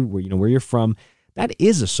nationality, where you're from, that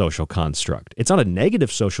is a social construct. It's not a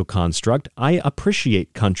negative social construct. I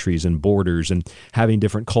appreciate countries and borders and having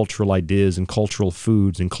different cultural ideas and cultural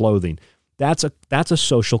foods and clothing. That's a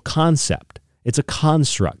social concept. It's a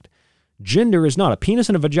construct. Gender is not. A penis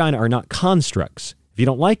and a vagina are not constructs. If you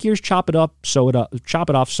don't like yours, chop it up, sew it up, chop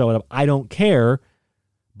it off, sew it up. I don't care.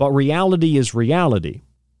 But reality is reality.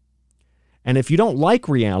 And if you don't like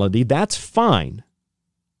reality, that's fine.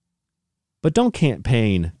 But don't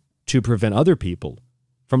campaign to prevent other people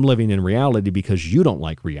from living in reality because you don't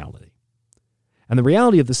like reality. And the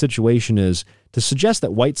reality of the situation is to suggest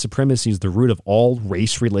that white supremacy is the root of all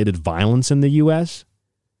race-related violence in the U.S.,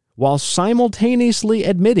 while simultaneously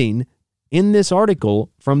admitting in this article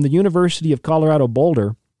from the University of Colorado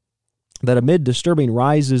Boulder that amid disturbing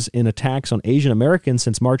rises in attacks on Asian Americans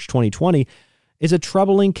since March 2020 is a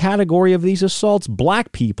troubling category of these assaults.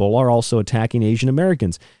 Black people are also attacking Asian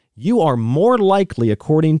Americans. You are more likely,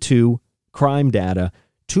 according to crime data,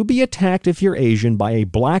 to be attacked if you're Asian by a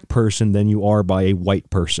black person than you are by a white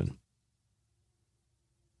person.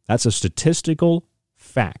 That's a statistical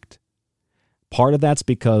fact. Part of that's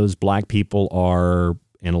because black people are,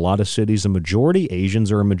 in a lot of cities, a majority.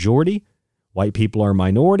 Asians are a majority. White people are a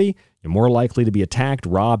minority. You're more likely to be attacked,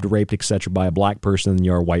 robbed, raped, etc. by a black person than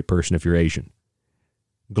you are a white person if you're Asian.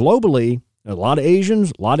 Globally, a lot of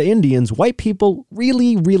Asians, a lot of Indians, white people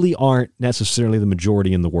really, really aren't necessarily the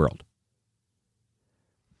majority in the world.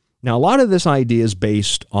 Now, a lot of this idea is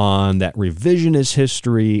based on that revisionist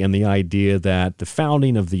history and the idea that the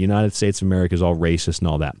founding of the United States of America is all racist and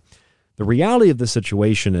all that. The reality of the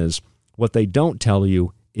situation is, what they don't tell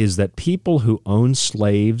you is that people who own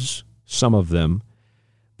slaves, some of them,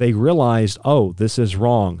 they realized, oh, this is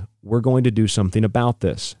wrong. We're going to do something about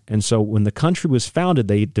this. And so when the country was founded,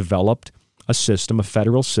 they developed a system, a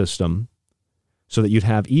federal system, so that you'd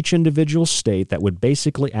have each individual state that would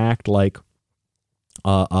basically act like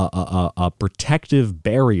a protective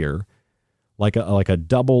barrier, like a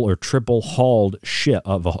double or triple hulled ship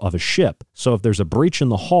of a ship. So if there's a breach in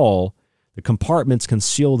the hull, the compartments can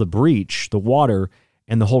seal the breach, the water,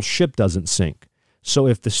 and the whole ship doesn't sink. So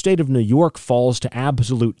if the state of New York falls to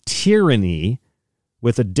absolute tyranny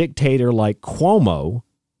with a dictator like Cuomo,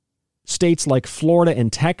 states like Florida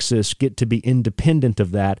and Texas get to be independent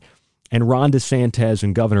of that, and Ron DeSantis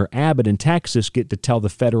and Governor Abbott in Texas get to tell the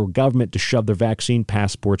federal government to shove their vaccine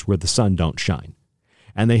passports where the sun don't shine.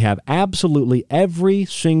 And they have absolutely every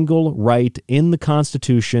single right in the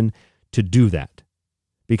Constitution to do that,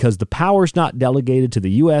 because the power is not delegated to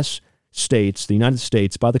the U.S. states, the United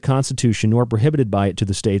States, by the Constitution, nor prohibited by it to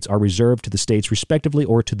the states, are reserved to the states respectively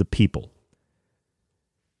or to the people.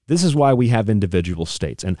 This is why we have individual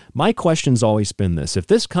states. And my question's always been this. If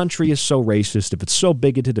this country is so racist, if it's so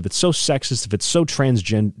bigoted, if it's so sexist, if it's so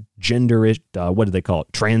transgenderish, what do they call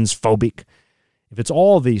it? Transphobic. If it's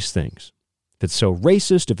all these things, if it's so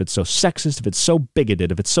racist, if it's so sexist, if it's so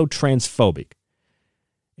bigoted, if it's so transphobic,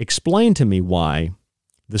 explain to me why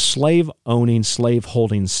the slave-owning,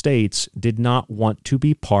 slave-holding states did not want to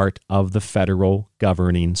be part of the federal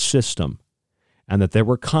governing system, and that there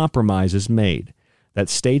were compromises made, that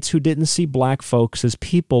states who didn't see black folks as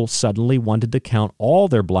people suddenly wanted to count all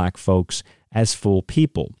their black folks as full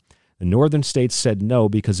people. The northern states said no,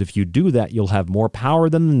 because if you do that, you'll have more power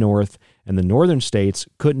than the North, and the northern states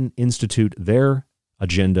couldn't institute their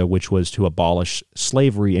agenda, which was to abolish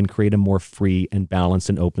slavery and create a more free and balanced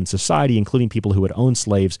and open society, including people who had owned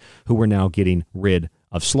slaves who were now getting rid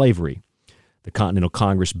of slavery. The Continental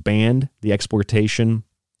Congress banned the exportation,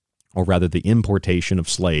 or rather the importation of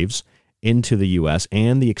slaves into the U.S.,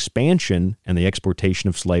 and the expansion and the exportation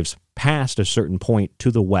of slaves past a certain point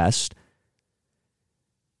to the West.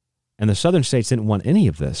 And the southern states didn't want any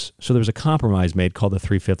of this, so there was a compromise made called the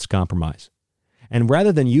 3/5 Compromise. And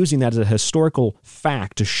rather than using that as a historical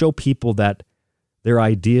fact to show people that their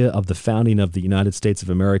idea of the founding of the United States of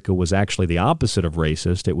America was actually the opposite of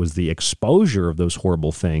racist, it was the exposure of those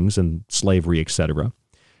horrible things and slavery, etc.,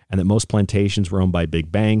 and that most plantations were owned by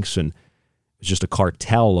big banks, and it was just a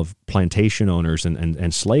cartel of plantation owners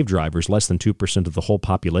and slave drivers, less than 2% of the whole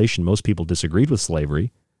population. Most people disagreed with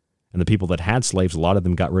slavery, and the people that had slaves, a lot of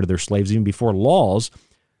them got rid of their slaves even before laws.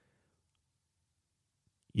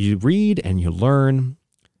 You read and you learn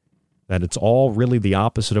that it's all really the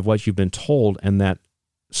opposite of what you've been told, and that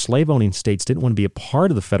slave-owning states didn't want to be a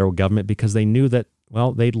part of the federal government because they knew that,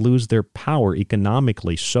 well, they'd lose their power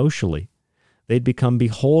economically, socially. They'd become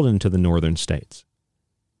beholden to the northern states.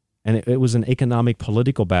 And it was an economic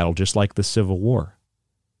political battle, just like the Civil War.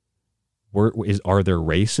 Are there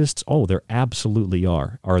racists? Oh, there absolutely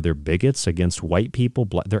are. Are there bigots against white people?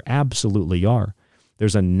 There absolutely are.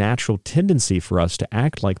 There's a natural tendency for us to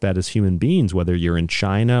act like that as human beings, whether you're in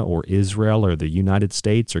China or Israel or the United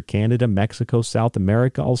States or Canada, Mexico, South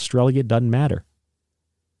America, Australia, it doesn't matter.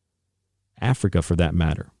 Africa, for that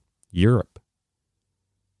matter, Europe.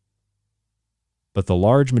 But the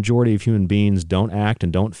large majority of human beings don't act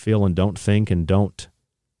and don't feel and don't think and don't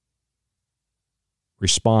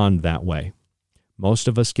respond that way. Most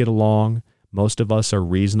of us get along. Most of us are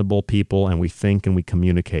reasonable people, and we think and we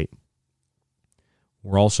communicate.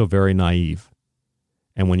 We're also very naive.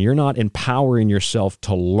 And when you're not empowering yourself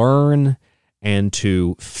to learn and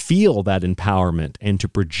to feel that empowerment and to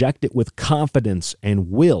project it with confidence and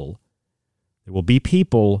will, there will be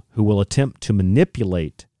people who will attempt to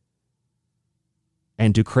manipulate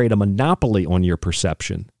and to create a monopoly on your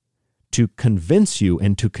perception, to convince you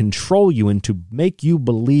and to control you and to make you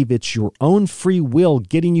believe it's your own free will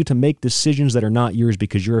getting you to make decisions that are not yours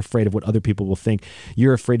because you're afraid of what other people will think.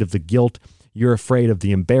 You're afraid of the guilt. You're afraid of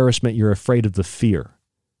the embarrassment. You're afraid of the fear.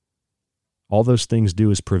 All those things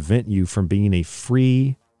do is prevent you from being a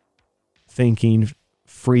free thinking,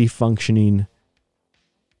 free functioning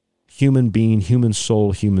human being, human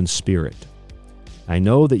soul, human spirit. I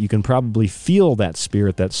know that you can probably feel that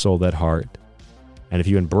spirit, that soul, that heart. And if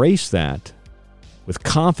you embrace that with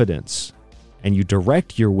confidence and you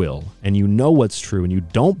direct your will and you know what's true and you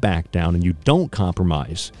don't back down and you don't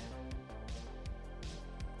compromise,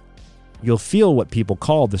 you'll feel what people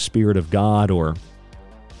call the Spirit of God or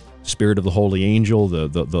Spirit of the Holy Angel,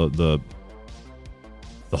 the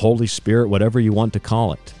Holy Spirit, whatever you want to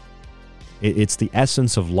call it. It's the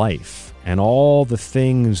essence of life, and all the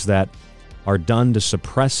things that are done to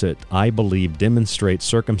suppress it, I believe, demonstrate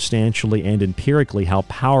circumstantially and empirically how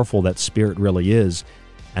powerful that Spirit really is.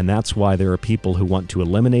 And that's why there are people who want to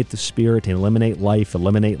eliminate the Spirit, eliminate life,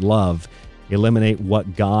 eliminate love, eliminate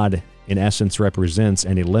what God in essence represents,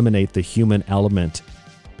 and eliminate the human element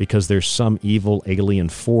because there's some evil alien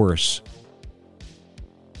force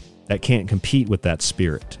that can't compete with that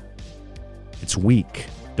Spirit. It's weak.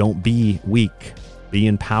 Don't be weak. Be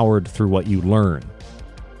empowered through what you learn.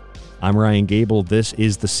 I'm Ryan Gable. This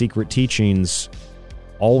is The Secret Teachings.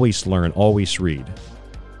 Always learn, always read.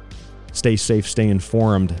 Stay safe, stay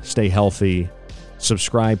informed, stay healthy.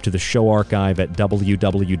 Subscribe to the show archive at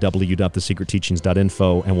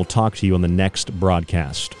www.thesecretteachings.info, and we'll talk to you on the next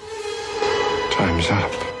broadcast. Time's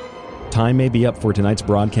up. Time may be up for tonight's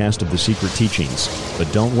broadcast of The Secret Teachings,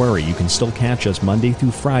 but don't worry, you can still catch us Monday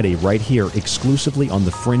through Friday right here exclusively on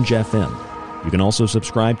the Fringe FM. You can also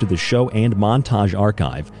subscribe to the show and montage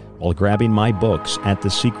archive while grabbing my books at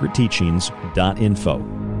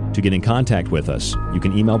thesecretteachings.info. To get in contact with us, you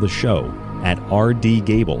can email the show at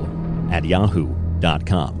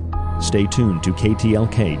rdgable@yahoo.com. Stay tuned to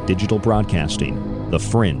KTLK Digital Broadcasting, The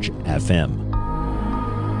Fringe FM.